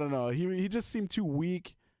 I don't know. He just seemed too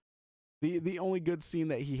weak. The only good scene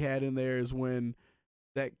that he had in there is when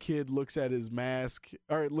that kid looks at his mask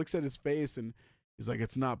or looks at his face and he's like,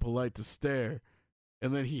 "It's not polite to stare,"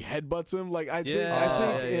 and then he headbutts him. Like I think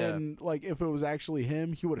in like if it was actually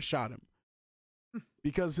him, he would have shot him.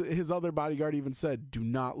 Because his other bodyguard even said, "Do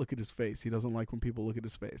not look at his face. He doesn't like when people look at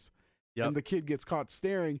his face." Yep. And the kid gets caught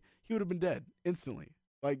staring, he would have been dead instantly.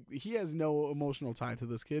 Like, he has no emotional tie to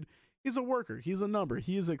this kid. He's a worker. He's a number.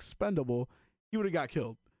 He is expendable. He would have got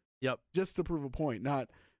killed. Yep. Just to prove a point. Not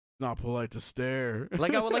polite to stare.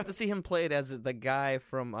 Like, I would like to see him played as the guy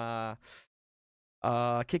from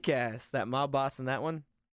Kick-Ass, that mob boss in that one.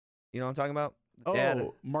 You know what I'm talking about? The dad.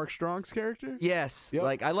 Mark Strong's character? Yes. Yep.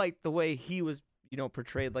 Like, I like the way he was,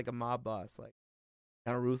 portrayed like a mob boss. Like,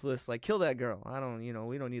 kind of ruthless. Like, kill that girl.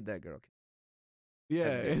 We don't need that girl. Yeah,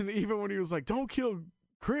 and even when he was like, don't kill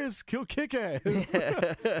Chris, kill Kick-Ass.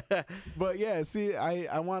 But yeah, see,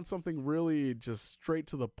 I want something really just straight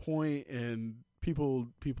to the point, and people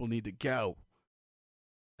need to go.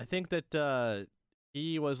 I think that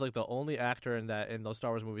he was like the only actor in those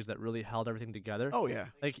Star Wars movies that really held everything together. Oh yeah.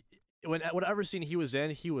 Like whatever scene he was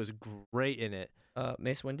in, he was great in it.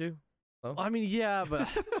 Mace Windu? Oh. I mean, yeah, but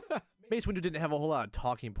Mace Windu didn't have a whole lot of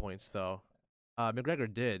talking points though.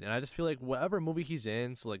 McGregor did, and I just feel like whatever movie he's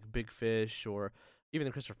in, so like Big Fish or even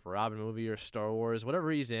the Christopher Robin movie or Star Wars, whatever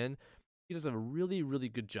he's in, he does a really, really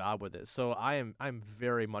good job with it. So I'm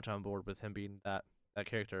very much on board with him being that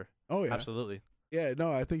character. Oh yeah. Absolutely. Yeah,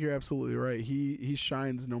 no, I think you're absolutely right. He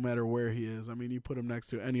shines no matter where he is. I mean, you put him next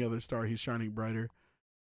to any other star, he's shining brighter.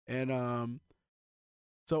 And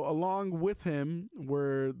so along with him,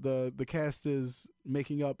 where the cast is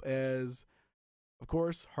making up as, of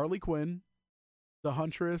course, Harley Quinn, the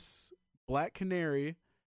Huntress, Black Canary,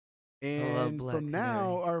 and Black from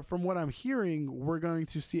now, or from what I'm hearing, we're going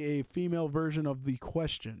to see a female version of the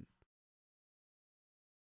Question.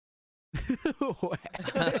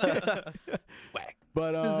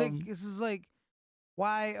 But this is like,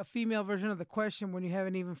 why a female version of the Question when you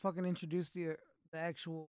haven't even fucking introduced the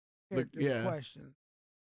actual character of the Question?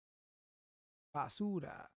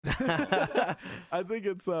 Basura. I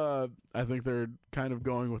think they're kind of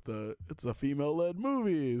going with it's a female-led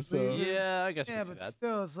movie. So yeah, I guess. Yeah, but that.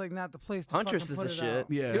 still, it's like not the place to Huntress fucking is put the it shit. out.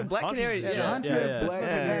 Yeah. Dude, Black Canary. Huntress is Yeah, Huntress, Black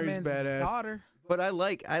Canary's badass. Daughter. But I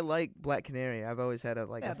like Black Canary. I've always had a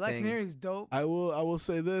Black thing. Canary's dope. I will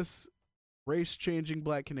say this: race-changing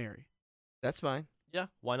Black Canary. That's fine. Yeah,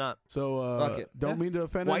 why not? So Fuck it. don't mean to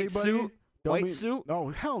offend White anybody. suit? Don't White mean- suit? No,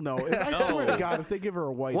 hell no. I swear to God, if they give her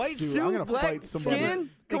a white suit, I'm gonna black fight somebody. skin?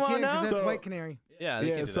 They Come on can't, 'cause now. that's So- White Canary. Yeah, they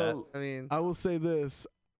Yeah, can do so I mean, I will say this: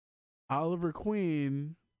 Oliver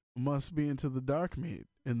Queen must be into the dark meat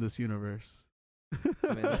in this universe. I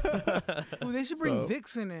mean, that. Ooh, they should bring So-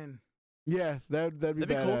 Vixen in. Yeah, that'd be That'd be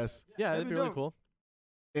cool. badass. Yeah, That'd that'd be be really dope. cool.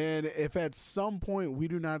 And if at some point we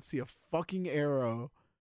do not see a fucking arrow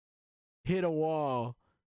hit a wall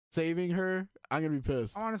saving her, I'm gonna be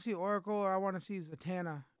pissed. I want to see Oracle or I want to see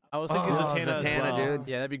Zatanna. I was thinking Oh, Zatanna as Zatanna, well. dude.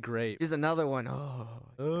 Yeah, that'd be great. here's another one.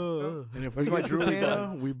 Oh. And if we Where's my get drooly Zatanna,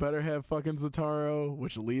 bun? we better have fucking Zataro,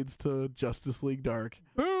 which leads to Justice League Dark.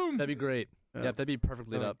 Boom. That'd be great. Yeah. Yep, that'd be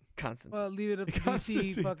perfectly lit up. Constant. Well, leave it up to DC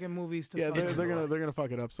Constantine. fucking movies to Yeah, fucking they're gonna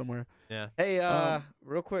fuck it up somewhere. Yeah. Hey, Um,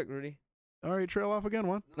 real quick, Rudy. All right, trail off again.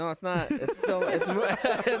 One. No, it's not. It's still it's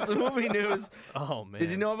it's movie news. Oh man.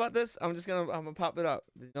 Did you know about this? I'm gonna pop it up.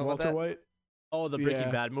 Did you know Walter about that? White. Oh, the Breaking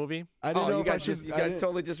Yeah. Bad movie. I didn't know you if I guys should. just you I guys didn't-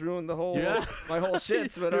 totally just ruined the whole Yeah. my whole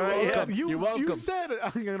shits. But all You're right, yeah. welcome. You, You're welcome. You said it.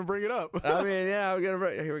 I'm gonna bring it up. I mean, yeah, we're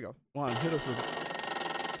gonna here we go. Come on, hit us with it.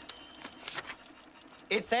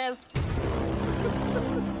 It says,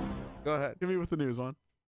 Go ahead. Hit me with the news, one.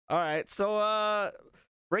 All right, so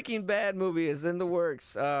Breaking Bad movie is in the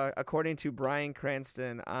works, according to Bryan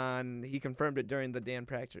Cranston. He confirmed it during the Dan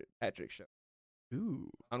Patrick show Ooh.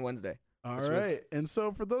 on Wednesday. All Which right. was- And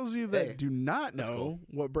so for those of you that Hey, do not that's know cool.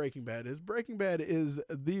 what Breaking Bad is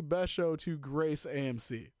the best show to grace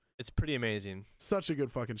AMC. It's pretty amazing. Such a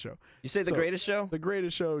good fucking show. You say the So, greatest show? The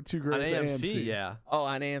greatest show to On grace AMC, yeah. Oh,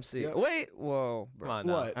 on AMC. Yep. Wait, whoa. Come on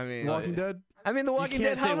bro. now. What? I mean, Walking Dead? I mean, The Walking can't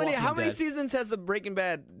Dead. How say many Walking How many Dead. seasons has Breaking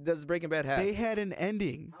Bad have? They had an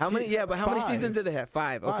ending. How many? See, Yeah, but how many 5. seasons did they have?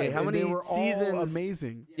 5. Okay, 5, how and many they were seasons? all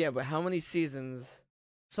amazing. Yeah, but how many seasons?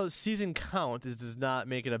 So season count does not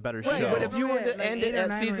make it a better Right, show. but if you were We're to at, like, end 8 it or at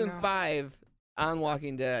 9 right season now. 5 on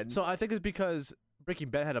Walking Dead, So I think it's because Breaking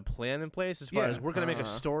Bad had a plan in place as far Yeah. as we're gonna make a Uh-huh.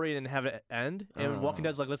 story and have it end, and Walking Uh.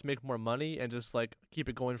 Dead's like, let's make more money and just like keep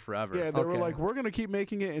it going forever. Yeah, they were Okay. like, we're gonna keep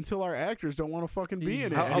making it until our actors don't want to fucking be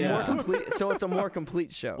in it. A more Yeah. complete. So it's a more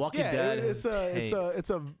complete show. Walking Yeah, Dead. it's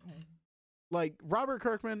a like Robert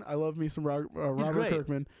Kirkman. I love me some Robert great.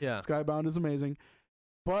 Kirkman. yeah. Skybound is amazing,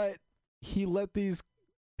 but he let these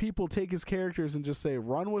people take his characters and just say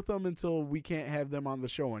run with them until we can't have them on the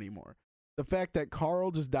show anymore. The fact that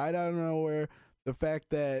Carl just died out of nowhere, the fact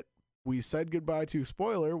that we said goodbye to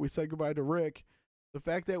we said goodbye to Rick, the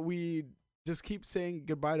fact that we just keep saying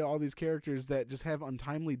goodbye to all these characters that just have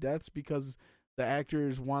untimely deaths because the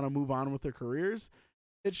actors want to move on with their careers.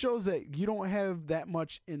 It shows that you don't have that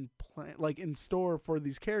much in in store for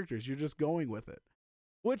these characters. You're just going with it.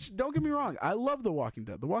 Which, don't get me wrong, I love The Walking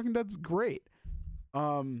Dead. The Walking Dead's great.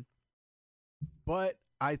 But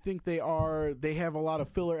I think they have a lot of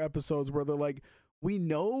filler episodes where they're like, we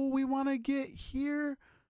know we want to get here,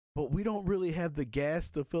 but we don't really have the gas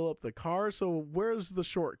to fill up the car. So where's the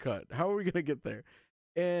shortcut? How are we going to get there?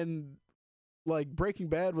 And like Breaking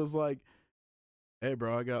Bad was like, hey,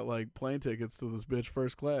 bro, I got like plane tickets to this bitch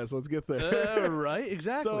first class. Let's get there. Right?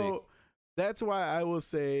 Exactly. So that's why I will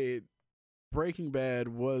say Breaking Bad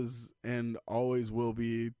was and always will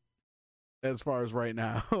be, as far as right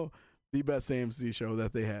now, the best AMC show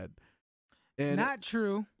that they had. And Not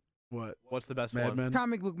true. what? What's the best Mad one? Men?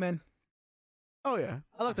 Comic book men. Oh yeah,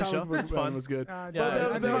 I like the Comic show. Book It's Men fun. was good. Yeah, I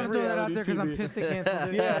that just want was to throw that out reality there because I'm TV. pissed they canceled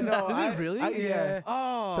it. Yeah, no, Did they really? yeah.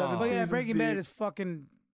 Oh. Seven But yeah, seasons Breaking Bad deep. is fucking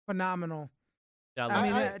phenomenal. Yeah, I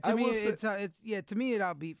mean, I to me, will say- to me, it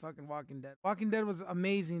outbeat fucking Walking Dead. Walking Dead was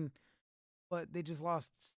amazing, but they just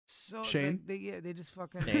lost so. Shane? They just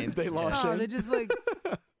fucking. Shane? They lost No, Shane. they just like.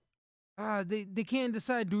 They can't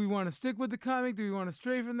decide. Do we want to stick with the comic? Do we want to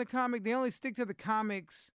stray from the comic? They only stick to the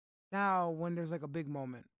comics now when there's like a big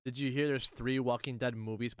moment. Did you hear there's 3 Walking Dead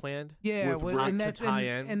movies planned? Yeah, With Rick and to that's tie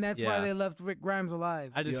in? and that's why Yeah. they left Rick Grimes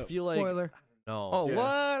alive. I just Yep. feel like Spoiler. no. Oh, Yeah. what?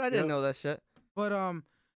 I didn't Yep. know that shit. But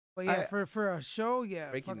yeah, I- for a show, yeah,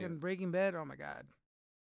 Breaking fucking news. Breaking Bad. Oh my god,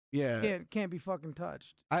 Yeah, can't be fucking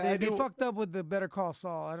touched. I They do- fucked up with the Better Call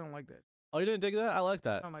Saul. I don't like that. Oh, you didn't dig that? I like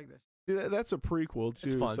I that. don't like that. that's a prequel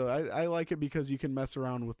too. fun. So I like it because you can mess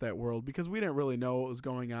around with that world because we didn't really know what was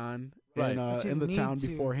going on Right. in But you in the need town to.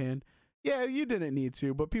 beforehand. Yeah, you didn't need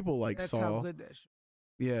to, but people like That's Saul. how good that shit.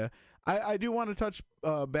 Yeah. I do want to touch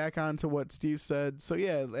back on to what Steve said. So,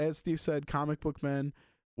 yeah, as Steve said, Comic Book Men,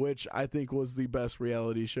 which I think was the best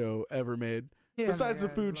reality show ever made. Yeah, Besides the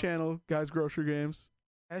man, Food love- Channel, Guys Grocery Games,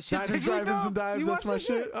 That shit's Diners, actually Drive-Ins, dope. and Dives, You that's watch my that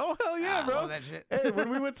shit. Oh, hell yeah, I bro. love that shit. Hey, when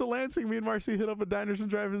we went to Lansing, me and Marcy hit up a Diners and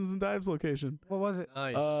Drive-Ins and Dives location. What was it?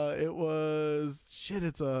 Nice. It was,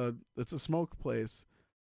 it's a smoke place.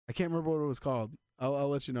 I can't remember what it was called. I'll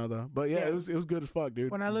let you know, though. But, yeah, Yeah. it was good as fuck,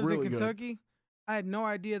 dude. When I lived Really in good. Kentucky, I had no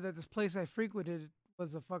idea that this place I frequented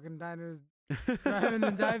was a fucking diners, driving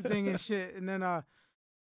and dive thing and shit. And then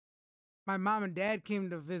my mom and dad came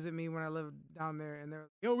to visit me when I lived down there, and they're like,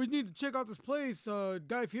 "Yo, we need to check out this place.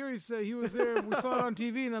 Guy Fieri said he was there. We saw it on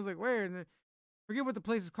TV." And I was like, "Where?" And I forget what the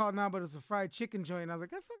place is called now, but it's a fried chicken joint. And I was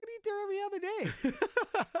like, "I fucking eat there every other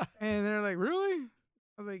day." And they're like, "Really?"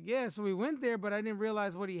 I was like, "Yeah." So we went there, but I didn't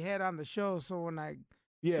realize what he had on the show. So when I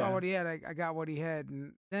yeah. saw what he had, I got what he had.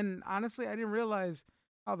 And then honestly, I didn't realize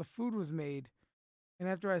how the food was made. And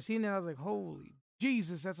after I seen that, I was like, holy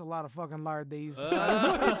Jesus, that's a lot of fucking lard they used to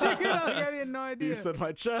fry this chicken. I had no idea. You said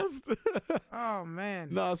my chest. Oh man.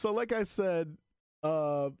 No, so like I said,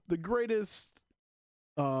 the greatest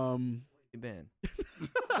You been.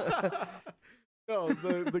 no,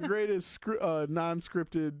 the greatest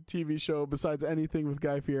non-scripted TV show besides anything with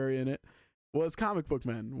Guy Fieri in it was Comic Book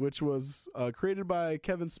Men, which was created by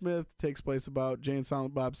Kevin Smith, takes place about Jay and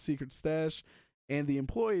Silent Bob's secret stash and the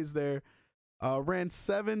employees there. Ran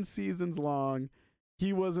 7 seasons long.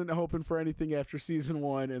 He wasn't hoping for anything after season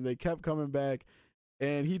 1, and they kept coming back.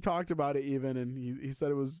 And he talked about it even, and he said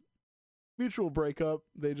it was mutual breakup.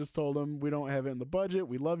 They just told him, we don't have it in the budget.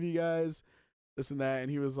 We love you guys, this and that. And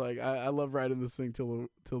he was like, I love riding this thing till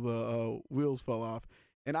the wheels fell off.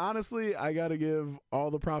 And honestly, I got to give all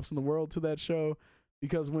the props in the world to that show,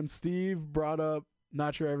 because when Steve brought up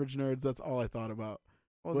Not Your Average Nerds, that's all I thought about.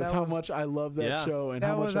 Well, Was that how much I love that Yeah. show and that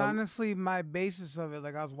how much was I honestly my basis of it.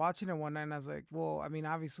 Like I was watching it one night and I was like, well, I mean,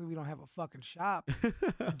 obviously we don't have a fucking shop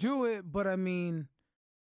to do it, but I mean,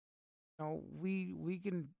 you know, we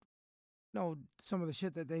can know some of the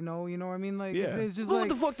shit that they know, you know what I mean? Like Yeah. it's just What like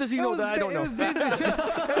the fuck does he it know was that I don't it know? was basically,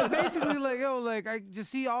 it was basically like, yo, like I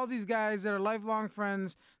just see all these guys that are lifelong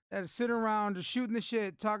friends that sit around just shooting the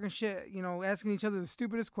shit, talking shit, you know, asking each other the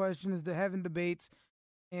stupidest questions, to having debates.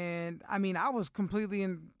 And I mean, I was completely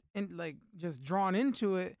and like just drawn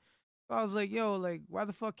into it. So I was like, yo, like, why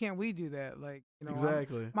the fuck can't we do that? Like, you know,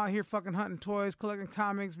 Exactly. I'm out here fucking hunting toys, collecting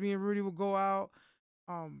comics. Me and Rudy would go out,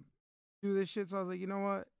 do this shit. So I was like, you know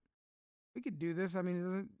what? We could do this. I mean, it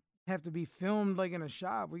doesn't have to be filmed like in a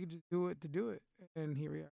shop. We could just do it to do it. And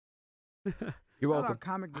here we are. You're Shout out welcome.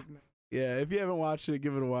 Comic Book Man. Yeah, if you haven't watched it,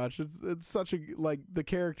 give it a watch. It's such a like the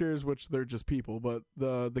characters, which they're just people, but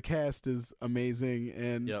the cast is amazing.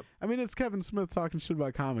 And Yep. I mean, it's Kevin Smith talking shit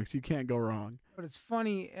about comics. You can't go wrong. But it's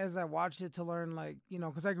funny as I watched it to learn, like, you know,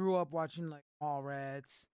 because I grew up watching like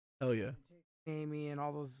Mallrats, Hell yeah, Amy, and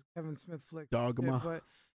all those Kevin Smith flicks. Dogma. But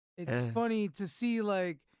it's Yes. funny to see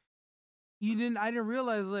like I didn't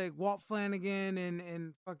realize like Walt Flanagan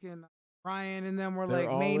and fucking Ryan and them were They're like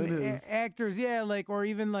all main in his- actors, yeah, like or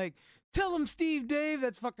even like tell him Steve Dave,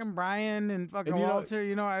 that's fucking Brian and fucking And you know- Walter.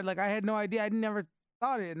 You know, I had no idea. I never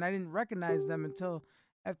thought it, and I didn't recognize them until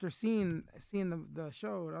after seeing the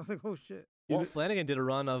show, and I was like, oh shit. Walt Flanagan did a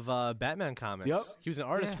run of Batman comics. Yep. He was an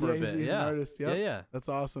artist Yeah. for a he's, bit. he's yeah. an artist. Yep. Yeah. That's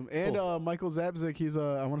awesome. And Michael Zabzik, he's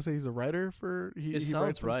I want to say he's a writer for. He It writes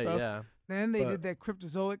sounds some right. stuff. Yeah. Then they But- did that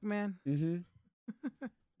Cryptozoic Man. Mm-hmm.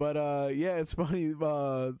 But yeah, it's funny.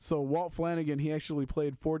 So Walt Flanagan, he actually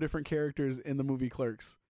played 4 different characters in the movie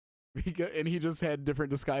Clerks, and he just had different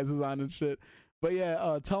disguises on and shit. But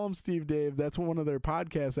yeah, tell him Steve Dave. That's one of their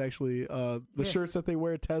podcasts actually. The Yeah. shirts that they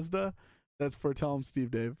wear, Tesda, that's for Tell him Steve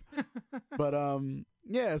Dave. But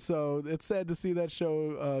yeah, so it's sad to see that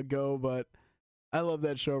show go, but I love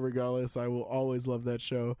that show regardless. I will always love that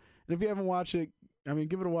show. And if you haven't watched it, I mean,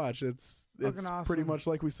 give it a watch. It's Fucking pretty awesome. much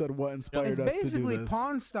like we said, what inspired It's us to do basically this.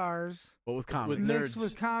 Pawn Stars But with comics. With mixed nerds.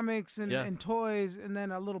 with comics and, Yeah. and toys, and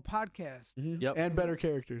then a little podcast. Mhm. Yep. And better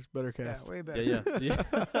characters, better Yeah, cast. way better. Yeah.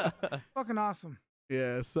 Yeah. Fucking awesome.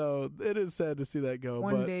 Yeah, so it is sad to see that go.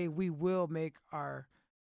 One but day we will make our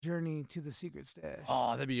journey to the secret stash.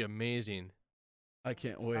 Oh, that'd be amazing. I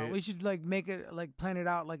can't wait. We should like make it like plan it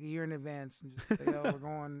out like a year in advance and just say, "Oh, we're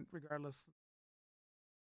going regardless."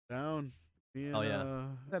 Down. Me and, Oh, yeah.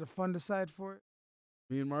 Is that a fun decide for it?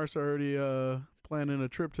 Me and Mars are already planning a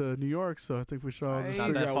trip to New York, so I think we should all just Nice. Not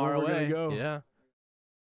figure that out far where we're away. gonna go. Yeah.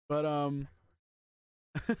 But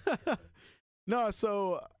no,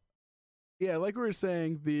 so yeah, like we were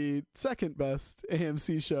saying, the second best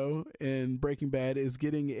AMC show in Breaking Bad is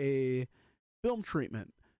getting a film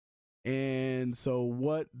treatment. And so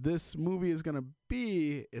what this movie is going to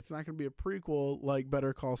be, it's not going to be a prequel like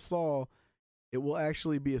Better Call Saul. It will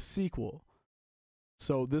actually be a sequel.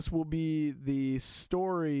 So this will be the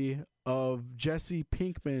story of Jesse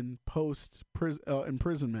Pinkman post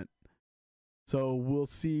imprisonment. So we'll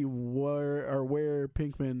see where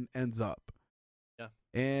Pinkman ends up. Yeah.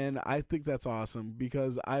 And I think that's awesome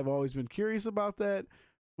because I've always been curious about that.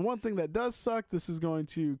 One thing that does suck, this is going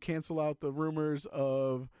to cancel out the rumors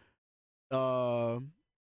of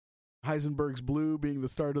Heisenberg's Blue being the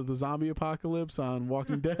start of the zombie apocalypse on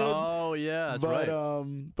Walking Dead. Oh yeah, that's right.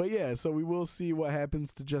 But yeah, so we will see what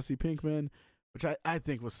happens to Jesse Pinkman, which I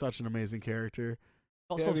think was such an amazing character.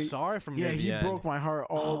 I felt yeah, so I mean, sorry from Yeah, near the he end. broke my heart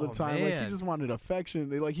all the Oh, time. Like man. he just wanted affection.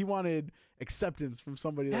 Like he wanted acceptance from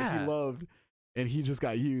somebody that Yeah. he loved, and he just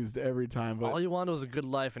got used every time. But All he wanted was a good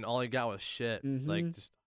life, and all he got was shit. Like Mhm.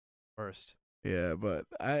 just worst. yeah, but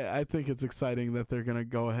I think it's exciting that they're gonna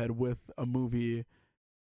go ahead with a movie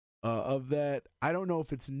of that. I don't know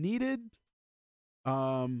if it's needed.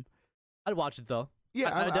 I'd watch it though.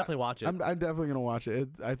 Yeah, I'd definitely watch it. I'm definitely gonna watch it.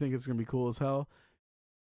 I think it's gonna be cool as hell.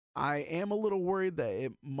 I am a little worried that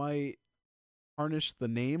it might tarnish the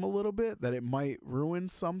name a little bit, that it might ruin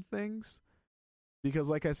some things. Because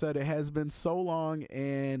like I said, it has been so long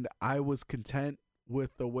and I was content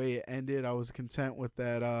with the way it ended. I was content with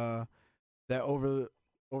that that over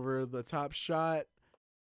the top shot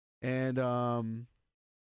and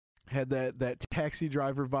had that taxi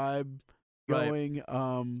driver vibe Right.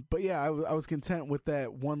 going. But yeah, I was content with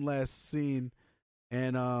that one last scene,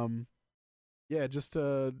 and yeah, just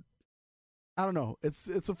I don't know. It's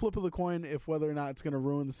a flip of the coin if whether or not it's gonna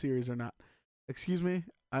ruin the series or not. Excuse me,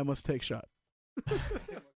 I must take shot.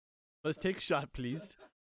 Let's take a shot, please.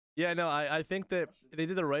 Yeah, no, I think that they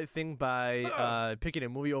did the right thing by picking a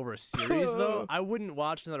movie over a series, though. I wouldn't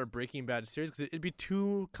watch another Breaking Bad series because it'd be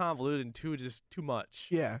too convoluted and too much.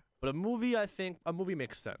 Yeah, But a movie, I think a movie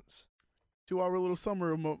makes sense. 2-hour little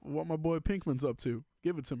summer of what my boy Pinkman's up to.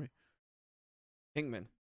 Give it to me. Pinkman.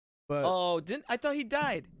 But Oh, I thought he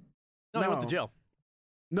died. No, he went to No. jail.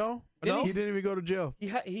 no, Didn't he didn't even go to jail.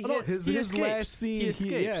 He Oh, no, his escapes. last scene. He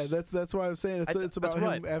escapes. Yeah, that's why I was saying it's about that's him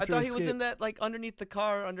right. after I thought he escape. was in that like underneath the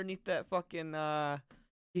car, underneath that fucking.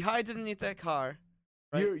 He hides underneath that car,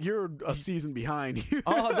 right? You're a season behind.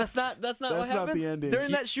 Oh, that's not what That's not the happens ending.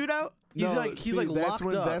 during that shootout. He's like that's locked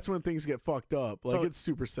when up. that's when things get fucked up. Like So- it's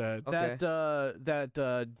super sad. Okay.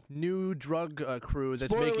 That new drug crew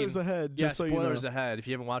that's Spoilers making ahead, yeah just so spoilers you know. ahead. If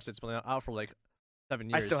you haven't watched it, it's been out for like 7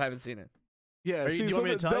 years. I still haven't seen it. Yeah, Do you want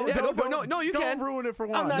me to tell you? Yeah, go for it. No, you don't can. ruin it for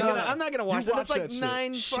one. I'm not No, gonna. no. I'm not gonna watch it. watch That's like that shit.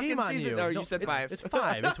 9 Shame fucking on seasons. you. Or No, you said 5. It's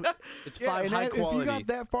 5. It's Yeah, 5 and high if quality. you got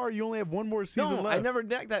that far, you only have one more season No, left. I never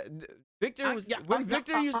necked that. Victor was when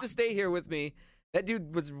Victor used to stay here with me. That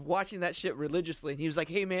dude was watching that shit religiously, and he was like,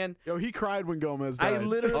 "Hey, man." Yo, he cried when Gomez died. I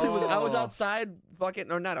literally was. I was Oh. outside,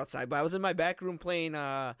 fucking, or not outside, but I was in my back room playing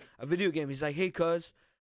a video game. He's like, "Hey, cuz,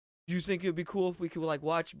 do you think it would be cool if we could like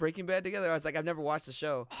watch Breaking Bad together?" I was like, "I've never watched the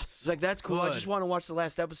show." He's like, "That's cool. I just want to watch the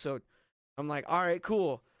last episode." I'm like, "All right,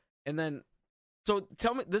 cool." And then, so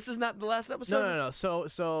tell me, this is not the last episode. No.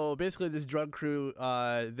 So basically, this drug crew,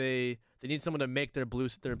 they need someone to make their blue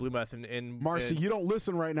meth and Marcy, you don't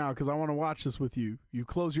listen right now because I want to watch this with you. You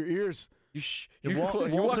close your ears. You And walk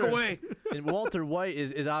away. and Walter White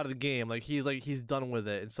is out of the game. He's done with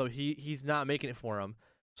it, and so he's not making it for him.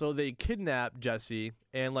 So they kidnap Jesse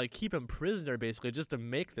and like keep him prisoner basically just to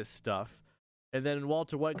make this stuff. And then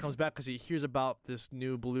Walter White comes back because he hears about this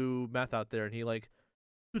new blue meth out there, and he like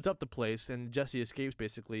shoots up the place, and Jesse escapes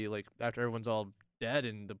basically like after everyone's all dead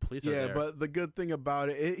and the police are Yeah, there. but the good thing about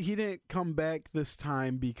it, he didn't come back this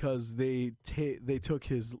time because they took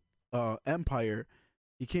his empire.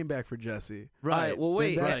 He came back for Jesse. right. All right, well,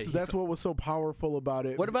 wait. And that's right. that's what was so powerful about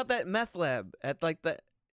it. What about that meth lab at like the?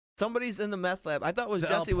 Somebody's in the meth lab. I thought it was the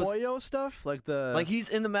Jesse El was Pollo stuff, like the like he's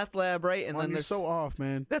in the meth lab, right? And Juan, then you're there's so off,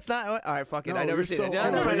 man. That's not all right. Fuck it. No, I never you're seen so it. No,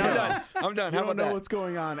 off. I'm Yeah. done. I'm done. You How don't about know that? what's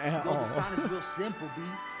going on at Yo, all. the sign is real simple, B.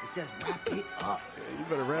 It says wrap it up. You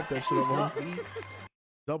better wrap that shit up, Wrap man. it up, B.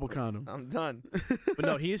 Double condom. I'm done. But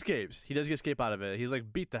no, he escapes. He does escape out of it. He's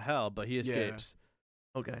like beat to hell, but he escapes.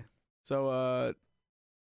 Okay. So,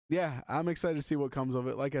 yeah, I'm excited to see what comes of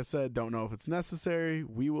it. Like I said, don't know if it's necessary.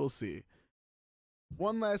 We will see.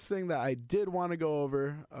 One last thing that I did want to go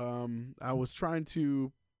over. I was trying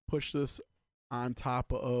to push this on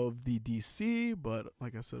top of the DC, but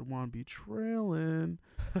like I said, Juan be trailing.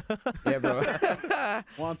 Yeah, bro.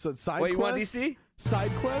 Juan said side Wait, you want quest. DC?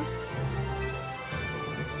 Side quest.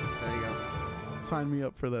 There you go. Sign me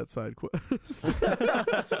up for that side quest.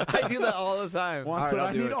 I do that all the time. Juan All said, right, I'll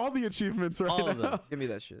I do need it. all the achievements right All of now. them. Give me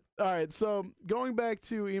that shit. All right, so going back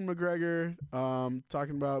to Ian McGregor,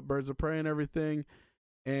 talking about Birds of Prey and everything,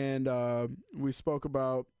 and we spoke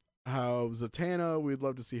about how Zatanna, we'd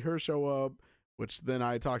love to see her show up, which then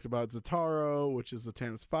I talked about Zataro, which is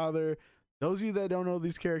Zatanna's father. Those of you that don't know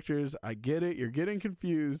these characters, I get it. You're getting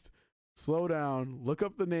confused. Slow down, look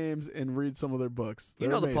up the names, and read some of their books. You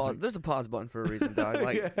They're know the pause. amazing. There's a pause button for a reason, dog.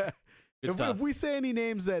 Like, Yeah. Good stuff. If we say any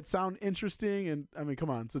names that sound interesting, and I mean, come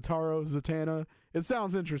on, Zataro, Zatanna, it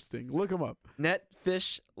sounds interesting. Look them up. net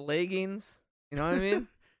fish leggings. You know what I mean?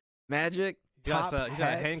 Magic. He's got Top he's got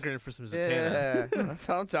a hats. hankering for some Zatanna. Yeah, that's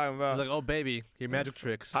what I'm talking about. He's like, oh baby, your magic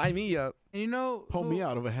tricks. Tie me up. And you know Pull me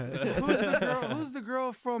out of a head. Who's the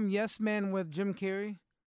girl from Yes Man with Jim Carrey?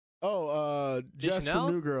 Jess Deschanel?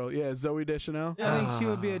 from New Girl. Yeah, Zoe Deschanel. Yeah. I think she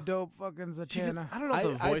would be a dope fucking She could- Zatanna. I don't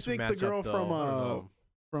know if the I voice think would the match girl up, though. from, I don't know.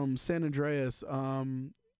 From San Andreas,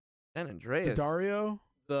 San Andreas. Dario.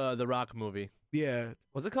 The Rock movie. Yeah,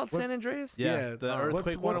 Was it called What's- San Andreas? Yeah, the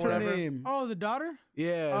earthquake one what's or her whatever. name? Oh, the daughter?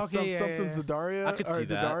 Yeah, Okay, yeah, something yeah. Zadaria. I could or see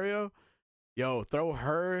that. Daddario. Yo, throw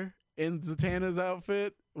her in Zatanna's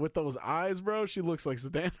outfit with those eyes, bro. She looks like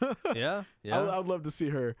Zatanna. Yeah, yeah. I would love to see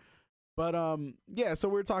her. But yeah. So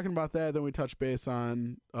we were talking about that. Then we touched base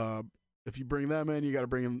on if you bring them in, you got to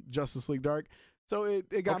bring in Justice League Dark. So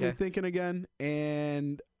it got me Okay. thinking again.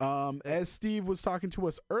 And as Steve was talking to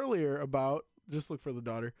us earlier about, just look for the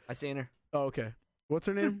daughter. I seen her. Oh, okay. What's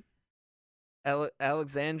her name?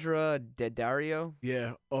 Alexandra Daddario.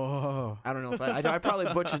 Yeah. Oh, I don't know if I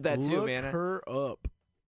probably butchered that too, look man. her up.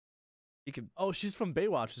 You could. Oh, she's from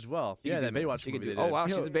Baywatch as well. you Yeah, could that do Baywatch She could movie. do. they Oh did. wow,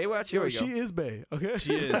 Yo, she's a Baywatch. Here Yo, we go. she is Bay. Okay.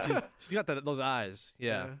 She is. She's got those eyes.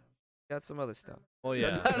 Yeah. Got some other stuff. Well,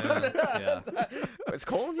 yeah. yeah. It's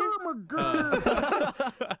cold here.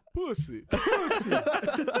 Pussy. Pussy.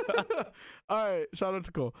 All right. Shout out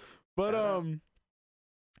to Cole. But Shout out.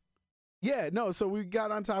 yeah, no, so we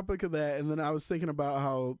got on topic of that, and then I was thinking about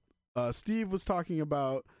how Steve was talking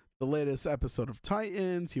about the latest episode of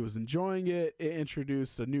Titans. He was enjoying it. It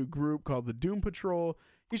introduced a new group called the Doom Patrol.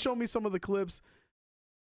 He showed me some of the clips.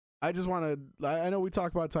 I just want to, I know we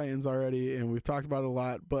talked about Titans already, and we've talked about it a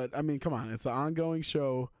lot, but I mean, come on, it's an ongoing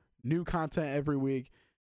show, new content every week.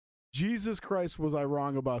 Jesus Christ, was I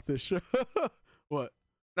wrong about this show? What?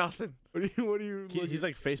 Nothing. What do you? He's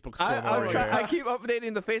like Facebook I, scrolling I'm over try- here. I keep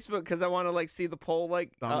updating the Facebook because I want to like see the poll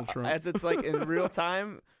like Donald Trump. as it's like in real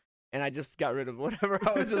time, and I just got rid of whatever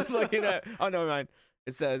I was just looking at. Oh, never mind.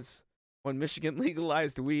 It says when Michigan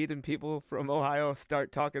legalized weed and people from Ohio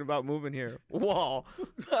start talking about moving here. Wall.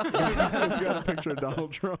 It's got a picture of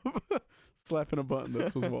Donald Trump slapping a button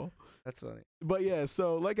that says "wall." That's funny. But yeah,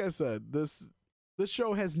 so like I said, this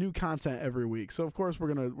show has new content every week, so of course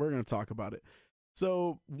we're gonna talk about it.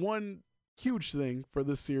 So one huge thing for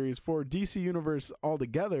this series for DC Universe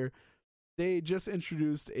altogether, they just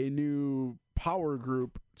introduced a new power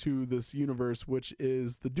group to this universe, which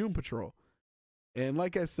is the Doom Patrol. And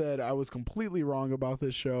like I said, I was completely wrong about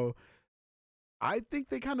this show. I think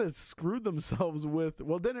they kind of screwed themselves with,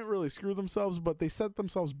 well, didn't really screw themselves, but they set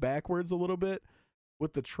themselves backwards a little bit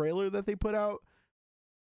with the trailer that they put out.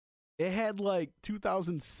 It had like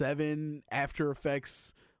 2007 After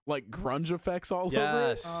Effects, like grunge effects all over it.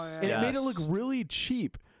 Yes. Oh, yeah. And it made it Yes. look really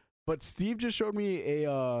cheap. But Steve just showed me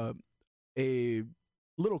a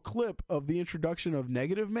little clip of the introduction of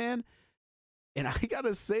Negative Man. And I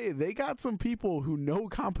gotta say, they got some people who know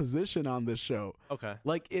composition on this show. Okay.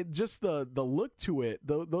 Like it, just the look to it,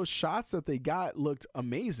 those shots that they got looked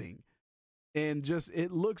amazing, and just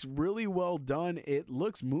it looks really well done. It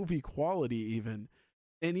looks movie quality even,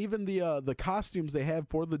 and even the costumes they have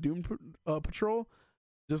for the Doom Patrol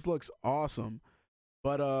just looks awesome.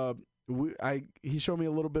 But he showed me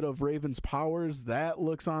a little bit of Raven's powers that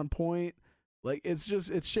looks on point. Like it's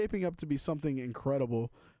shaping up to be something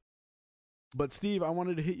incredible. But Steve, I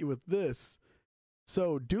wanted to hit you with this.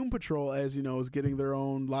 So Doom Patrol, as you know, is getting their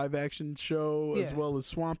own live action show as Yeah. well as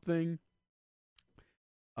Swamp Thing.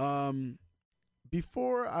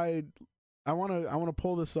 Before I want to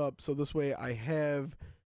pull this up so this way I have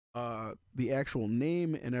the actual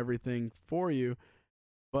name and everything for you.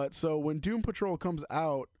 But so when Doom Patrol comes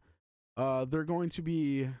out, they're going to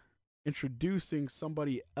be introducing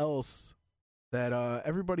somebody else that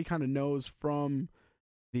everybody kind of knows from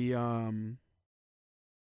the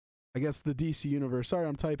I guess the DC universe. Sorry,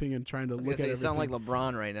 I'm typing and trying to I was look gonna at say, you everything. sound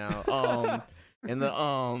like LeBron right now. And the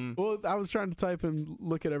Well, I was trying to type and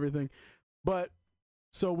look at everything. But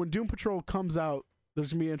so when Doom Patrol comes out,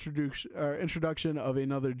 there's gonna be introduction of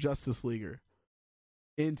another Justice Leaguer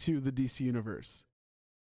into the DC universe.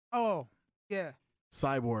 Oh, yeah.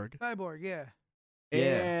 Cyborg. Cyborg, yeah. Yeah.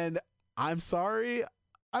 And I'm sorry,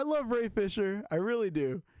 I love Ray Fisher. I really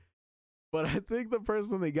do. But I think the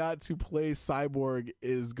person they got to play Cyborg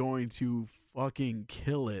is going to fucking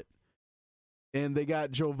kill it. And they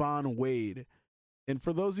got Jovan Wade. And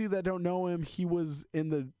for those of you that don't know him, he was in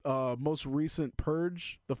the most recent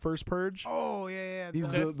Purge, the first Purge. Oh, yeah.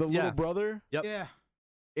 He's Okay. the Yeah. little brother. Yep. Yeah.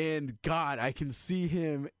 And God, I can see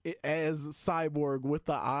him as Cyborg with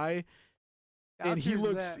the eye. And he Cheers to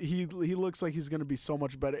looks that. he looks like he's going to be so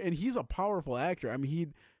much better. And he's a powerful actor. I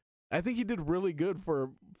mean, I think he did really good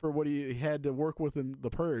for what he had to work with in The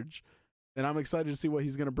Purge. And I'm excited to see what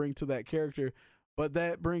he's going to bring to that character. But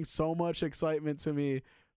that brings so much excitement to me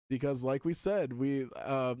because like we said,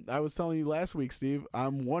 I was telling you last week, Steve,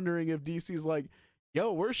 I'm wondering if DC's like,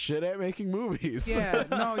 yo, we're shit at making movies. Yeah,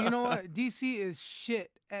 no, you know what? DC is shit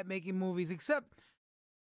at making movies, except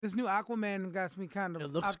this new Aquaman got me kind of It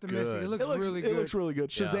looks optimistic. good. It looks really good. It looks really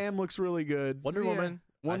good. Yeah. Shazam looks really good. Wonder Yeah. Woman.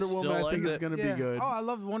 Wonder Woman, still I think, liked is it. going to Yeah. be good. Oh, I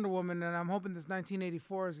love Wonder Woman, and I'm hoping this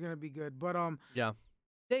 1984 is gonna be good. But Yeah.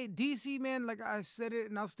 DC, man, like I said it,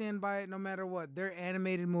 and I'll stand by it no matter what. Their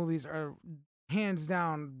animated movies are hands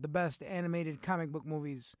down the best animated comic book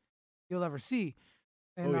movies you'll ever see.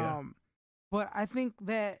 And Oh, yeah. but I think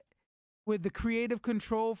that with the creative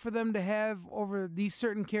control for them to have over these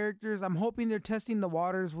certain characters, I'm hoping they're testing the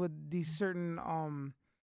waters with these certain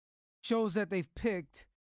shows that they've picked.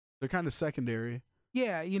 They're kind of secondary.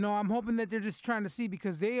 Yeah, I'm hoping that they're just trying to see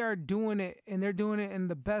because they are doing it and they're doing it in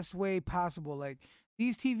the best way possible. Like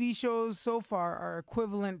these TV shows so far are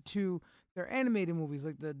equivalent to their animated movies,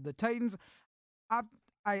 like the Titans. I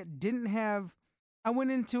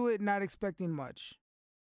went into it not expecting much.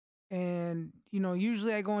 And,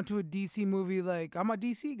 usually I go into a DC movie like I'm a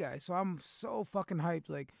DC guy, so I'm so fucking hyped.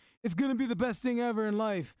 Like, it's going to be the best thing ever in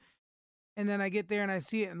life. And then I get there and I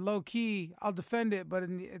see it in low key, I'll defend it. But,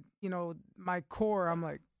 in my core, I'm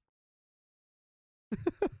like,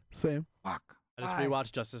 Same. fuck. I just why?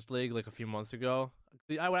 rewatched Justice League like a few months ago.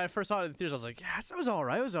 When I first saw it in theaters, I was like, yeah, it was all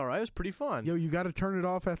right. It was all right. It was pretty fun. Yo, you got to turn it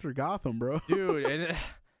off after Gotham, bro. Dude, and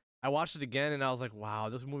I watched it again and I was like, wow,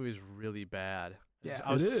 this movie is really bad. Yeah.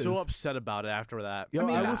 I was It so is. upset about it after that. Yo, I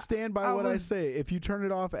mean, I will stand by what I was- say. If you turn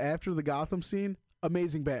it off after the Gotham scene,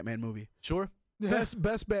 amazing Batman movie. Sure.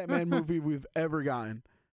 Best Batman movie we've ever gotten.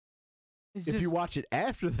 It's if just, you watch it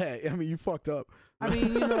after that, I mean, you fucked up. I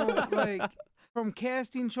mean, like from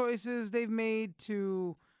casting choices they've made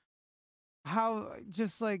to how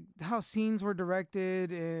just like how scenes were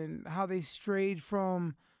directed and how they strayed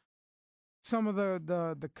from some of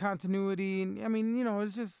the continuity. And I mean,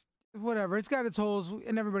 it's just whatever. It's got its holes,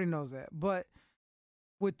 and everybody knows that. But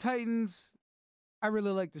with Titans, I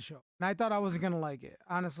really like the show, and I thought I wasn't gonna like it.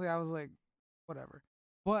 Honestly, I was like, whatever.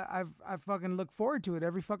 But I fucking look forward to it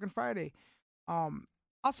every fucking Friday.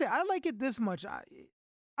 I'll say I like it this much.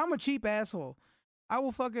 I'm a cheap asshole. I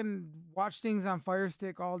will fucking watch things on Fire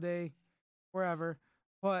Stick all day, wherever.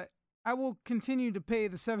 But I will continue to pay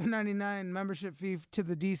the $7.99 membership fee to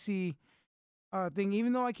the DC thing,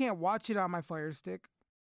 even though I can't watch it on my Fire Stick,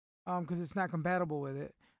 because it's not compatible with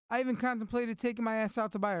it. I even contemplated taking my ass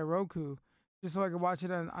out to buy a Roku just so I could watch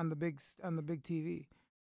it on the big TV.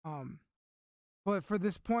 But for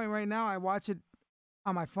this point right now, I watch it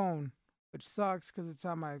on my phone, which sucks because it's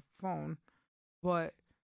on my phone. But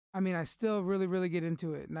I mean, I still really, really get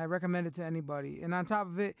into it, and I recommend it to anybody. And on top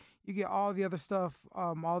of it, you get all the other stuff,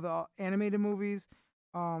 all the animated movies,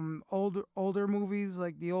 older movies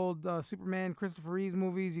like the old Superman, Christopher Reeve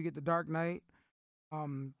movies. You get The Dark Knight.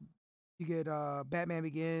 You get Batman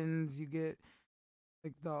Begins. You get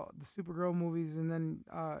like the Supergirl movies, and then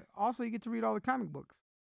also you get to read all the comic books.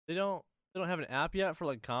 They don't have an app yet for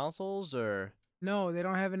like consoles or. No, they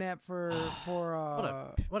don't have an app for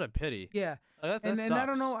what a pity. Yeah. That and I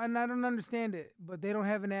don't sucks. know, and I don't understand it, but they don't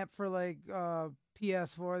have an app for like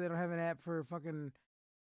PS4. They don't have an app for fucking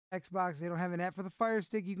Xbox. They don't have an app for the Fire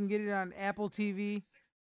Stick. You can get it on Apple TV.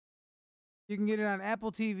 You can get it on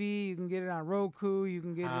Apple TV. You can get it on Roku. You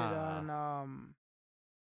can get it on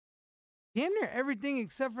damn near everything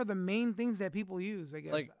except for the main things that people use, I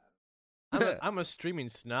guess. Like, I'm a streaming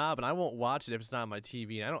snob, and I won't watch it if it's not on my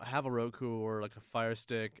TV. And I don't have a Roku or like a Fire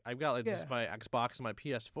Stick. I've got like just my Xbox and my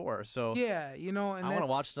PS4. So yeah, and I want to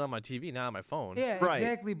watch it on my TV, not on my phone. Yeah, Right.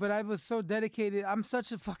 exactly. But I was so dedicated. I'm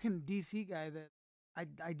such a fucking DC guy that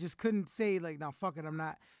I just couldn't say like, no, fuck it, I'm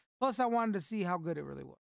not. Plus, I wanted to see how good it really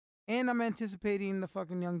was, and I'm anticipating the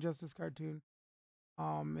fucking Young Justice cartoon.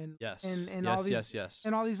 And Yes. and yes. all these yes.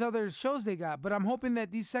 and all these other shows they got. But I'm hoping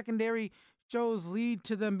that these secondary shows lead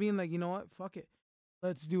to them being like, you know what, fuck it,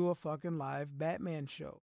 let's do a fucking live Batman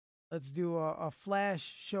show. Let's do a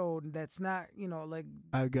Flash show that's not, like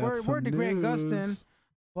I got some word to Grant news. Gustin,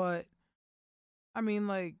 but I mean,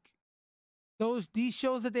 like these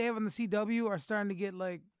shows that they have on the CW are starting to get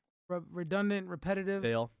like redundant, repetitive,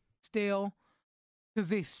 stale, because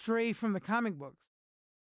they stray from the comic books.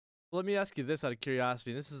 Let me ask you this out of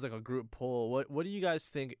curiosity. This is like a group poll. What do you guys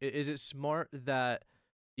think? Is it smart that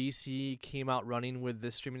DC came out running with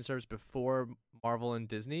this streaming service before Marvel and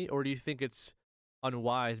Disney, or do you think it's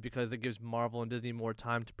unwise because it gives Marvel and Disney more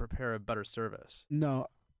time to prepare a better service? No,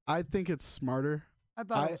 I think it's smarter. I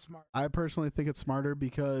thought it was smart. I personally think it's smarter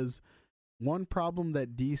because one problem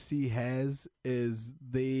that DC has is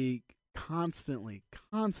they constantly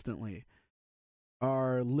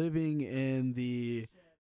are living in the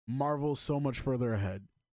Marvel's so much further ahead.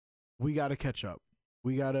 We got to catch up.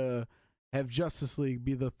 We got to have Justice League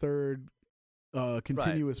be the third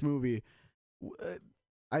continuous movie.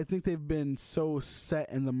 I think they've been so set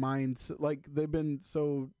in the mindset, like they've been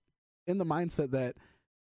so in the mindset that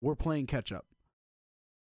we're playing catch up.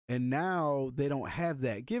 And now they don't have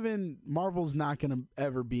that. Given Marvel's not going to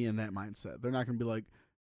ever be in that mindset. They're not going to be like,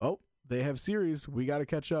 oh, they have series, we got to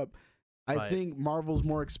catch up. I think Marvel's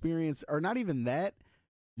more experienced, or not even that.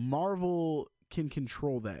 Marvel can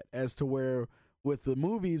control that as to where with the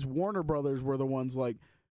movies, Warner Brothers were the ones like,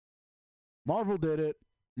 Marvel did it.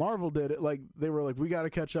 Like, they were like, we got to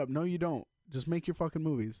catch up. No, you don't. Just make your fucking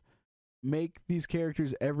movies. Make these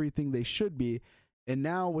characters everything they should be. And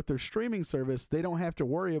now with their streaming service, they don't have to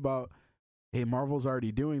worry about, hey, Marvel's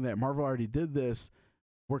already doing that. Marvel already did this.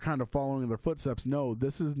 We're kind of following their footsteps. No,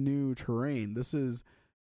 this is new terrain. This is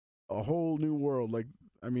a whole new world. Like,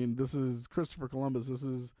 I mean, this is Christopher Columbus. This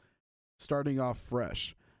is starting off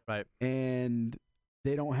fresh. Right. And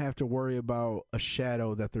they don't have to worry about a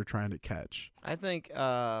shadow that they're trying to catch. I think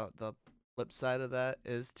the flip side of that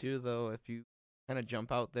is too, though, if you kind of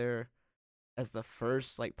jump out there as the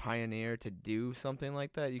first like pioneer to do something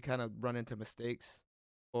like that, you kind of run into mistakes,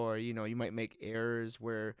 or you might make errors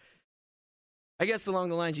where, I guess along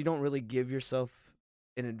the lines, you don't really give yourself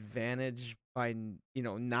an advantage by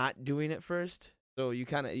not doing it first. So you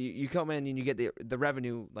kind of you come in and you get the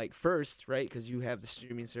revenue like first, right? Because you have the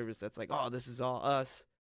streaming service that's like, oh, this is all us.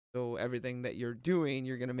 So everything that you're doing,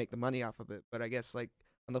 you're gonna make the money off of it. But I guess like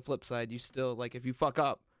on the flip side, you still like if you fuck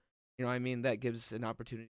up, that gives an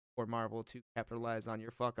opportunity for Marvel to capitalize on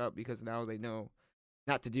your fuck up because now they know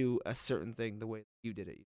not to do a certain thing the way you did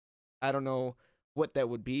it. I don't know what that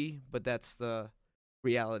would be, but that's the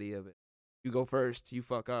reality of it. You go first, you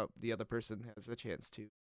fuck up, the other person has a chance to,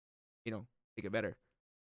 make it better.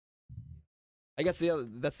 I guess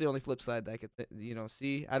that's the only flip side that I could,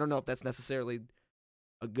 see. I don't know if that's necessarily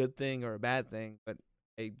a good thing or a bad thing, but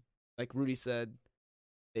like Rudy said,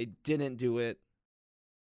 they didn't do it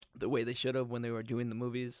the way they should have when they were doing the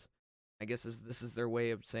movies. I guess this is their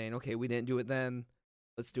way of saying, okay, we didn't do it then,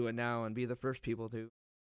 let's do it now and be the first people to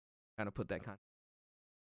kind of put that content.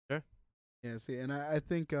 Sure. Yeah, see, and I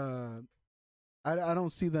think I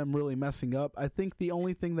don't see them really messing up. I think the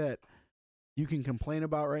only thing that you can complain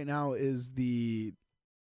about right now is the,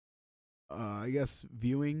 I guess,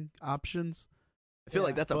 viewing options. I feel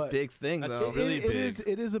like that's a big thing, that's though. really big.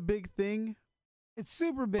 It is a big thing. It's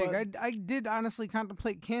super big. But- I did honestly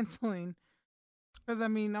contemplate canceling because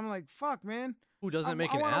I'm like, fuck, man. Who doesn't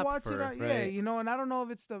make I an wanna app watch for it? Yeah, and I don't know if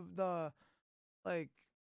it's the like,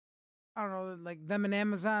 I don't know, like them and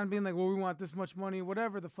Amazon being like, well, we want this much money,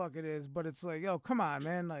 whatever the fuck it is. But it's like, yo, come on,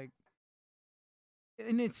 man. Like,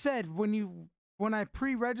 and it said when I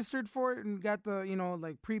pre-registered for it and got the,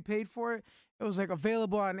 like prepaid for it, it was like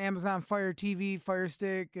available on Amazon Fire TV, Fire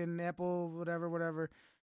Stick, and Apple, whatever.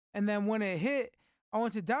 And then when it hit, I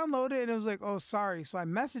went to download it and it was like, oh, sorry. So I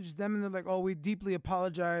messaged them and they're like, oh, we deeply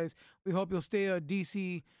apologize. We hope you'll stay a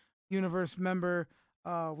DC Universe member.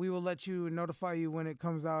 We will let you notify you when it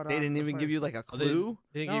comes out. They on didn't the even Fire give you Stick." like a Oh, clue.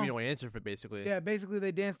 They didn't give you No. no answer for it, basically. Yeah, basically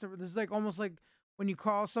they danced. This is like almost like when you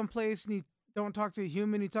call someplace and you don't talk to a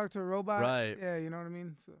human, you talk to a robot. Right. Yeah, you know what I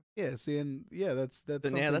mean? So Yeah, see, and that's Then,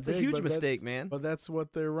 something yeah, that's a big, huge but mistake, that's- man. But that's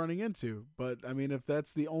what they're running into. But I mean, if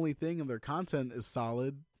that's the only thing and their content is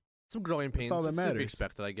solid, Some growing pains. all that It's to be matters.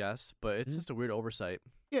 expected, I guess, but it's Mhm. just a weird oversight.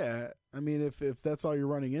 yeah. I mean, if that's all you're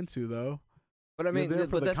running into, though, But I mean, you're there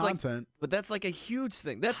for but the that's content. that's like a huge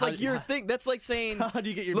thing. That's How like do- your thing. That's like saying, How do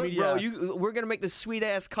you get your look, media? bro, we're gonna make this sweet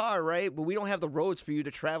ass car, right? But we don't have the roads for you to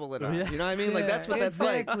travel it on. Yeah. You know what I mean? Like that's what that's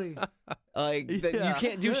like. exactly. Like you Yeah.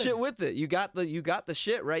 can't do Good. shit with it. You got the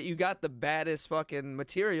shit, right? You got the baddest fucking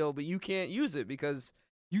material, but you can't use it because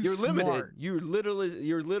you're limited. smart. You're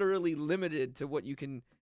literally limited to what you can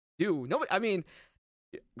do. Nobody. I mean,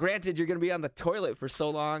 granted, you're gonna be on the toilet for so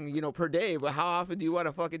long, per day. But how often do you want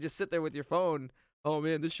to fucking just sit there with your phone? Oh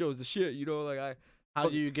man, this show's the shit. How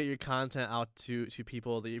do you get your content out to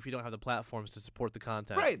people that if you don't have the platforms to support the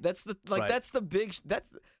content? Right. That's the Right. that's the big.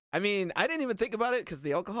 I mean, I didn't even think about it because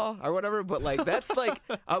the alcohol or whatever. But like, that's like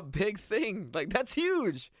a big thing. Like, that's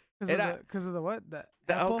huge. Because And of the what? The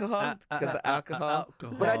The apple? alcohol, because the alcohol.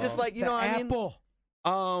 alcohol. But I just like The what I mean. apple.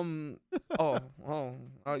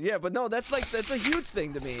 Yeah, but no, that's a huge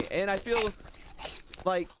thing to me, and I feel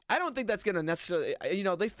like I don't think that's gonna necessarily. They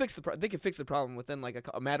can fix the problem within like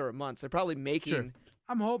a matter of months. They're probably making. Sure.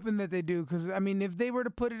 I'm hoping that they do, because I mean, if they were to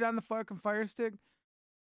put it on the fucking Fire Stick,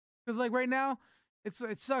 because like right now, it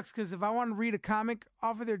sucks, because if I want to read a comic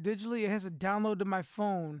off of there digitally, it has to download to my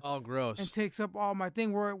phone Oh, gross. and takes up all my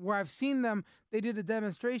thing. Where I've seen them, they did a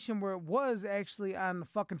demonstration where it was actually on the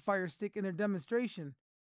fucking Fire Stick in their demonstration.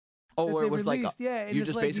 Oh, that where they it was like released. yeah, and you it's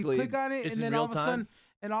just like basically- you click on it, It's and in then all real of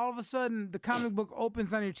a sudden, time? the comic book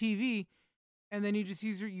opens on your TV, and then you just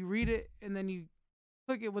you read it, and then you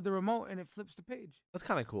click it with the remote, and it flips the page. That's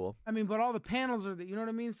kind of cool. I mean, but all the panels are there. You know what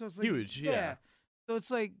I mean? So it's like Huge, yeah. So it's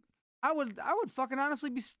like I would fucking honestly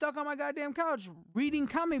be stuck on my goddamn couch reading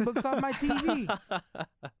comic books on my TV,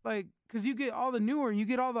 like, because you get all the newer, you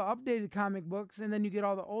get all the updated comic books, and then you get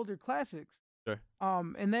all the older classics. Sure.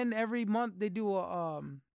 And then every month they do a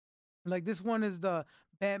like this one is the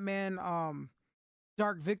Batman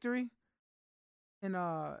Dark Victory, and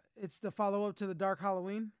it's the follow up to the Dark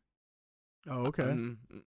Halloween. Oh, okay. Or I'm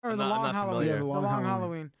the not- I'm long not Halloween. familiar. Yeah, the the long, long Halloween.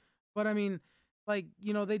 Halloween. But I mean, like,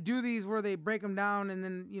 they do these where they break them down, and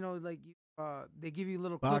then like they give you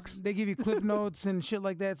little Box. they give you clip notes and shit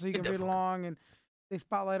like that, so you Get can the read fuck- along, and they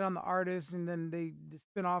spotlight on the artists, and then they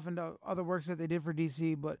spin off into other works that they did for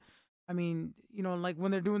DC. But I mean, like when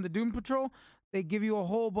they're doing the Doom Patrol, they give you a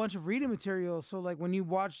whole bunch of reading material. So like when you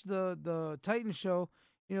watch the Titan show,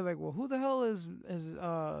 you're like, well, who the hell is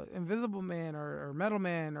Invisible Man or Metal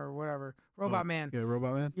Man or whatever, Robot Man? Yeah,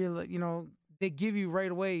 Robot Man. You're like, they give you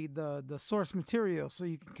right away the source material so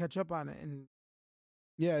you can catch up on it. And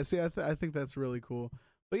Yeah, see, I think that's really cool.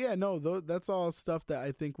 But yeah, no, that's all stuff that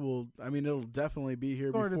I think it'll definitely be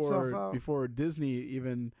here Sort itself out. before Disney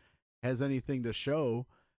even has anything to show.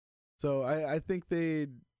 So I think they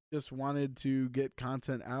just wanted to get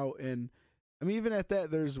content out, and I mean, even at that,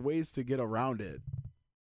 there's ways to get around it.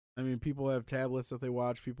 I mean, people have tablets that they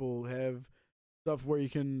watch. People have stuff where you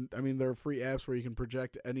can. I mean, there are free apps where you can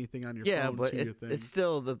project anything on your Yeah, phone but to your thing. it's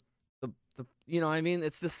still the you know what I mean,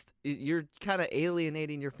 it's just you're kind of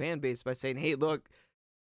alienating your fan base by saying, hey, look,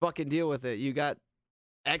 fucking deal with it. You got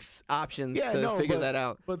X options to figure that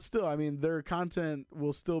out. But still, I mean, their content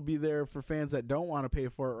will still be there for fans that don't want to pay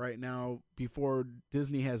for it right now before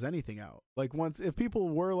Disney has anything out. Like if people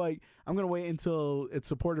were like, I'm going to wait until it's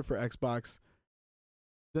supported for Xbox,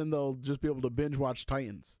 then they'll just be able to binge watch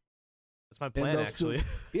Titans. That's my plan, actually.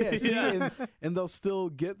 Yeah, see, and they'll still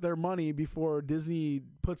get their money before Disney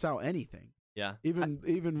puts out anything. Yeah.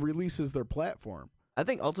 Even releases their platform. I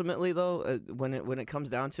think ultimately though, when it comes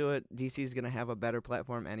down to it, DC is gonna have a better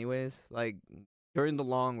platform anyways. Like during the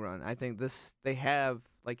long run, I think they have,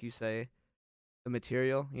 like you say, the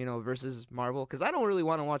material, you know, versus Marvel. Because I don't really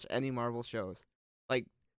want to watch any Marvel shows. Like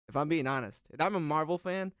if I'm being honest, and I'm a Marvel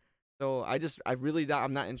fan, so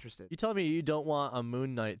I'm not interested. You telling me you don't want a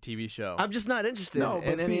Moon Knight TV show? I'm just not interested No,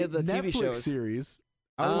 but in any of the Netflix TV shows. series.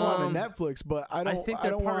 I want a Netflix, but I think I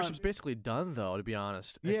their don't partnership's want. basically done, though. To be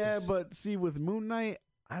honest. It's Yeah, just- but see, with Moon Knight,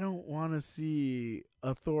 I don't want to see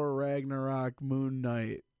a Thor Ragnarok Moon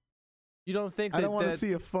Knight. you don't think that I don't want to that-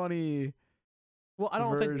 see a funny. Well, I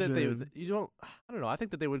don't think that they. version. You don't. I don't know. I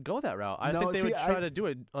think that they would go that route. I No, think they see, would try to do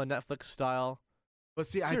a Netflix style. But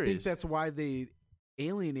see, I think Series. that's why they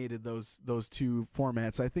alienated those two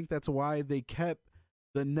formats. I think that's why they kept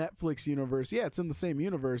the Netflix universe. Yeah, it's in the same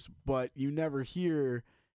universe, but you never hear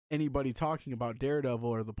anybody talking about Daredevil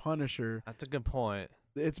or the Punisher. That's a good point.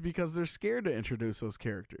 It's because they're scared to introduce those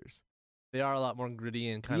characters. They are a lot more gritty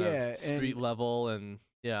and kind Yeah, of street and- level, and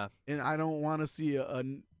yeah. And I don't want to see a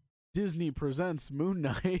Disney presents Moon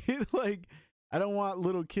Knight. Like, I don't want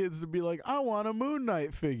little kids to be like, I want a Moon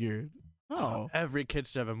Knight figure. No. Every kid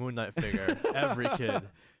should have a Moon Knight figure. Every kid.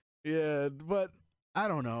 Yeah, but I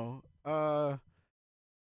don't know.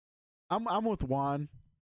 I'm with Juan.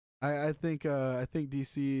 I think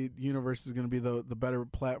DC Universe is going to be the better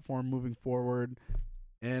platform moving forward,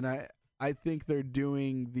 and I think they're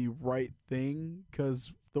doing the right thing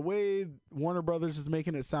because the way Warner Brothers is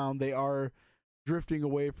making it sound, they are drifting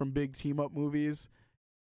away from big team up movies,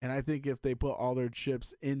 and I think if they put all their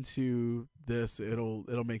chips into this, it'll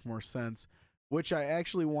make more sense. Which I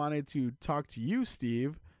actually wanted to talk to you,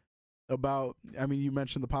 Steve, about. I mean, you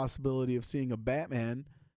mentioned the possibility of seeing a Batman.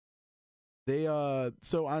 They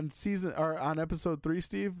so on episode 3,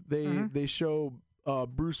 Steve, they show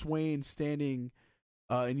Bruce Wayne standing,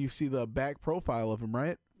 and you see the back profile of him,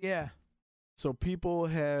 right? Yeah. So people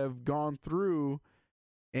have gone through,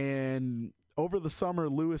 and over the summer,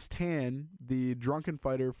 Louis Tan, the drunken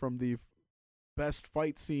fighter from the best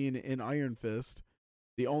fight scene in Iron Fist,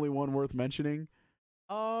 the only one worth mentioning.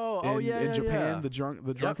 In Japan,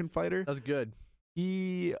 the drunken fighter. That's good.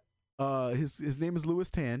 He his name is Louis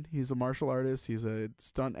Tan. He's a martial artist. He's a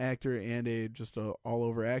stunt actor and a all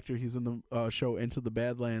over actor. He's in the show Into the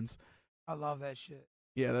Badlands. I love that shit.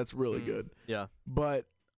 Yeah, that's really good. Yeah. But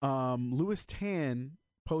Louis Tan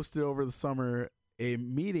posted over the summer a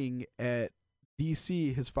meeting at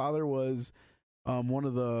DC. His father was one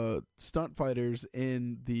of the stunt fighters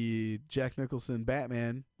in the Jack Nicholson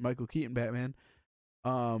Batman, Michael Keaton Batman.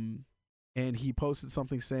 And he posted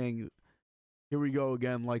something saying, "Here we go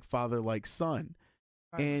again, like father, like son."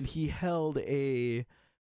 Nice. And he held a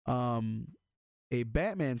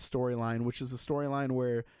Batman storyline, which is a storyline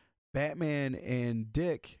where Batman and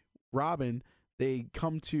Robin, they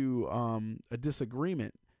come to a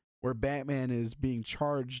disagreement where Batman is being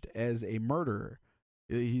charged as a murderer.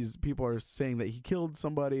 People are saying that he killed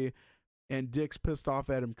somebody, and Dick's pissed off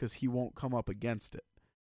at him because he won't come up against it.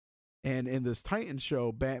 And in this Titan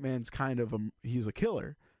show, Batman's kind of he's a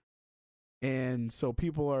killer. And so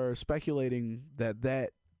people are speculating that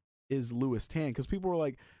is Louis Tan, because people were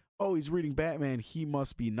like, oh, he's reading Batman, he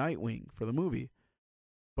must be Nightwing for the movie.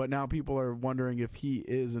 But now people are wondering if he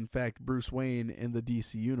is, in fact, Bruce Wayne in the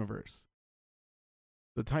DC universe.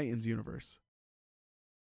 The Titans universe.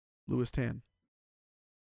 Louis Tan.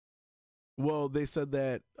 Well, they said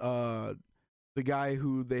that the guy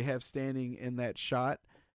who they have standing in that shot,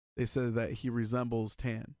 they said that he resembles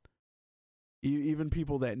Tan. Even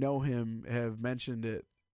people that know him have mentioned it.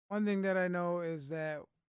 One thing that I know is that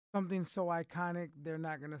something so iconic, they're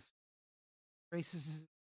not going to racist.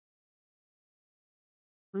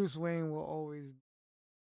 Bruce Wayne will always,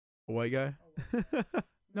 A white guy?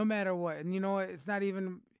 no matter what. And you know what? It's not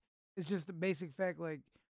even, it's just a basic fact. Like,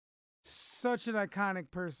 such an iconic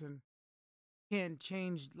person can't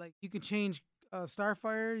change. Like, you can change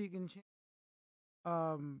Starfire, you can change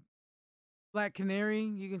Black Canary,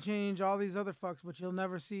 you can change all these other fucks, but you'll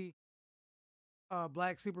never see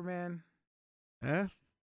Black Superman. Eh?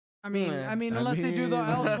 I mean, Yeah. I mean, I unless they do the mean-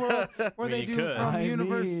 Elseworld, where I mean, they you do could. from I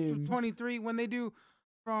Universe mean- 23, when they do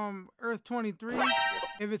from Earth 23,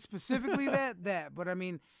 if it's specifically that. But I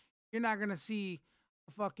mean, you're not gonna see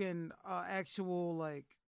a fucking actual like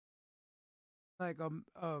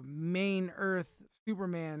a main Earth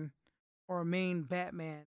Superman or a main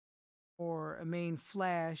Batman or a main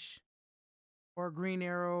Flash or a Green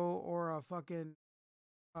Arrow or a fucking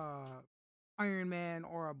Iron Man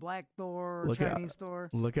or a Black Thor or Look at- Chinese Thor.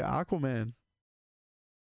 Look at Aquaman.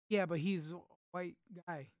 Yeah, but he's a white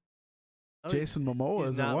guy. I mean, Jason Momoa he's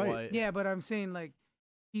isn't not white. Yeah, but I'm saying like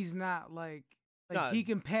he's not like Nah. he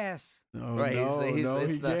can pass. No, Right, he's- no, he's- no,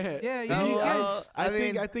 it's he the- can't. Yeah, He- yeah, he can.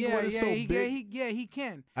 I think yeah, what is yeah, so he, big. he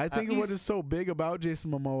can. I think what he's- is so big about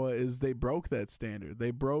Jason Momoa is they broke that standard.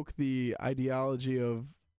 They broke the ideology of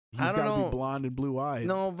he's I don't got to know. be blonde and blue eyed.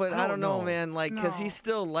 No, but I Oh, don't know, no. man. Like, cause No. he's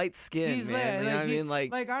still light skinned, He's man. You know what I mean?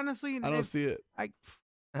 Like, honestly, I don't if- see it. of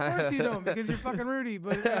course you don't, because you're fucking Rudy.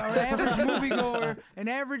 But an average moviegoer, an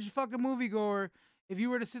average fucking moviegoer, if you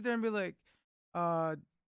were to sit there and be like,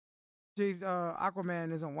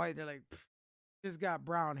 Aquaman isn't white, they're like, just got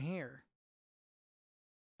brown hair.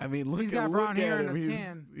 I mean, look He's at got brown look hair at and him. a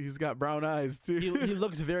tan. He's got brown eyes too. he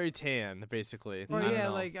looks very tan, basically. Well, I don't yeah,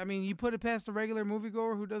 know. like I mean, you put it past a regular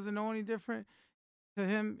moviegoer who doesn't know any different to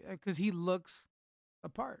him because he looks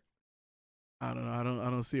apart. I don't know. I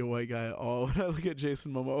don't see a white guy at all when I look at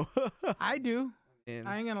Jason Momoa. I do. and-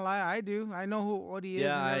 I ain't gonna lie, I do. I know what he is and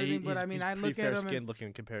yeah, everything, but I mean, he's I pretty look at fair him. skinned And,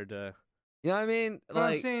 looking compared to. you know what I mean? but I'm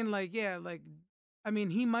Like, saying, like, yeah, like, I mean,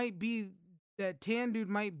 he might be that tan dude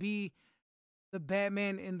might be the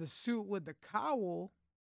Batman in the suit with the cowl,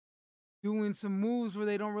 doing some moves where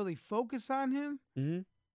they don't really focus on him. Mm-hmm.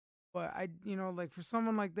 But like for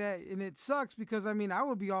someone like that, and it sucks because I mean, I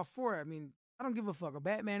would be all for it. I mean, I don't give a fuck. A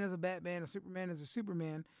Batman is a Batman. A Superman is a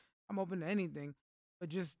Superman. I'm open to anything. But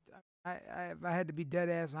just, if I had to be dead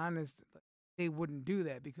ass honest, they wouldn't do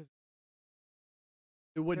that because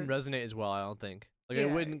It wouldn't resonate as well, I don't think. Like it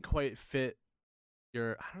Yeah. wouldn't quite fit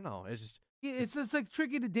your. I don't know. It's just. it's just like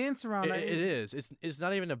tricky to dance around. It is. It's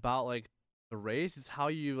not even about like the race. It's how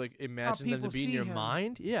you like imagine them to people be in see your him.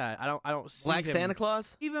 mind. Yeah, I don't see Black him- Santa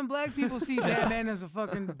Claus? Even black people see Batman as a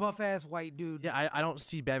fucking buff ass white dude. Yeah, I don't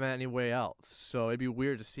see Batman any way else. So it'd be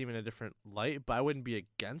weird to see him in a different light, but I wouldn't be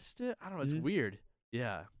against it. I don't know. It's Mhm. weird.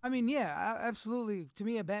 Yeah. I mean, yeah, absolutely. To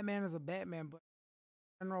me, a Batman is a Batman, but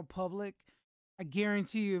general public, I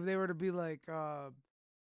guarantee you, if they were to be like,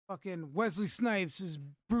 fucking Wesley Snipes is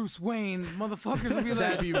Bruce Wayne, motherfuckers would be like,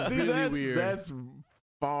 That'd be See, really weird. That's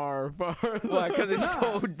far. Why? Because it's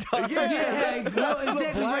so dark. That's well, the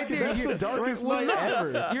exactly black- right there. that's the You're- darkest well,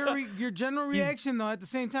 night no. ever. Your general reaction though, at the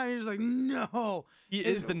same time, you're just like, no, He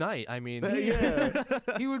is the knight. I mean. Yeah.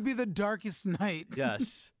 he would be the darkest night.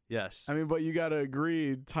 Yes. Yes. I mean, but you gotta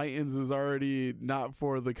agree, Titans is already not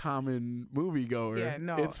for the common moviegoer. Yeah,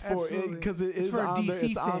 no, it's for absolutely. because it It's is for a on their, DC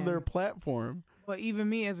it's on their fan. platform. But even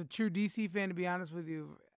me, as a true DC fan, to be honest with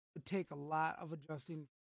you, it would take a lot of adjusting.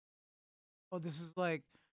 Oh, this is like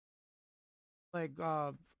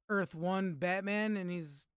Earth 1 Batman, and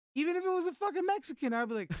he's even if it was a fucking Mexican, I'd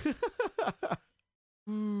be like,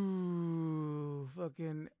 ooh,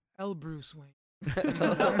 fucking El Bruce Wayne.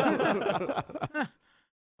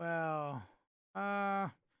 Well,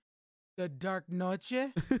 the Dark Noche.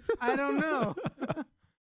 I don't know.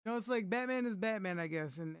 It's like Batman is Batman, I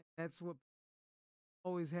guess, and that's what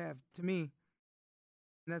always have to me,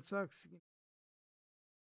 and that sucks.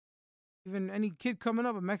 Even any kid coming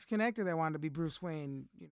up, a Mexican actor that wanted to be Bruce Wayne,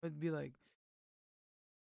 it'd be like,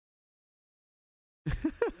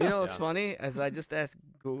 You know what's Yeah. funny? As I just asked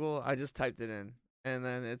Google, I just typed it in, and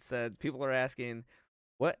then it said people are asking,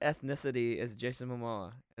 "What ethnicity is Jason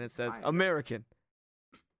Momoa?" And it says I- American.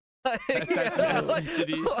 Like, That's I was like,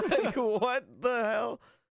 ethnicity. like, what the hell?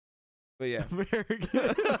 But yeah, American.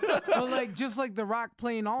 well, like just like The Rock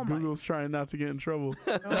playing All Might. Google's trying not to get in trouble.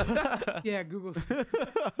 Yeah, Google's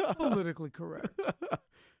politically correct.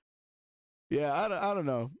 Yeah, I don't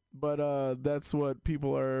know, but that's what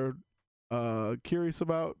people are curious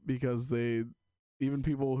about because they, even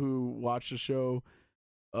people who watch the show,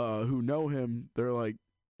 who know him, they're like,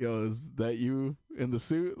 "Yo, is that you in the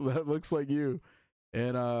suit? That looks like you."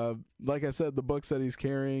 And like I said, the books that he's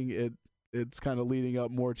carrying, it's kind of leading up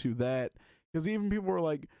more to that because even people were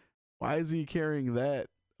like, "Why is he carrying that?"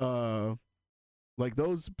 Like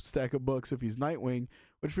those stack of books if he's Nightwing,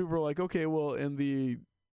 which people were like, "Okay, well, in the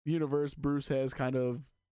universe, Bruce has kind of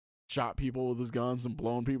shot people with his guns and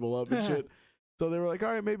blown people up and shit." So they were like,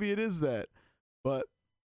 all right, maybe it is that. But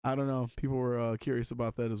I don't know. People were curious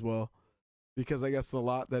about that as well because I guess the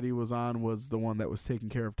lot that he was on was the one that was taking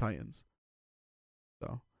care of Titans.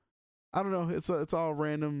 So I don't know. It's all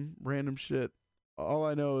random shit. All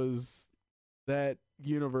I know is that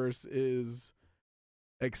universe is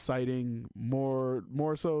exciting more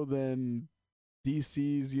so than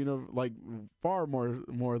DC's like far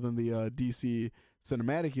more than the DC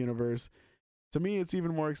cinematic universe. To me, it's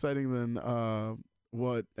even more exciting than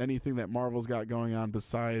what anything that Marvel's got going on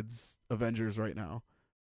besides Avengers right now.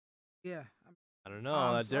 Yeah. I don't know.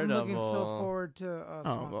 I'm, That I'm Daredevil. looking so forward to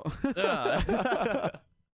Swamp. Well. Yeah.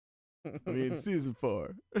 I mean, season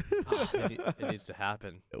 4. It needs to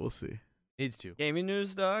happen. We'll see. Needs to. Gaming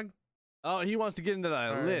news, dog. Oh, he wants to get into that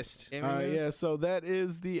All right. list. Gaming news? Yeah, so that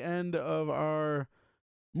is the end of our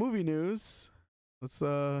movie news. Let's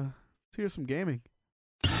hear some gaming.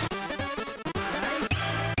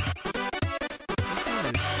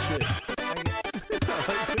 Shit.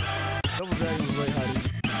 Double Dragon was like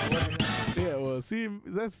hiding. Yeah, well, see,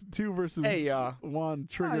 that's 2 versus Hey, 1 Oh,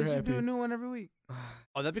 trigger you should happy. do a new one every week.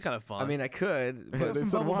 Oh, that'd be kind of fun. I mean, I could. Yeah, But they some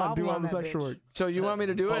said Bubble Juan do Bobble all on this that extra bitch. work. so you want me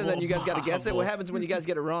to do it, and then you guys got to guess it? Bubble What happens when you guys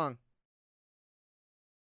get it wrong?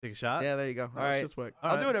 take a shot. Yeah, there you go. All That's right. just whack.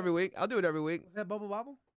 I'll do it every week. I'll do it every week. Is that Bubble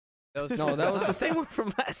Bobble? That was No, that was the same one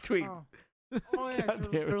from last week. Oh, oh yeah. God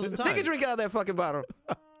true. damn There was it. a time. Take a drink out of that fucking bottle.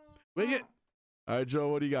 Wicket. All right, Joe,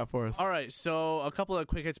 what do you got for us? All right, so a couple of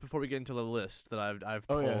quick hits before we get into the list that I've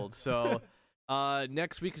Oh, yeah. pulled. So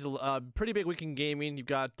next week is a pretty big week in gaming. You've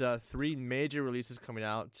got 3 major releases coming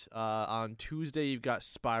out. On Tuesday, you've got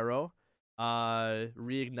Spyro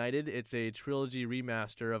Reignited. It's a trilogy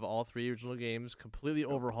remaster of all 3 original games, completely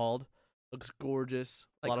overhauled. Looks gorgeous,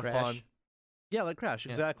 a Like lot Crash? of fun. Yeah, like Crash,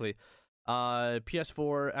 Yeah. exactly.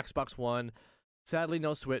 PS4, Xbox One. Sadly,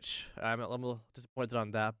 no Switch. I'm a little disappointed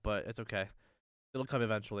on that, but it's okay. It'll come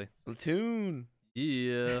eventually. Platoon.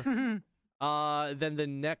 Yeah. Then the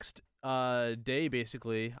next day,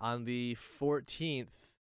 basically on the 14th,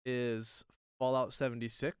 is Fallout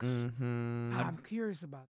 76. Mm-hmm. I'm curious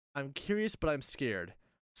about I'm curious, but I'm scared.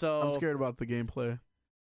 So I'm scared about the gameplay.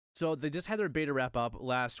 So they just had their beta wrap up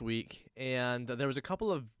last week, and there was a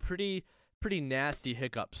couple of pretty nasty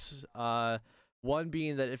hiccups. One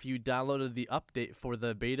being that if you downloaded the update for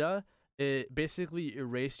the beta, it basically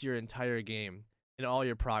erased your entire game and all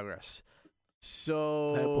your progress.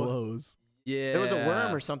 So That blows. yeah, There was a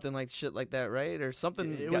worm or something like shit like that, right? Or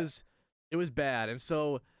something. It was bad, and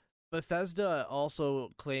so Bethesda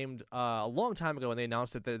also claimed a long time ago when they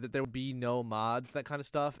announced it that there would be no mods, that kind of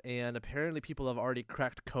stuff, and apparently people have already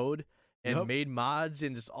cracked code and Yep. made mods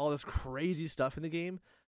and just all this crazy stuff in the game.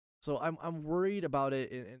 So I'm worried about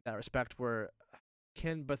it in that respect. Where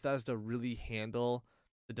can Bethesda really handle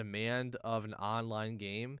the demand of an online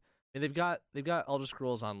game? And they've got Elder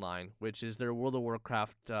Scrolls Online, which is their World of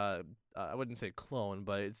Warcraft. I wouldn't say clone,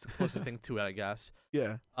 but it's the closest thing to it, I guess.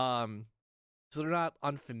 Yeah. So they're not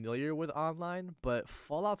unfamiliar with online, but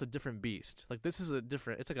Fallout's a different beast. Like this is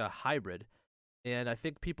it's like a hybrid, and I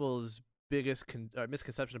think people's biggest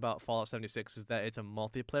misconception about Fallout 76 is that it's a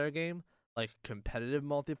multiplayer game, like competitive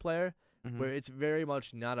multiplayer, Mhm. where it's very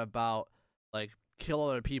much not about like kill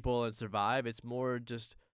other people and survive. It's more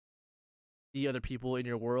just see other people in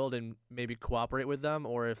your world and maybe cooperate with them,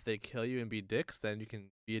 or if they kill you and be dicks, then you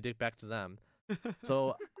can be a dick back to them.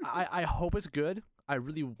 So I hope it's good. I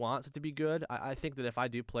really want it to be good. I think that if I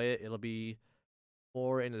do play it, it'll be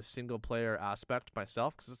more in a single player aspect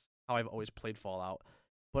myself, because that's how I've always played Fallout.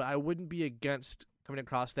 But I wouldn't be against coming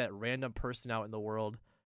across that random person out in the world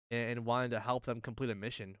and wanting to help them complete a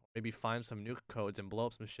mission, maybe find some nuke codes and blow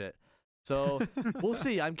up some shit. So we'll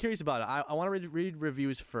see. I'm curious about it. I want to read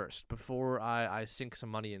reviews first before I sink some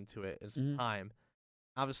money into it and some Mhm. time.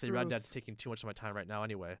 Obviously, Red Truth. Dead's taking too much of my time right now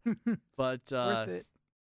anyway. But Worth it.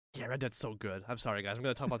 yeah, Red Dead's so good. I'm sorry, guys. I'm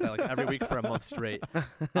going to talk about that like every week for a month straight.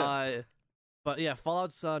 But yeah,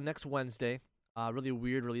 Fallout's next Wednesday. Really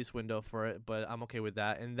weird release window for it, but I'm okay with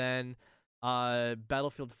that. And then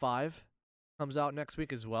Battlefield 5 comes out next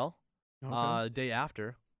week as well, Okay. day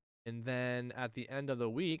after. And then at the end of the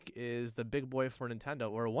week is the big boy for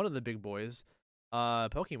Nintendo, or one of the big boys,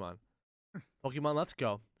 Pokemon. Pokemon Let's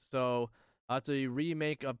Go. So it's a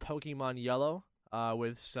remake of Pokemon Yellow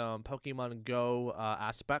with some Pokemon Go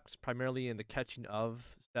aspects, primarily in the catching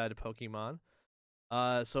of said Pokemon.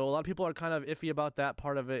 So a lot of people are kind of iffy about that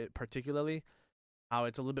part of it, particularly how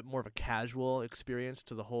it's a little bit more of a casual experience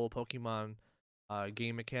to the whole Pokemon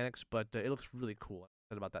game mechanics, but it looks really cool. I'm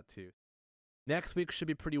excited about that too. Next week should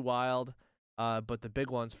be pretty wild, but the big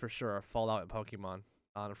ones for sure are Fallout and Pokemon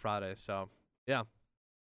on a Friday. So yeah.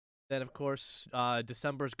 Then of course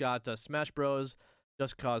December's got Smash Bros,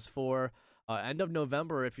 Just Cause 4. End of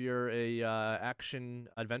November, if you're a action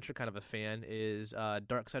adventure kind of a fan, is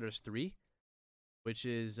Darksiders 3. which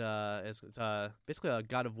is it's basically a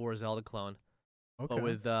God of War Zelda clone, Okay. but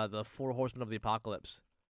with the Four Horsemen of the Apocalypse.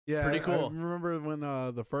 yeah, pretty I cool. remember when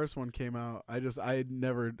the first one came out. I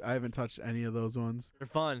haven't touched any of those ones. They're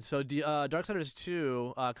fun. So Darksiders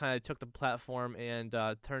 2 kind of took the platform and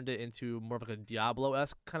turned it into more of like a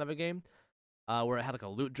Diablo-esque kind of a game, where it had like a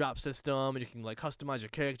loot drop system and you can like customize your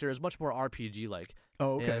characters, much more RPG-like.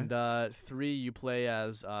 Oh, okay. And 3, you play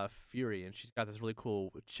as Fury, and she's got this really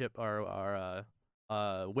cool chip or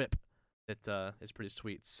whip that is pretty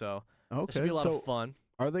sweet. So it should okay. be a lot So of fun.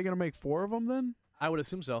 are they gonna make 4 of them then? I would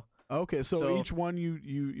assume so. Okay, so, So- each one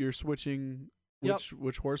you're switching Yep.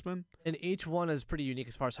 which horseman? And each one is pretty unique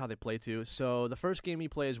as far as how they play too. So the first game you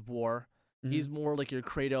play is War. He's more like your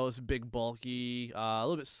Kratos, big, bulky, a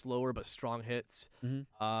little bit slower but strong hits.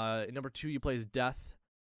 Mm-hmm. Number 2, you play as Death,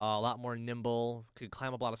 a lot more nimble, could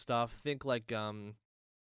climb up a lot of stuff. Think like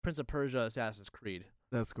Prince of Persia, Assassin's Creed.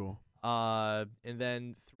 That's cool. And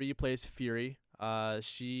then 3, you play as Fury.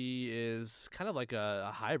 She is kind of like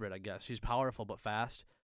a hybrid, I guess. She's powerful but fast.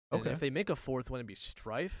 And Okay. if they make a 4th one, it'd be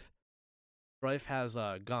Strife. Strife has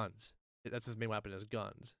guns. That's his main weapon is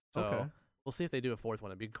guns. So Okay. we'll see if they do a 4th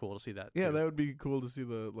one. It'd be cool to see that. Yeah, too. that would be cool to see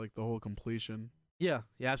the whole completion. Yeah,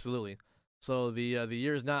 absolutely. So the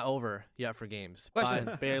year is not over yet for games. Question.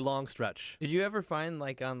 By a long stretch. Did you ever find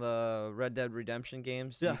like on the Red Dead Redemption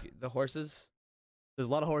games, Yeah. the horses? There's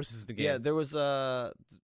a lot of horses in the game. Yeah, there was the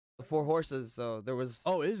 4 horses though. There was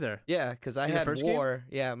Oh, is there? yeah, because I In the had first game? war.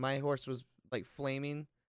 Yeah, my horse was like flaming.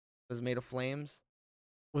 It was made of flames.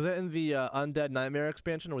 Was that in the Undead Nightmare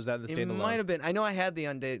expansion, or was that in the It standalone? might have been. I know I had the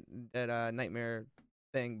undead nightmare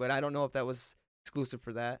thing, but I don't know if that was exclusive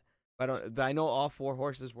for that. But I know all 4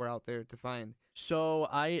 horses were out there to find. So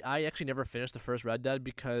I actually never finished the first Red Dead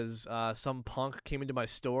because some punk came into my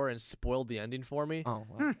store and spoiled the ending for me. Oh,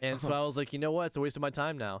 wow. And so I was like, you know what? It's a waste of my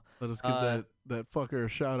time now. Let us give that fucker a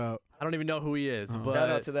shout out. I don't even know who he is, Oh. but Shout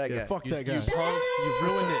out to that Yeah, guy. fuck you, that guy. you punk, you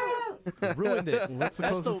ruined it. You ruined it. What's the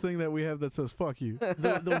That's closest thing that we have that says "fuck you"?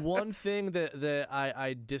 the one thing that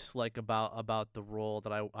I dislike about the role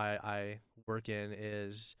that I work in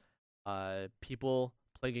is people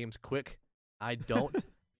play games quick. I don't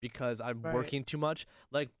because I'm Right. working too much.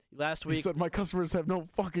 Like last He week. said my customers have no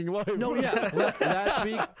fucking life. No,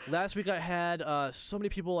 yeah. Last week I had so many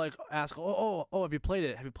people like ask, oh, have you played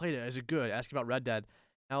it? Have you played it? Is it good? Asking about Red Dead.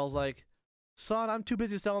 And I was like, son, I'm too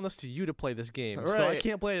busy selling this to you to play this game, so I Right.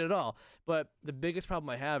 can't play it at all. But the biggest problem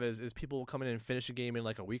I have is people will come in and finish a game in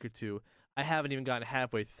like a week or two. I haven't even gotten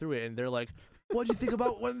halfway through it, and they're like, "What'd you think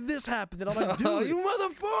about when this happened?" And I'm like, "Dude, you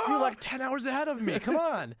motherfucker! you're like 10 hours ahead of me. Come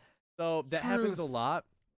on." So that happens a Truth. lot.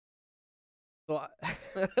 So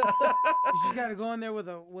You just gotta go in there with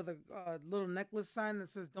a little necklace sign that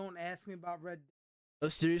says "Don't ask me about Red."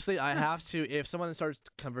 seriously, I have to. If someone starts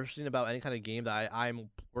conversing about any kind of game that I'm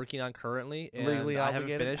working on currently and Legally I haven't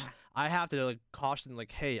obligated? finished, I have to like caution,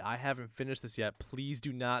 like, "Hey, I haven't finished this yet. Please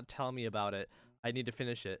do not tell me about it. I need to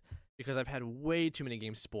finish it because I've had way too many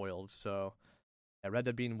games spoiled." So, yeah, Red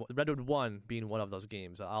Dead 1 being one of those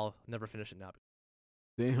games. I'll never finish it now.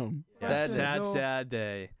 Damn. Yeah, Sad sad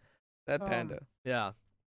day. That panda. Yeah.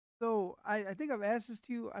 So I think I've asked this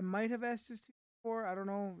to you. I might have asked this to you before. I don't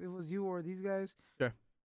know if it was you or these guys. Sure.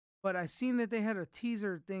 But I seen that they had a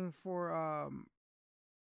teaser thing for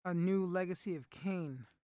a new Legacy of Kain.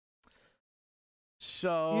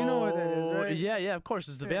 So You know what that is, right? Yeah, of course.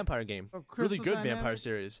 It's the Yeah. vampire game. Of Really Crystal good vampire Dynamics.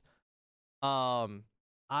 series.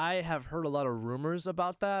 I have heard a lot of rumors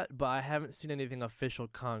about that, but I haven't seen anything official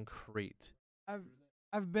concrete.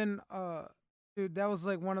 I've been dude, that was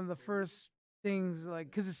like one of the first things, like,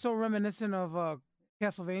 because it's so reminiscent of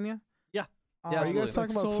Castlevania. Yeah. Um, Yeah, Are you guys absolutely.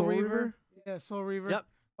 talking about Soul Reaver? Yeah, Soul Reaver. Yep.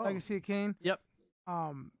 Legacy of Kain. Yep.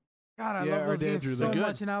 God, I Yeah, love our those dad games drew so that. Good.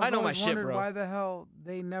 much, and I I was know my always shit, wondered bro. why the hell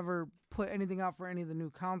they never put anything out for any of the new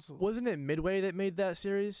consoles. Wasn't it Midway that made that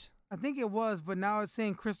series? I think it was, but now it's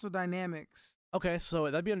saying Crystal Dynamics. Okay, so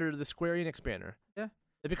that'd be under the Square Enix banner. Yeah.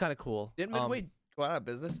 That'd be kind of cool. Didn't Midway go out of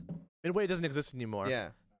business? Midway doesn't exist anymore. Yeah.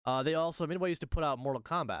 Midway used to put out Mortal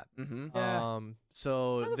Kombat. Mm-hmm. Yeah.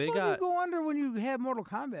 So How the they fuck got you go under when you have Mortal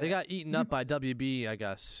Kombat? they got eaten up by WB, I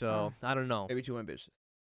guess. So I don't know. Maybe too ambitious.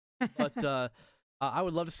 But I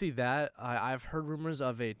would love to see that. I've heard rumors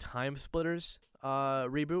of a Time Splitters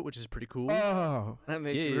reboot, which is pretty cool. Oh, That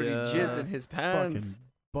makes Yeah. Rudy jizz in his pants.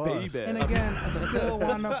 fucking bust. Baby. And again, I still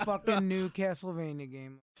want a fucking new Castlevania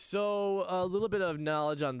game. So a little bit of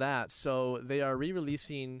knowledge on that. So they are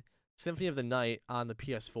re-releasing Symphony of the Night on the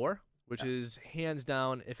PS4, which is hands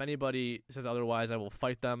down. If anybody says otherwise, I will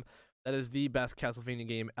fight them. That is the best Castlevania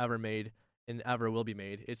game ever made and ever will be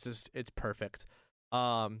made. It's perfect.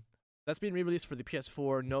 That's being re-released for the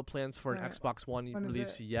PS4. No plans for an Alright. Xbox One When is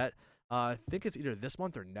release it? yet. I think it's either this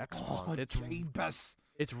month or next month. Best.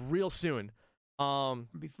 It's real soon.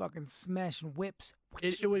 Be fucking smashing whips.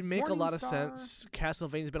 It would make a lot of Morningstar. sense.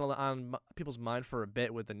 Castlevania's been on people's mind for a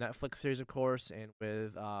bit with the Netflix series, of course, and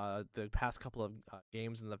with the past couple of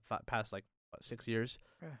games in the past 6 years.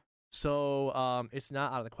 Yeah. So it's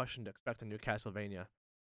not out of the question to expect a new Castlevania.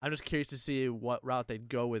 I'm just curious to see what route they'd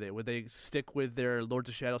go with it. Would they stick with their Lords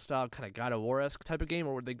of Shadow style, kind of God of War-esque type of game,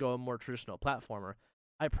 or would they go a more traditional platformer?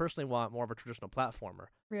 I personally want more of a traditional platformer.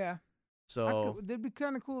 Yeah. So It'd be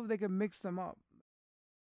kind of cool if they could mix them up.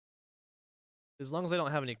 as long as they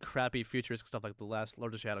don't have any crappy futuristic stuff like the last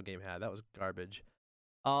Lords of Shadow game had, that was garbage.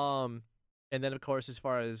 And then of course, as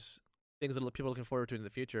far as things that people are looking forward to in the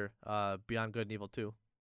future, Beyond Good and Evil 2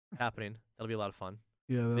 happening. That'll be a lot of fun.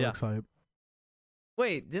 Yeah, that Yeah. looks hype.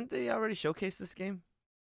 Wait, didn't they already showcase this game?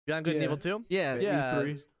 Beyond Good and Yeah. Evil 2? Yeah. At Yeah.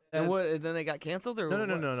 E3. And what? And then they got canceled or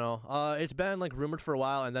No. It's been rumored for a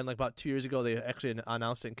while, and then about 2 years ago they actually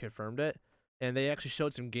announced it and confirmed it, and they actually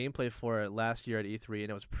showed some gameplay for it last year at E3, and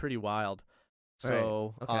it was pretty wild.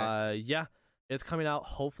 So, Right. Okay. yeah, it's coming out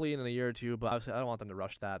hopefully in a year or two, but obviously I don't want them to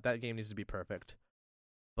rush that. That game needs to be perfect.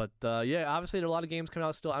 But yeah, obviously there are a lot of games coming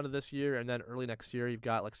out still out of this year, and then early next year you've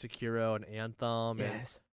got Sekiro and Anthem,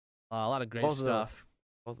 Yes. and a lot of great Both of those. stuff.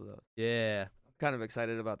 Both of those. Yeah. Kind of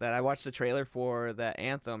excited about that. I watched the trailer for that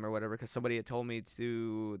Anthem or whatever because somebody had told me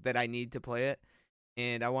that I need to play it,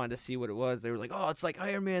 and I wanted to see what it was. They were like, "Oh, it's like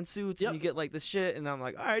Iron Man suits, Yep. and you get like this shit," and I'm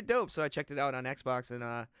like, "All right, dope." So I checked it out on Xbox, and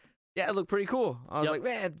yeah, it looked pretty cool. I was Yep. like,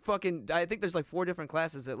 "Man, fucking!" I think there's 4 different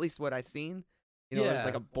classes, at least what I've seen. You know, there's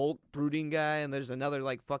Yeah. a Bolt brooding guy, and there's another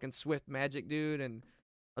fucking Swift magic dude, and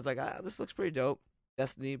I was like, this looks pretty dope.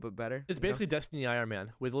 Destiny, but better. It's you know? basically Destiny Iron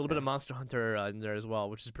Man with a little bit of Monster Hunter in there as well,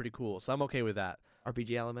 which is pretty cool. So I'm okay with that.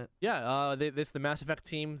 RPG element. Yeah, it's the Mass Effect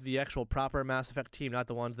team, the actual proper Mass Effect team, not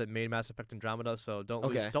the ones that made Mass Effect Andromeda. So don't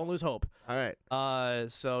lose hope. All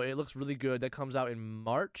right. So it looks really good. That comes out in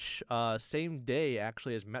March, same day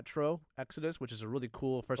actually as Metro Exodus, which is a really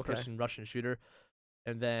cool first-person Russian shooter.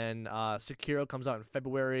 And then Sekiro comes out in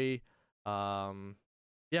February. Yeah.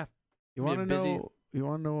 You Be want to busy. know? You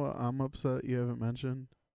want to know what I'm upset you haven't mentioned?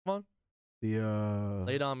 Come on. The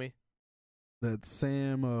Lay it on me. that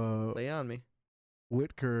Sam Lay on me.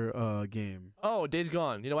 Whitaker game Oh, Days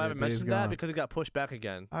Gone. You know why I Yeah, haven't Days mentioned that? Gone. Because it got pushed back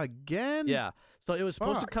again. again. Yeah. So it was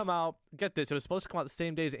supposed to Fuck. come out. Get this. It was supposed to come out the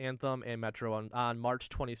same day as Anthem and Metro on March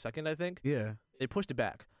 22nd, I think. Yeah. They pushed it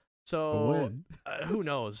back. But So when? who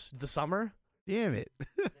knows? The summer? Damn it.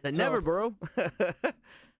 Never, bro.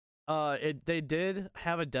 They did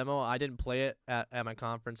have a demo. I didn't play it at my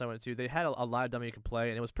conference I went to. They had a live demo you could play,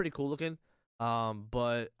 and it was pretty cool looking.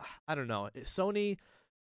 But I don't know. Sony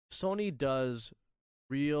does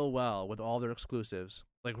real well with all their exclusives,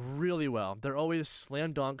 like really well. They're always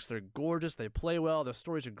slam dunks. They're gorgeous. They play well. Their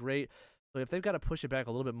stories are great. So if they've got to push it back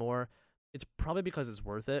a little bit more, it's probably because it's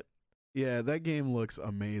worth it. Yeah, that game looks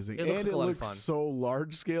amazing. It looks and like a it lot of looks fun. so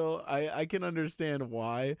large scale. I can understand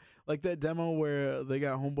why. Like that demo where they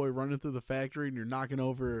got Homeboy running through the factory and you're knocking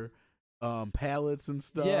over pallets and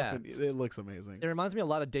stuff. Yeah. And it looks amazing. It reminds me a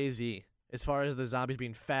lot of DayZ as far as the zombies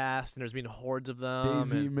being fast and there's being hordes of them.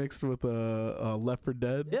 DayZ and- mixed with Left 4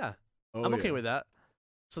 Dead. yeah. Oh, I'm okay yeah. with that.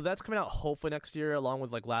 So that's coming out hopefully next year, along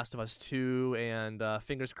with Last of Us 2, and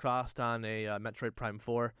fingers crossed on a Metroid Prime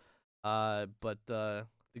 4. But the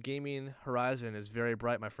gaming horizon is very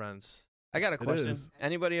bright, my friends. I got a question. is.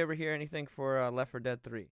 Anybody ever hear anything for Left 4 Dead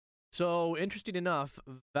 3? So interesting enough,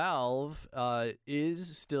 Valve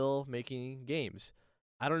is still making games.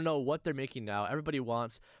 I don't know what they're making now. Everybody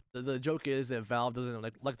wants the joke is that Valve doesn't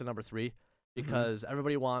like the number 3 because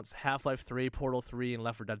everybody wants Half-Life 3, Portal 3, and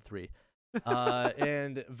Left 4 Dead 3.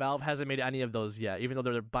 And Valve hasn't made any of those yet, even though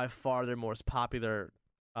they're by far their most popular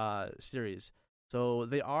series. So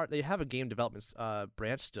they have a game development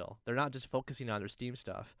branch still. They're not just focusing on their Steam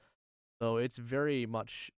stuff. So it's very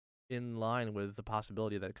much in line with the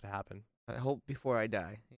possibility that it could happen. I hope before I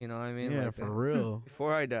die. You know what I mean? Yeah, Like, for real.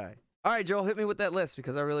 Before I die. All right, Joel, hit me with that list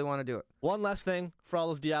because I really want to do it. One last thing for all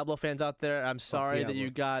those Diablo fans out there. I'm sorry that you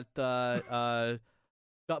got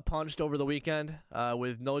punched over the weekend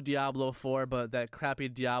with no Diablo 4, but that crappy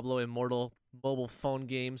Diablo Immortal mobile phone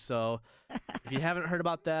game. So if you haven't heard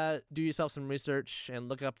about that, do yourself some research and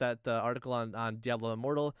look up that article on Diablo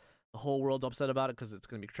Immortal. The whole world's upset about it because it's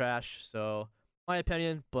going to be trash. So my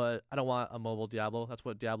opinion, but I don't want a mobile Diablo. That's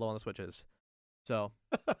what Diablo on the Switch is. So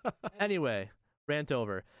anyway, rant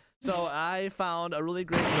over. So I found a really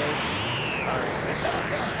great list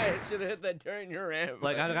I should have hit that during your rant.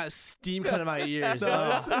 Like I got steam coming out of my ears. No,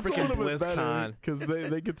 Oh, it's a freaking little bit better BlizzCon. because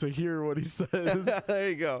they get to hear what he says. There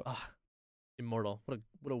you go. Immortal. What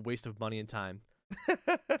a waste of money and time.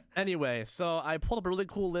 Anyway, so I pulled up a really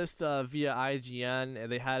cool list via IGN,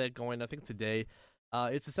 and they had it going, I think, today.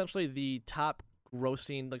 It's essentially the top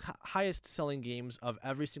grossing, like highest selling games of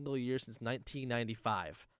every single year since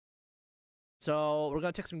 1995. So we're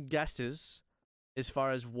gonna take some guesses as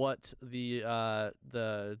far as what the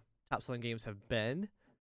top selling games have been,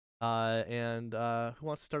 and who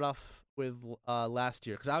wants to start off with last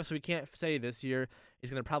year? Because obviously we can't say this year is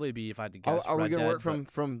gonna probably be, if I had to guess. Are we Red gonna Dead,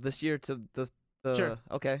 work from this year to the? Sure.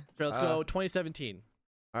 Okay. Sure, let's go 2017.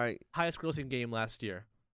 All right. Highest grossing game last year.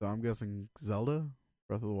 So I'm guessing Zelda,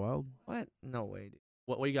 Breath of the Wild. What? No way, dude.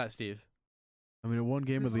 What you got, Steve? I mean, it won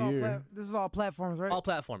Game of the Year. This is all platforms, right? All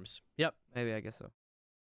platforms. Yep. Maybe I guess so.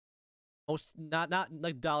 Most not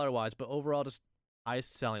like dollar wise, but overall just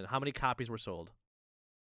highest selling. How many copies were sold?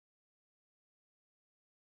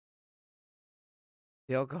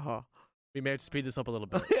 The alcohol. We may have to speed this up a little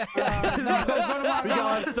bit. No, go to my We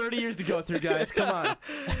got like 30 years to go through, guys. Come on.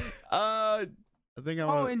 I think I Oh,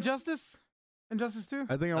 want. Injustice? Injustice 2?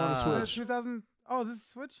 I think I want to switch. 2000. Oh, this is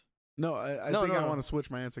Switch? No, I No, think I no. want to switch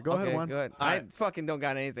my answer. Go Okay, ahead, one. Go ahead. All I right. fucking don't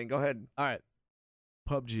got anything. Go ahead. All right.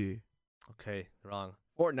 PUBG. Okay, wrong.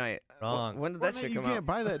 Fortnite. Wrong. When did that Fortnite, shit you come can't out?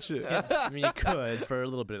 buy that shit. I mean, you could for a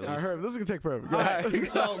little bit at I least. heard this is gonna take forever. Go All ahead. right.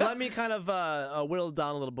 So let me kind of whittle it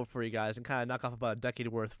down a little bit for you guys and kind of knock off about a decade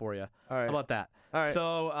worth for you. All right. How about that? All right.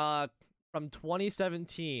 So from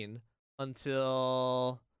 2017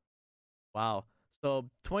 until wow, so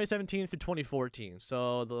 2017 through 2014,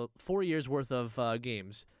 so the 4 years worth of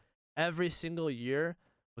games, every single year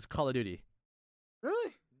was Call of Duty,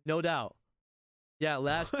 Really? no doubt. Yeah,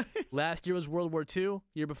 last year was World War II.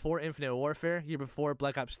 Year before Infinite Warfare. Year before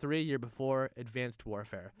Black Ops 3. Year before Advanced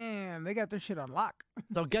Warfare. Man, they got their shit on lock.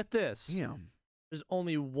 So get this. Damn. There's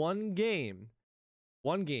only one game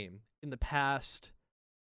in the past,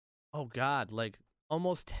 oh God, like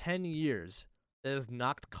almost 10 years that has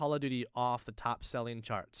knocked Call of Duty off the top selling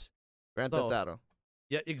charts. Grand So- Theft Auto.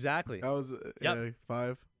 Yeah, exactly. That was Yep.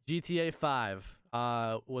 5. GTA 5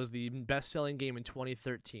 was the best selling game in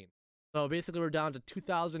 2013. So basically we're down to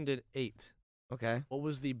 2008. Okay. What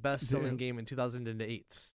was the best selling Damn. game in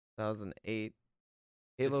 2008? 2008.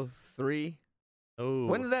 Halo 3. Oh.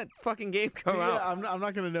 When did that fucking game come Yeah, out? I'm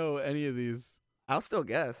not gonna know any of these. I'll still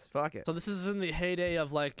guess. Fuck it. So this is in the heyday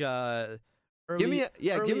of like early, Give me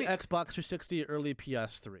early Xbox 360, early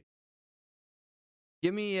PS3.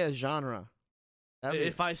 Give me a genre. That'd be-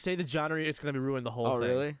 If I say the genre, it's gonna be ruin the whole oh thing.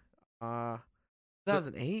 really?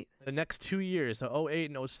 2008. The next 2 years, so 08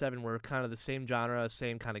 and 07, were kind of the same genre,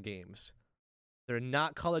 same kind of games. They're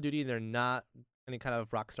not Call of Duty, and they're not any kind of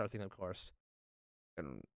Rockstar thing, of course.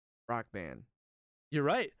 And Rock Band. You're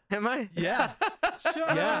right. Am I? Yeah.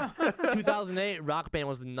 Shut Yeah. up. 2008, Rock Band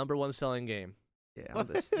was the #1 selling game. Yeah. I'm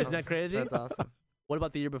the- Isn't that crazy? That's awesome. What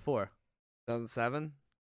about the year before? 2007.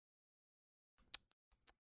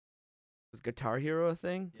 Was Guitar Hero a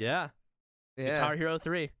thing? Yeah. Yeah. Guitar Hero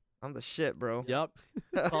 3. I'm the shit, bro. Yep.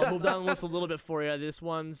 I'll move down the list a little bit for you. This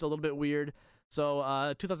one's a little bit weird.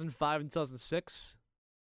 So 2005 and 2006,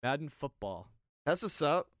 Madden Football. That's what's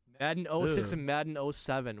up. Madden 06 Ew. and Madden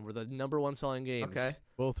 07 were the #1 selling games. Okay.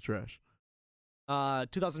 Both trash.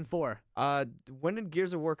 2004. When did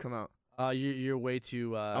Gears of War come out? You're way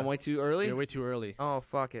too. I'm way too early. You're way too early. Oh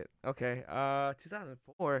fuck it. Okay.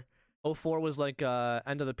 2004. 04 was like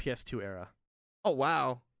end of the PS2 era. Oh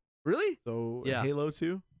wow. Really? So Yeah. Halo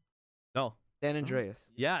 2. No. Dan Andreas.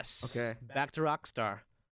 Yes. Okay. Back to Rockstar.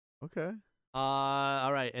 Okay.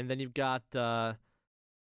 All right, and then you've got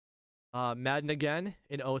Madden again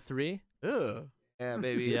in 03. Ugh. Yeah,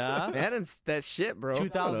 baby. Yeah. Madden's that shit, bro.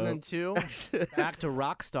 2002. Back to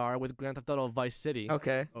Rockstar with Grand Theft Auto Vice City.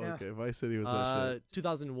 Okay. Oh, Yeah. okay. Vice City was that shit.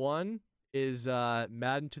 2001 is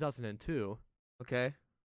Madden 2002. Okay.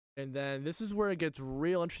 And then this is where it gets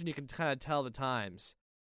real interesting. You can kind of tell the times.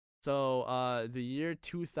 So the year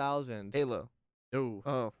 2000. Halo. No.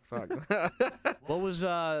 Oh fuck. What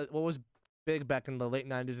was big back in the late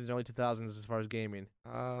 90s and early 2000s as far as gaming?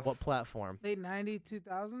 What platform? Late 90,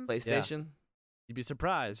 2000s? PlayStation? You'd be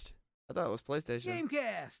surprised. I thought it was PlayStation.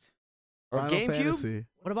 Gamecast. Or Final GameCube? Fantasy.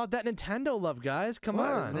 What about that Nintendo love, guys? Come What?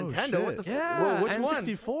 on. Oh, Nintendo? What the shit. fuck? Yeah, Which one?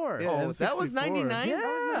 N64. Yeah, Oh, that was N64. 99? Yeah. That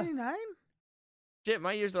was 99? Shit,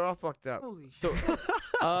 my years are all fucked up. Holy So, shit. See,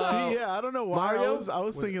 yeah, I don't know why. Mario? I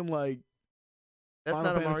was thinking like that's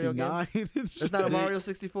Final not a Fantasy Mario game? 9. That's not a Mario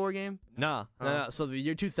 64 game? No. Oh. So the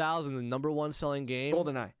year 2000, the #1 selling game,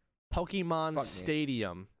 GoldenEye. Pokemon Fuck me.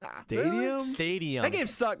 Stadium. Ah, Stadium? really? Stadium. That game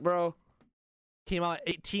sucked, bro. Came out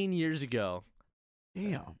 18 years ago.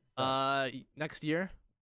 Damn. Next year,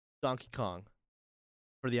 Donkey Kong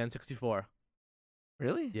for the N64.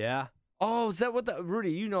 Really? Yeah. Oh, is that what the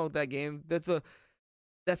Rudy? You know that game? That's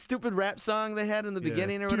that stupid rap song they had in the Yeah.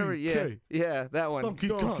 beginning or whatever. Yeah, DK. yeah, that one. Donkey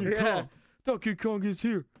Kong. Yeah. Donkey Kong is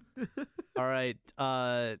here. All right.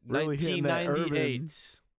 Really hitting that 1998.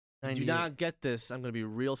 Do 98. not get this. I'm gonna be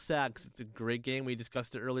real sad because it's a great game. We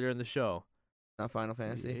discussed it earlier in the show. Not Final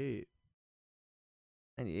Fantasy. 98.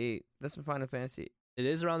 98. That's from Final Fantasy. It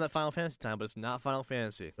is around that Final Fantasy time, but it's not Final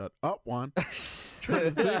Fantasy. Shut up, one. Trying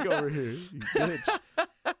to think over here. You bitch.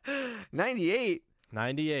 98,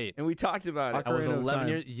 98. and we talked about it. I was Ocarina of 11 Time.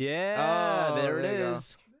 years. Yeah, Oh, there it there you go.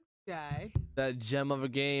 is. Guy. That gem of a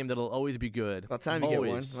game that'll always be good. About time you get one.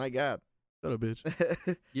 Always. My God. Shut up,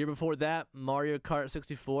 bitch. Year before that, Mario Kart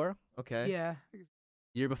 64. Okay. Yeah.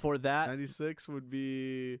 Year before that, 96 would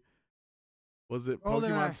be. Was it GoldenEye.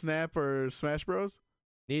 Pokemon Snap or Smash Bros?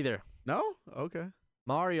 neither. No? Okay.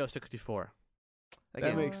 Mario 64. That That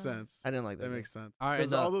game- makes sense. I didn't like that. That game. makes sense. All right,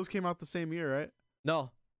 Because no. all those came out the same year, right?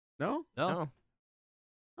 No, No? no. No.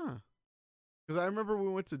 Huh. Because I remember we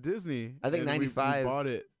went to Disney. I think and we 95. bought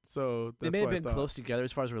it. So They that's may have why I been thought. close together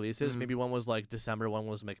as far as releases. Mhm. Maybe one was like December, one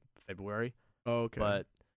was like February, Oh, okay. but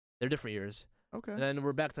they're different years. okay. And then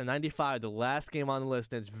we're back to 95, the last game on the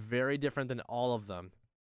list, and it's very different than all of them.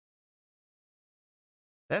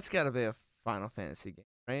 That's got to be a Final Fantasy game,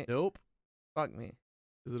 right? Nope. Fuck me.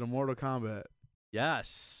 Is it a Mortal Kombat?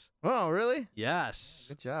 Yes. Oh, really? Yes.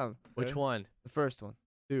 Good job. Which Okay. one? The first one.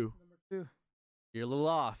 2. You're a little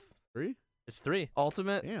off. 3? It's 3.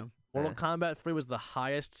 Ultimate. Damn. Mortal Kombat 3 was the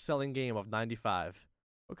highest selling game of 95.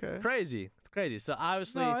 Okay. Crazy. It's crazy. So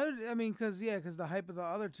obviously, No, I mean, because the hype of the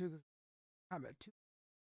other two, cause Combat 2.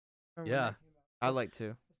 Remember when Yeah. that came out? I like to.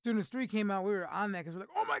 As soon as 3 came out, we were on that because we're like,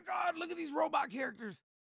 oh my god, look at these robot characters.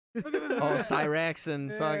 Look at this. Oh, Cyrax and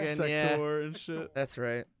Yeah. fucking yeah. Sector and shit. That's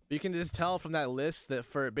right. you can just tell from that list that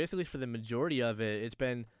for the majority of it, it's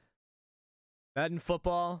been Madden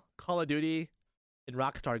Football, Call of Duty, and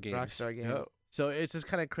Rockstar games. Rockstar game. Yep. So it's just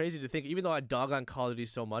kind of crazy to think, even though I dog on Call of Duty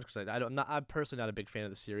so much, because I'm personally not a big fan of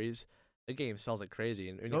the series. The game sells like crazy,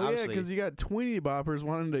 and Oh yeah, obviously, because you got Tweety boppers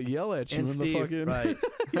wanting to yell at you And in Steve, the fucking right.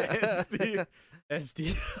 yeah, and Steve, and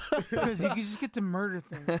Steve, Because you can just get to murder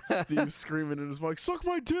things. Steve screaming in his mic, "Suck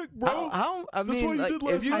my dick, bro!" How I That's what mean, you like, did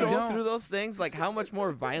last if you night. go I know. through those things, like how much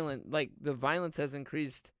more violent, like the violence has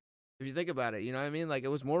increased. If you think about it, you know what I mean? Like it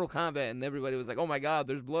was Mortal Kombat, and everybody was like, "Oh my God,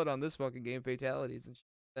 there's blood on this fucking game, fatalities and shit."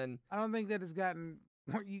 And I don't think that it's gotten.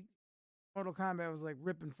 Mortal Kombat was like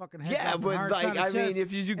ripping fucking heads yeah, off and but hearts like out of I mean, chests.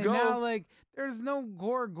 if you And go, now, like, there's no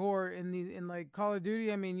gore in like Call of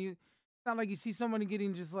Duty. I mean, it's not like you see somebody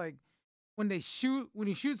getting just like when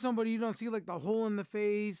you shoot somebody, you don't see like the hole in the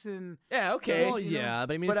face and yeah, okay. well, you know. yeah,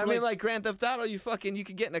 but I mean, But I for, mean, like Grand Theft Auto, you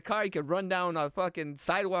could get in a car, you could run down a fucking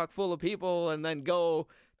sidewalk full of people, and then go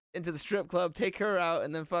into the strip club, take her out,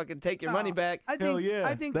 and then fucking take your No, money back. I think Hell yeah,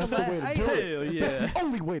 I think that's the way to do it. hell That's yeah. the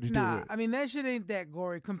only way to do Nah, it. I mean that shit ain't that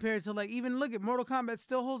gory compared to like even look at Mortal Kombat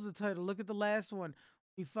still holds the title. Look at the last one.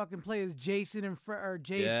 You fucking play as Jason or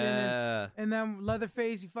Jason Yeah. and then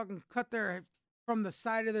Leatherface. You fucking cut their from the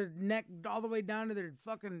side of their neck all the way down to their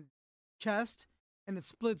fucking chest, and it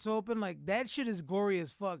splits open. Like that shit is gory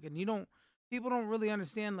as fuck. And people don't really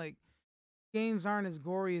understand like games aren't as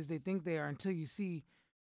gory as they think they are until you see.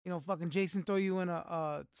 Fucking Jason throw you in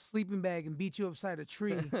a sleeping bag and beat you upside a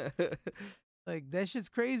tree. Like, that shit's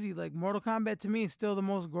crazy. Like, Mortal Kombat to me is still the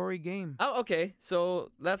most gory game. Oh, okay. So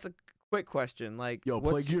that's a quick question. Like, Yo,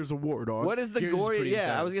 play what's- Gears of War, dog. What is the Gears is gory? pretty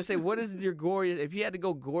Yeah, I was gonna intense. say, what is your goriest? If you had to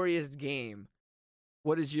go goriest game,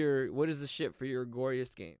 what is the shit for your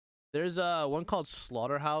goriest game? There's one called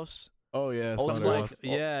Slaughterhouse. Oh yeah, Old Slaughterhouse.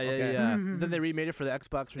 school? Yeah, yeah, okay. yeah. Mhm. Then they remade it for the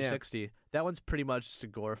Xbox 360. That one's pretty much just a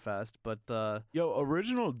gore fest, but Yo,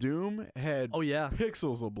 original Doom had oh yeah,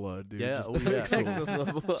 pixels of blood, dude. Yeah, Just oh, yeah.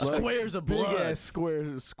 pixels. Like, squares of Big blood. ass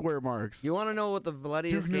square marks. you want to know what the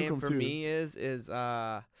bloodiest Duke game Nukem for 2. me is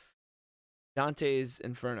Dante's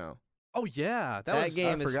Inferno. Oh yeah, That was,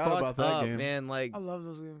 game I is forgot fucked about that up, game. man. Like I love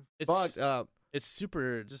those games. It's fucked up. it's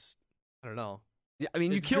super just I don't know, Yeah, I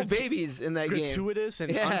mean, you It's kill gratu- babies in that game. gratuitous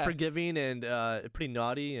and Yeah. unforgiving and pretty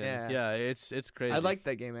naughty and Yeah. it's crazy. I like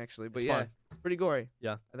that game actually, but It's yeah, fun. it's pretty gory.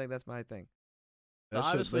 Yeah. I think that's my thing. that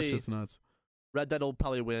obviously- shit's nuts. Red Dead will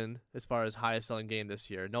probably win as far as highest selling game this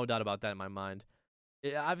year. No doubt about that in my mind.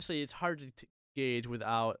 Obviously, it's hard to gauge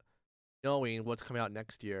without knowing what's coming out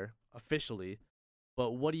next year officially.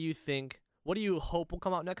 But what do you think? What do you hope will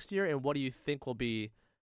come out next year, and what do you think will be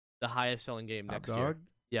the highest selling game Top next dog. year?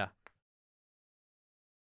 Yeah.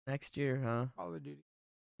 Next year, huh? Call of Duty.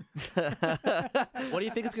 What do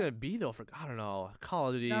you think it's gonna be though? For I don't know, Call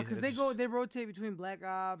of Duty. No, because it's- they rotate between Black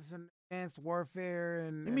Ops and Advanced Warfare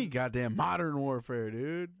and. Give me goddamn Modern Warfare,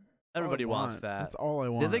 dude. Everybody All I wants want. that. That's all I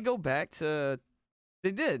want. Did they go back to?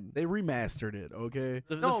 They did. They remastered it, okay?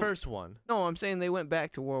 The No. first one. No, I'm saying they went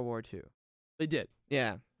back to World War II. They did.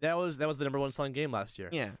 Yeah, That was the #1 selling game last year.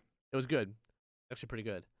 yeah. It was good. Actually, pretty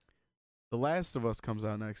good. The Last of Us comes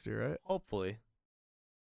out next year, right? Hopefully.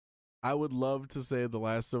 I would love to say The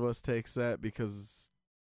Last of Us takes that because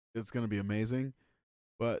it's going to be amazing.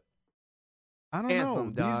 But I don't know. Anthem,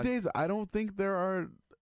 These dog. days, I don't think there are.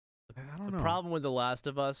 I don't The know. problem with The Last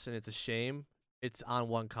of Us, and it's a shame, it's on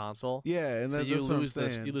one console. Yeah, and So that, you that's what I'm lose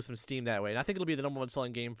saying. you lose some steam that way. And I think it'll be the #1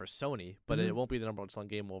 selling game for Sony, but Mhm. it won't be the #1 selling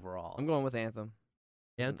game overall. I'm going with Anthem.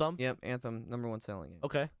 Anthem? Yep, Anthem, #1 selling game.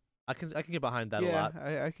 Okay. I can get behind that a yeah, lot.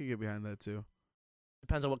 I could get behind that too.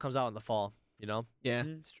 Depends on what comes out in the fall, you know? Yeah,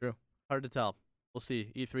 Mhm. it's true. Hard to tell. We'll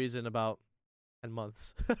see. E3's in about 10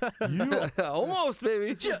 months. You Almost,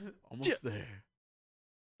 baby. almost there.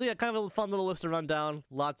 So yeah, kind of a fun little list to run down.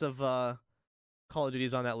 Lots of Call of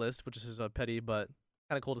Duties on that list, which is petty, but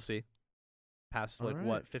kind of cool to see. Past, All like, right.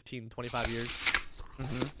 what, 15, 25 years?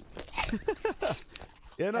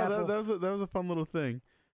 Yeah, no, Apple. that was a fun little thing.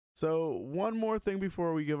 So one more thing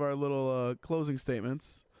before we give our little closing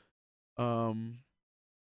statements. Hit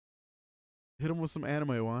them with some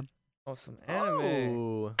anime, Juan. Oh, some anime.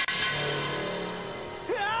 Oh.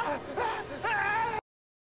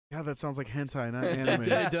 God, that sounds like hentai, not anime.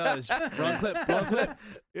 It does. Wrong clip. Wrong clip.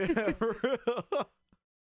 Yeah, for real.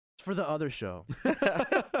 It's for the other show.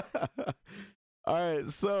 All right,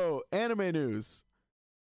 so anime news.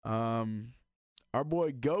 Our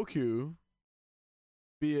boy Goku,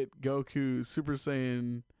 be it Goku Super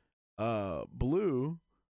Saiyan Blue,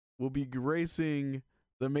 will be gracing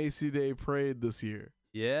the Macy Day Parade this year.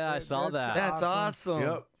 Yeah, I saw that. That's awesome.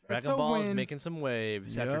 Yep. That's Dragon a Ball is win. making some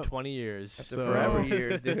waves after Yep. 20 years. After So- forever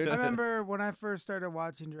years, dude. I remember when I first started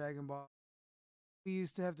watching Dragon Ball, we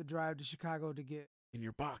used to have to drive to Chicago to get In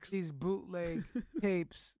your box. these bootleg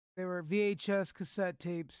tapes. They were VHS cassette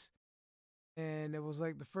tapes, and it was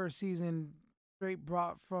like the first season straight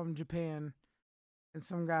brought from Japan, and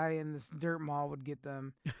some guy in this dirt mall would get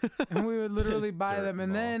them, and we would literally buy Dirt them.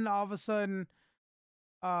 And mall. then all of a sudden,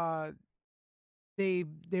 they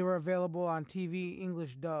were available on TV,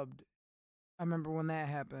 English dubbed. I remember when that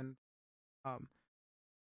happened.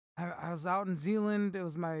 I was out in Zealand. It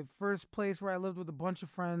was my first place where I lived with a bunch of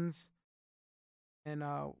friends. And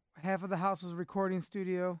half of the house was a recording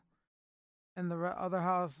studio, and the other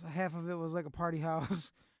house, half of it was like a party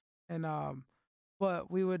house. And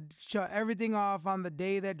but we would shut everything off on the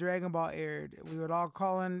day that Dragon Ball aired. We would all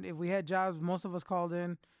call in if we had jobs. Most of us called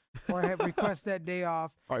in or had request that day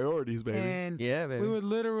off. Priorities, baby. And Yeah, baby. we would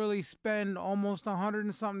literally spend almost $100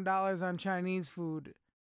 and something on Chinese food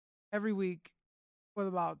every week with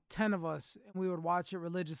about 10 of us, and we would watch it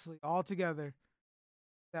religiously all together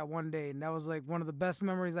that one day. And that was like one of the best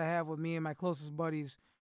memories I have with me and my closest buddies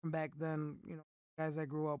from back then, you know, guys I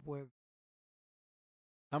grew up with.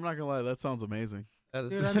 I'm not gonna lie, that sounds amazing. That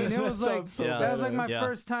is Dude, I mean, it was That like sounds so Yeah. that was like my badass. Yeah.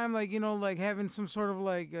 first time, like, you know, like having some sort of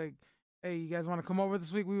like hey, you guys want to come over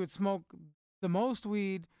this week? We would smoke the most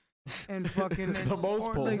weed and fucking The most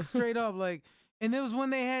or, pull. like straight up like. And it was when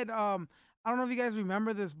they had I don't know if you guys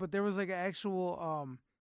remember this, but there was like an actual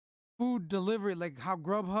food delivery, like how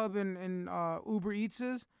Grubhub and Uber Eats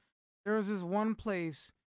is. There was this one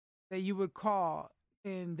place that you would call,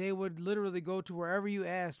 and they would literally go to wherever you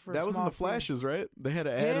asked for. That was in small the food. flashes, right? They had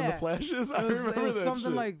an ad in the Yeah. flashes. I It was, remember it was that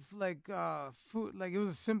something shit. like food, like it was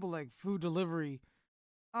a simple like food delivery.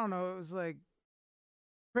 I don't know, it was like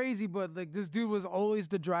crazy, but like this dude was always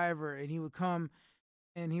the driver, and he would come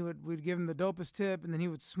and we'd give him the dopest tip, and then he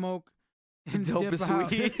would smoke and dip Dopest out.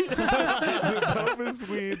 weed. the dopest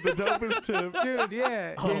weed, the dopest tip. Dude,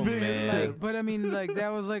 yeah. Oh, And, biggest man. tip. but I mean, like that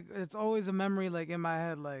was like it's always a memory like in my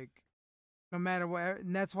head, like no matter what.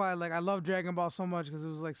 And that's why like I love Dragon Ball so much because it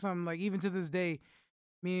was like something like even to this day,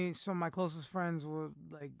 me and some of my closest friends would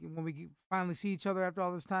like when we finally see each other after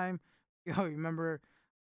all this time. Yo, you remember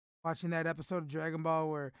watching that episode of Dragon Ball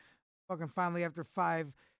where fucking finally after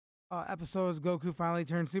 5 episodes, Goku finally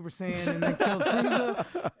turned Super Saiyan and then killed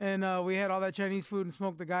Frieza, and we had all that Chinese food and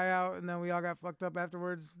smoked the guy out, and then we all got fucked up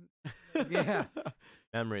afterwards. Yeah.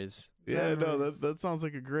 Memories. Yeah, no, Memories. that sounds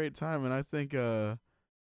like a great time, and I think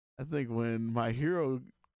when My Hero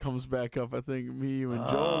comes back up, I think me, you, and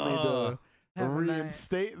Joel need to Have a night.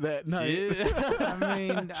 reinstate that night. Yeah. I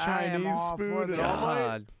mean, I am Chinese all for food and that. all that.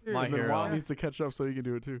 God, My And then Hero. Juan needs to catch up so he can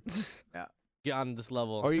do it too. get on this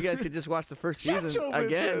level. Or you guys could just watch the first Shut season your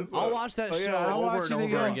again. bitches. I'll watch that Oh, yeah, show I'll over watch and it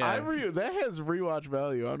over again. again. that has rewatch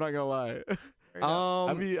value. I'm not gonna lie.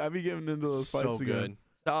 I be getting into those so fights good. again.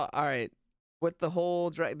 All right, with the whole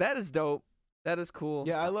that is dope. That is cool.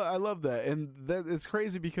 Yeah, I love that, and that it's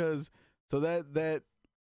crazy because that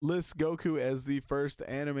lists Goku as the first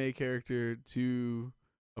anime character to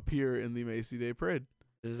appear in the Macy Day Parade.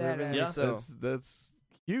 Deservingly Yeah. so. That's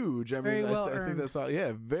huge. I Very mean, well I think earned. that's all.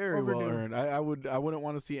 Yeah, very well Overdue. earned. I wouldn't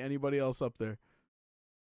want to see anybody else up there.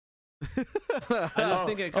 I just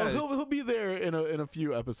think it kinda- he'll be there in a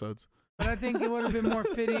few episodes. But I think it would have been more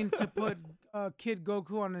fitting to put Kid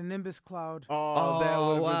Goku on a Nimbus cloud. Oh, that Oh,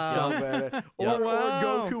 would have wow. been so bad. Yeah. Or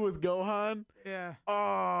Wow. Goku with Gohan. Yeah.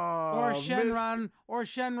 Oh, Or missed-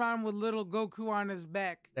 Shenron with little Goku on his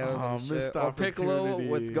back. That would've been Oh, shit. missed Or Piccolo opportunity.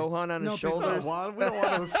 with Gohan on No, his Piccolo. We shoulders. don't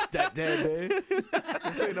want no stepdad day.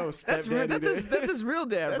 This ain't no That's real. stepdaddy day. That's his real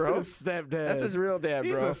dad, bro. That's his stepdad. That's his real dad,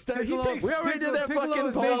 He's bro. a step. He Piccolo- takes. We already did that Piccolo fucking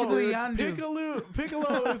is poll. basically dude. Yondu.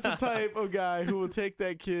 Piccolo is the type of guy who will take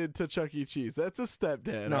that kid to Chuck E. Cheese. That's a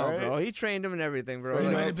stepdad. No, all right? bro. He trained him and everything, bro. He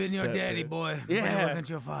Like, might have been your stepdad. daddy, boy. Yeah. But he wasn't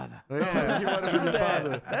your father. yeah. He wasn't True your that.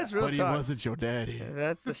 father. That's real But he talk. wasn't your daddy.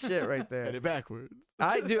 That's the shit right Had there. it backwards.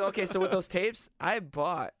 I do. Okay, so with those tapes, I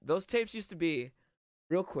bought those tapes. Used to be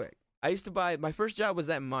real quick. I used to buy. My first job was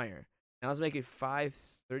at Meyer, and I was making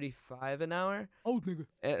 $5.35 an hour. Oh, nigga.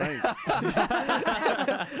 And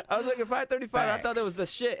I was making $5.35. I thought that was the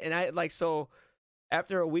shit, and I like so.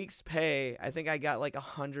 After a week's pay, I think I got like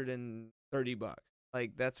 $130.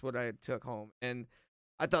 Like that's what I took home, and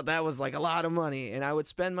I thought that was like a lot of money. And I would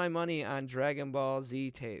spend my money on Dragon Ball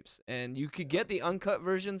Z tapes, and you could get the uncut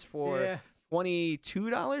versions for Yeah.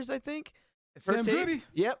 $22, I think. Sam per tape. Goody.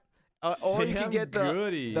 Yep. Or you could get the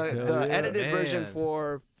Goody. the edited version Man.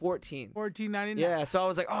 for $14. $14.99. Yeah, so I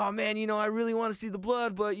was like, oh man, I really want to see the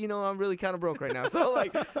blood, but I'm really kind of broke right now. So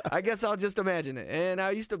like, I guess I'll just imagine it. And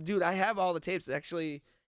I used to, dude, I have all the tapes actually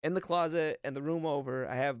in the closet and the room over.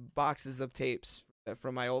 I have boxes of tapes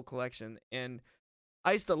from my old collection, and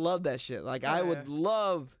I used to love that shit. Like I would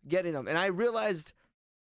love getting them, and I realized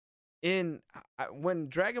when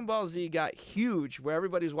Dragon Ball Z got huge, where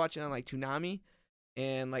everybody was watching on like Toonami.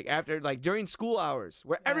 And like after like during school hours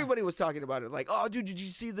where everybody was talking about it, like, oh dude, did you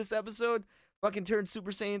see this episode? Fucking turned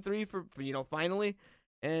Super Saiyan 3 for finally.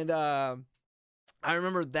 And I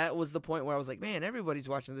remember that was the point where I was like, man, everybody's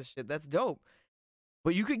watching this shit. That's dope.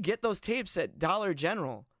 But you could get those tapes at Dollar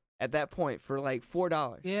General at that point for like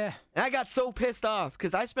 $4. Yeah. And I got so pissed off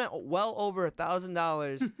because I spent well over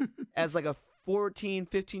 $1,000 as like a 14,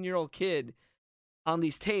 15-year-old kid on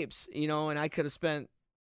these tapes, and I could have spent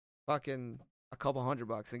fucking a couple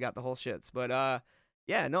 $100 and got the whole shits. But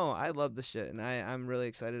yeah, no, I love the shit, and I'm really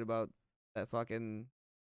excited about that fucking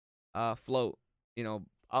float.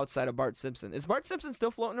 Outside of Bart Simpson, is Bart Simpson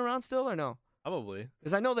still floating around still or no? Probably.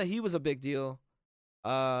 Because I know that he was a big deal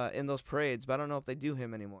in those parades, but I don't know if they do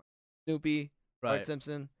him anymore. Snoopy, Bart Right.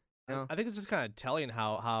 Simpson. I think it's just kind of telling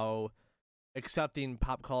how accepting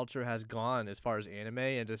pop culture has gone as far as anime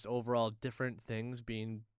and just overall different things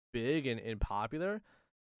being big and popular.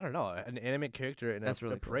 I don't know. An anime character in That's a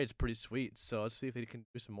really cool. parade's pretty sweet. So let's see if they can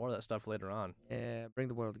do some more of that stuff later on. Yeah, bring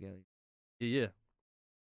the world together. Yeah.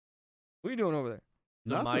 What are you doing over there?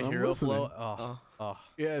 The Nothing, My I'm Hero listening. flow. Oh, oh.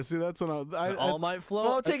 Yeah, see, that's what The I All Might flow.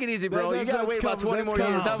 Well, take it easy, bro. that- You gotta that's wait about coming- 20 more that's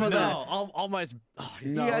years. How coming about no, that? All Might's. Oh,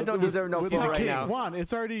 he's You guys don't deserve no flow right now. Juan,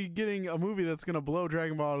 it's already getting a movie that's gonna blow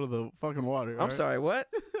Dragon Ball out of the fucking water. I'm alright? sorry, what?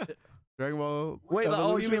 Dragon Ball. Wait, you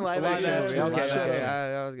Evolution? mean live Live action? action, movie. live Okay, okay.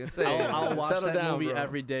 action. I was gonna say. I'll watch settle that down, movie bro.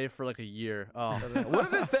 every day for like a year. Oh,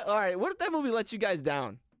 What if all right? What if that movie lets you guys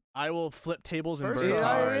down? I will flip tables and First burn You know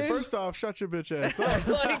what I cars. mean? First off, shut your bitch ass up.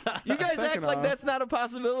 Like you guys act Second like off, that's not a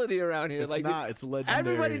possibility around here. It's Like not. It's legendary.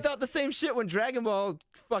 everybody thought the same shit when Dragon Ball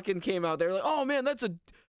fucking came out. They were like, "Oh man, that's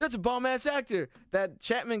a bomb ass actor. That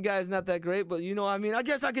Chapman guy's not that great, but I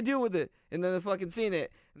guess I could deal with it." And then they fucking seen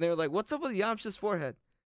it, and they were like, "What's up with Yamcha's forehead?"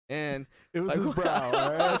 And It was like, his brow.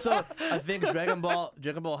 All right? So I think Dragon Ball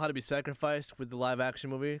had to be sacrificed with the live action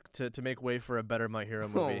movie to make way for a better My Hero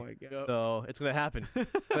movie. oh my god, So it's gonna happen.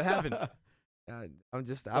 It's gonna happen.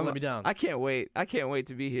 Don't let me down. I can't wait. I can't wait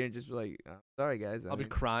to be here and just be like, sorry guys. I'll be mean,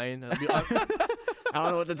 crying. I don't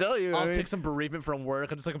know what to tell you. I I'll mean, take some bereavement from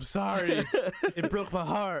work. I'm just like, I'm sorry. It broke my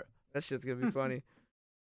heart. that shit's gonna be funny.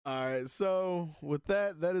 All right. So with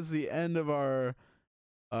that is the end of our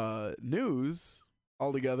news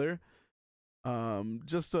altogether.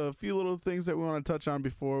 Just a few little things that we want to touch on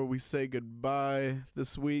before we say goodbye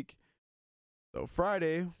this week. So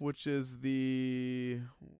Friday, which is the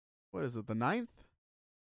 9th?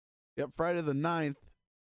 Yep, Friday the 9th,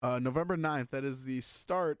 November 9th. That is the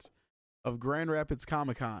start of Grand Rapids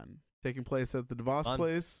Comic Con taking place at the DeVos Fun.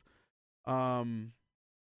 Place, and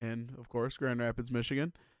of course Grand Rapids,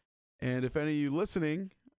 Michigan. And if any of you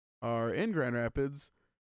listening are in Grand Rapids,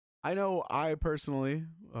 I know I personally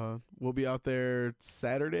will be out there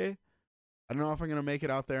Saturday. I don't know if I'm gonna make it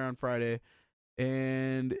out there on Friday,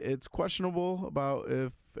 and it's questionable about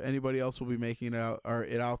if anybody else will be making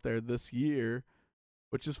it out there this year,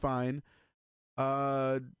 which is fine.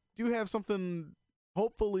 Do have something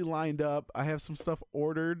hopefully lined up. I have some stuff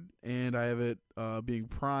ordered, and I have it being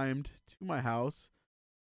primed to my house,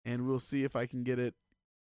 and we'll see if I can get it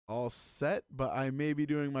all set. But I may be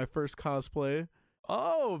doing my first cosplay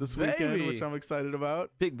Oh, this baby. weekend, which I'm excited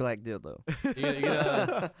about. Big black dildo. You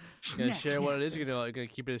gonna share what it is? You're gonna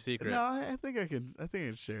keep it a secret. No, I think I can. I think I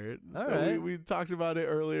can share it. All so right. we talked about it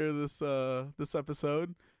earlier this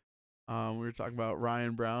episode. We were talking about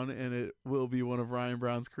Ryan Brown, and it will be one of Ryan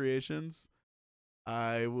Brown's creations.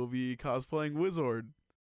 I will be cosplaying Wizard.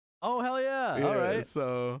 Oh, hell yeah. All right.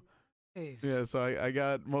 So Ace. yeah, so I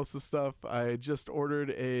got most of the stuff. I just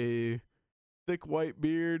ordered a thick white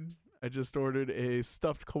beard. I just ordered a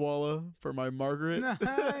stuffed koala for my Margaret.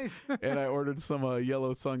 Nice. And I ordered some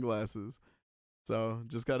yellow sunglasses. So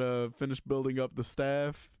just gotta finish building up the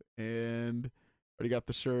staff, and already got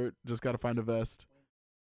the shirt. Just gotta find a vest.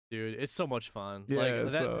 Dude, it's so much fun. Yeah, like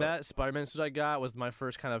so- that Spider-Man suit I got was my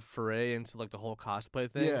first kind of foray into like the whole cosplay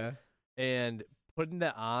thing. Yeah, And putting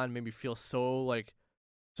that on made me feel so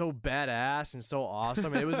badass and so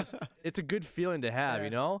awesome. And it was just, it's a good feeling to have, Yeah. you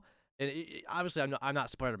know? And obviously I'm not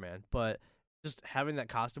Spider-Man, but just having that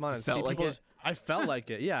costume on and felt see like people's, I felt like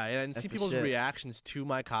it. Yeah, and That's see the people's shit. reactions to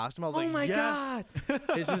my costume. I was Oh like, my yes.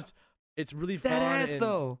 god. It's really fun. That ass and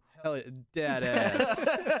though. Hell, dead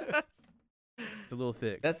ass. It's a little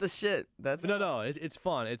thick. That's the shit. That's But no, it's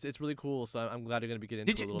fun. It's really cool. So I'm glad you're gonna be getting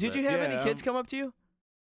into Did it a you little did bit. you have Yeah, any kids come up to you?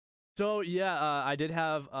 So yeah, I did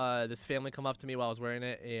have this family come up to me while I was wearing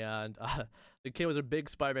it, and the kid was a big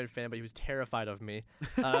Spider-Man fan, but he was terrified of me.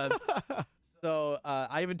 So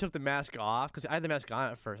I even took the mask off because I had the mask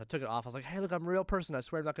on at first. I took it off. I was like, "Hey, look, I'm a real person. I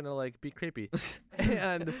swear I'm not gonna like be creepy."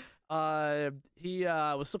 And he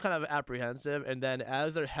was still kind of apprehensive. And then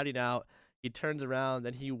as they're heading out, he turns around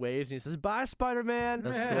and he waves and he says, "Bye, Spider-Man."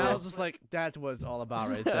 That's And I cool. was just like, "That's what it's all about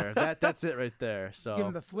right there. That's it right there." So Give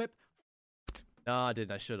him the thwip. no, I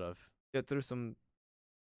didn't. I should have. Get through some.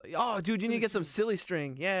 Oh, dude, you need to get some silly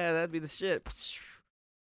string. Yeah, that'd be the shit.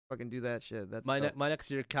 Fucking do that shit. That's My dope. my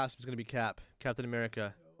next year costume's gonna be Captain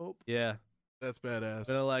America. Oh, Yeah, that's badass.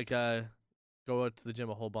 gonna like go out to the gym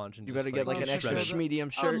a whole bunch and You just, better get like like an a extra shredder. medium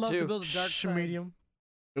I would shirt love to too. build a dark side. medium.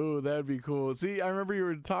 Oh, that'd be cool. See, I remember you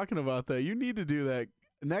were talking about that. You need to do that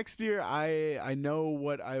next year. I know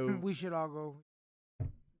what We should all go.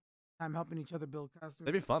 I'm helping each other build costumes.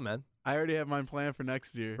 That'd be fun, man. I already have mine planned for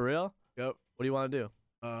next year. For real? Yep. What do you want to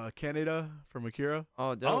do? Canada from Akira.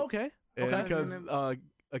 Oh, dope. Oh, okay. And Okay. because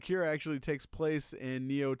Akira actually takes place in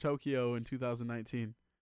Neo Tokyo in 2019.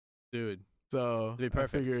 Dude. So It'd be I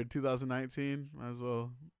perfect. figured 2019 might as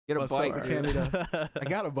well. Get a Bust out bike, the dude. Canada. I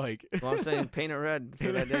got a bike. Well, I'm saying paint it red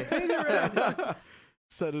for that day. Paint it red.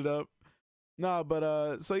 Set it up. No,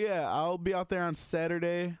 but so yeah, I'll be out there on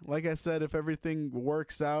Saturday. Like I said, if everything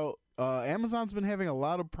works out, Amazon's been having a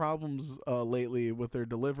lot of problems lately with their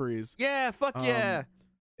deliveries. Yeah, fuck yeah.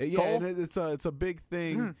 Yeah, Cole? and it's a big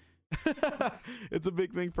thing. It's a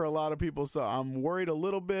big thing for a lot of people, so I'm worried a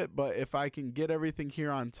little bit. But if I can get everything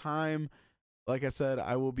here on time, like I said,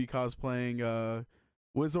 I will be cosplaying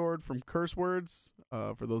Wizard from Curse Words.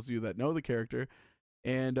 For those of you that know the character,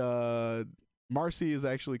 and Marcy is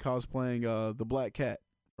actually cosplaying the Black Cat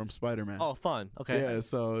from Spider-Man. Oh, fun. Okay. Yeah,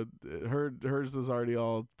 so hers is already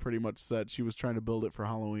all pretty much set. She was trying to build it for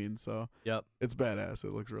Halloween, so Yep. it's badass.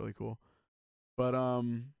 It looks really cool. But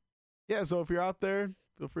yeah, so if you're out there,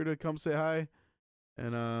 feel free to come say hi,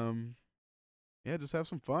 and yeah, just have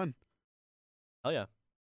some fun. Hell yeah.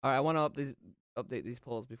 All right, I want to update these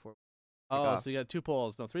polls before. Oh, off. so you got 2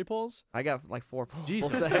 polls. No, 3 polls? I got like 4 polls.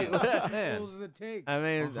 Jesus. Say. Man. What does it take? I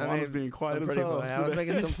mean, I was being quiet I'm as pretty hell. full. I was today.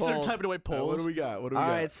 making some Start polls. typing away What polls. do we got? What do we All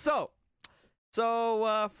got? right, so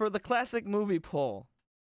for the classic movie poll,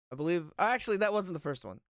 I believe actually that wasn't the first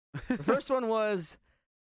one. The first one was,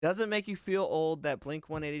 does it make you feel old that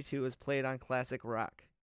Blink-182 is played on classic rock?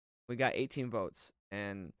 We got 18 votes,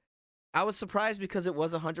 and I was surprised because it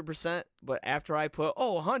was 100%, but after I put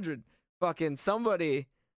 100, fucking somebody,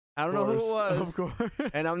 I don't know who it was, Of course.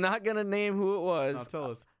 and I'm not gonna name who it Now was.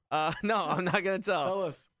 tell us. No, I'm not gonna tell. Tell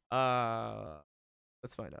us.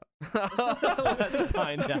 Let's find out. Let's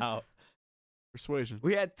find out. Persuasion.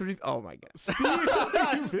 We had 3. Oh my god.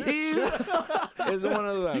 Steve, Steve is one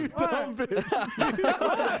of them. You dumb bitch.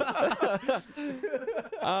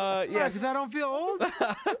 Yeah, Yes. because I don't feel old.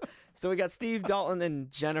 So we got Steve, Dalton, and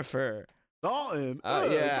Jennifer. Dalton. Yeah. Of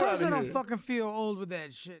Get course, outta I don't here. fucking feel old with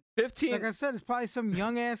that shit. 15. Like I said, it's probably some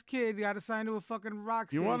young ass kid got assigned to a fucking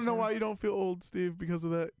rock You station. want to know why you don't feel old, Steve? Because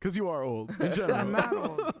of that? Because you are old in general. I'm not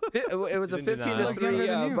old. It was a He's in 15 to denial. 3 Younger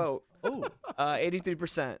than you. vote. Oh,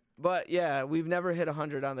 83%. But yeah, we've never hit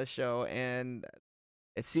 100 on this show, and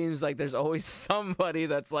it seems like there's always somebody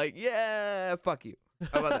that's like, yeah, fuck you.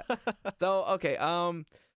 How about that? So okay,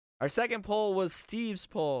 our second poll was Steve's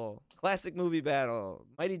poll. Classic movie battle: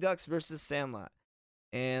 Mighty Ducks versus Sandlot.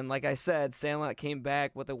 And like I said, Sandlot came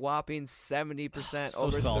back with a whopping 70% So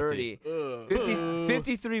over salty. 30.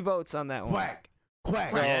 53 votes on that one. Quack. Quack.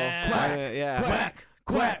 So, Yeah. yeah. Quack.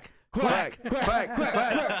 Quack. Quack, quack,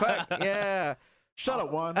 quack, quack. Yeah. Shut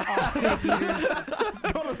up, Juan. Go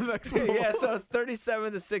to the next one. Yeah, so it's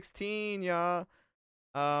 37 to 16, y'all.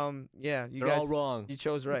 Yeah, you they're guys all wrong. you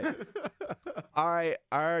chose right. All right,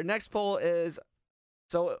 our next poll is,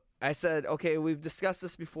 so I said, okay, we've discussed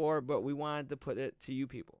this before, but we wanted to put it to you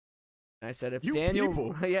people. And I said, if You Daniel,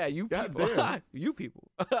 people? yeah, you God people, damn. you people,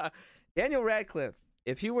 Daniel Radcliffe,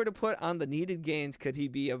 if he were to put on the needed gains, could he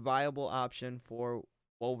be a viable option for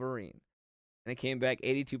Wolverine? And it came back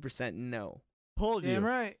 82% no Told you. Damn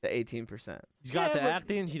right. to 18%. He's got Yeah, the but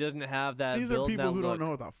acting. He doesn't have that These build, are people that who look. don't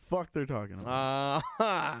know what the fuck they're talking about.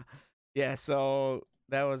 Yeah, so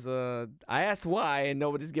that was I asked why, and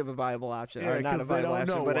nobody's given a viable option, Yeah, or not a 'cause they viable don't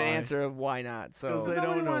option, know but why. an answer of why not. 'Cause So they Nobody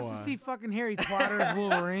don't know wants why. to see fucking Harry Potter as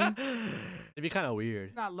Wolverine. It'd be kind of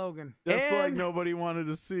weird. Not Logan. Just like And- nobody wanted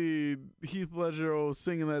to see Heath Ledger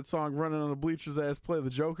singing that song, running on the bleachers ass play the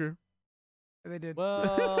Joker. They did.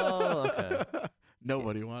 Well, okay.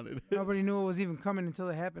 Nobody wanted. Nobody knew it was even coming until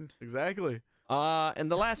it happened. Exactly.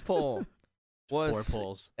 and the last poll Four was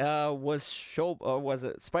polls. was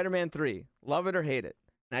it Spider-Man 3? Love it or hate it?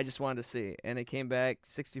 And I just wanted to see, and it came back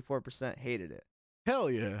 64% hated it, Hell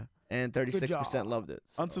yeah. and job. 36% loved it.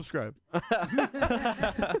 So. Unsubscribe.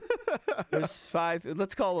 There's 5.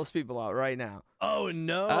 Let's call those people out right now. Oh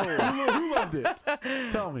no! Who loved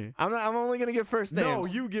it? Tell me. I'm only gonna give first names. No,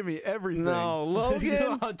 you give me everything. No, You know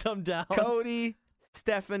Logan, how dumbed down. Cody,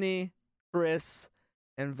 Stephanie, Chris,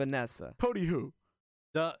 and Vanessa. Cody who?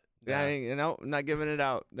 Duh. I'm not giving it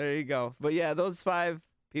out. There you go. But yeah, those 5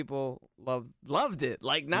 people loved it.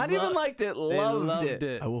 Like not even liked it, They loved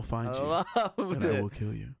it. I will find you. Loved And I it. will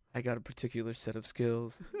kill you. I got a particular set of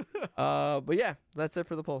skills. But yeah, that's it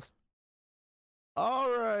for the polls.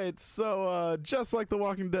 All right, so just like The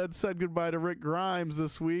Walking Dead said goodbye to Rick Grimes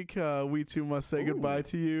this week, we too must say goodbye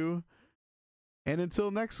to you. And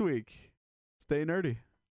until next week, stay nerdy.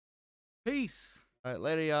 Peace. All right,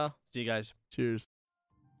 later, y'all. See you guys. Cheers.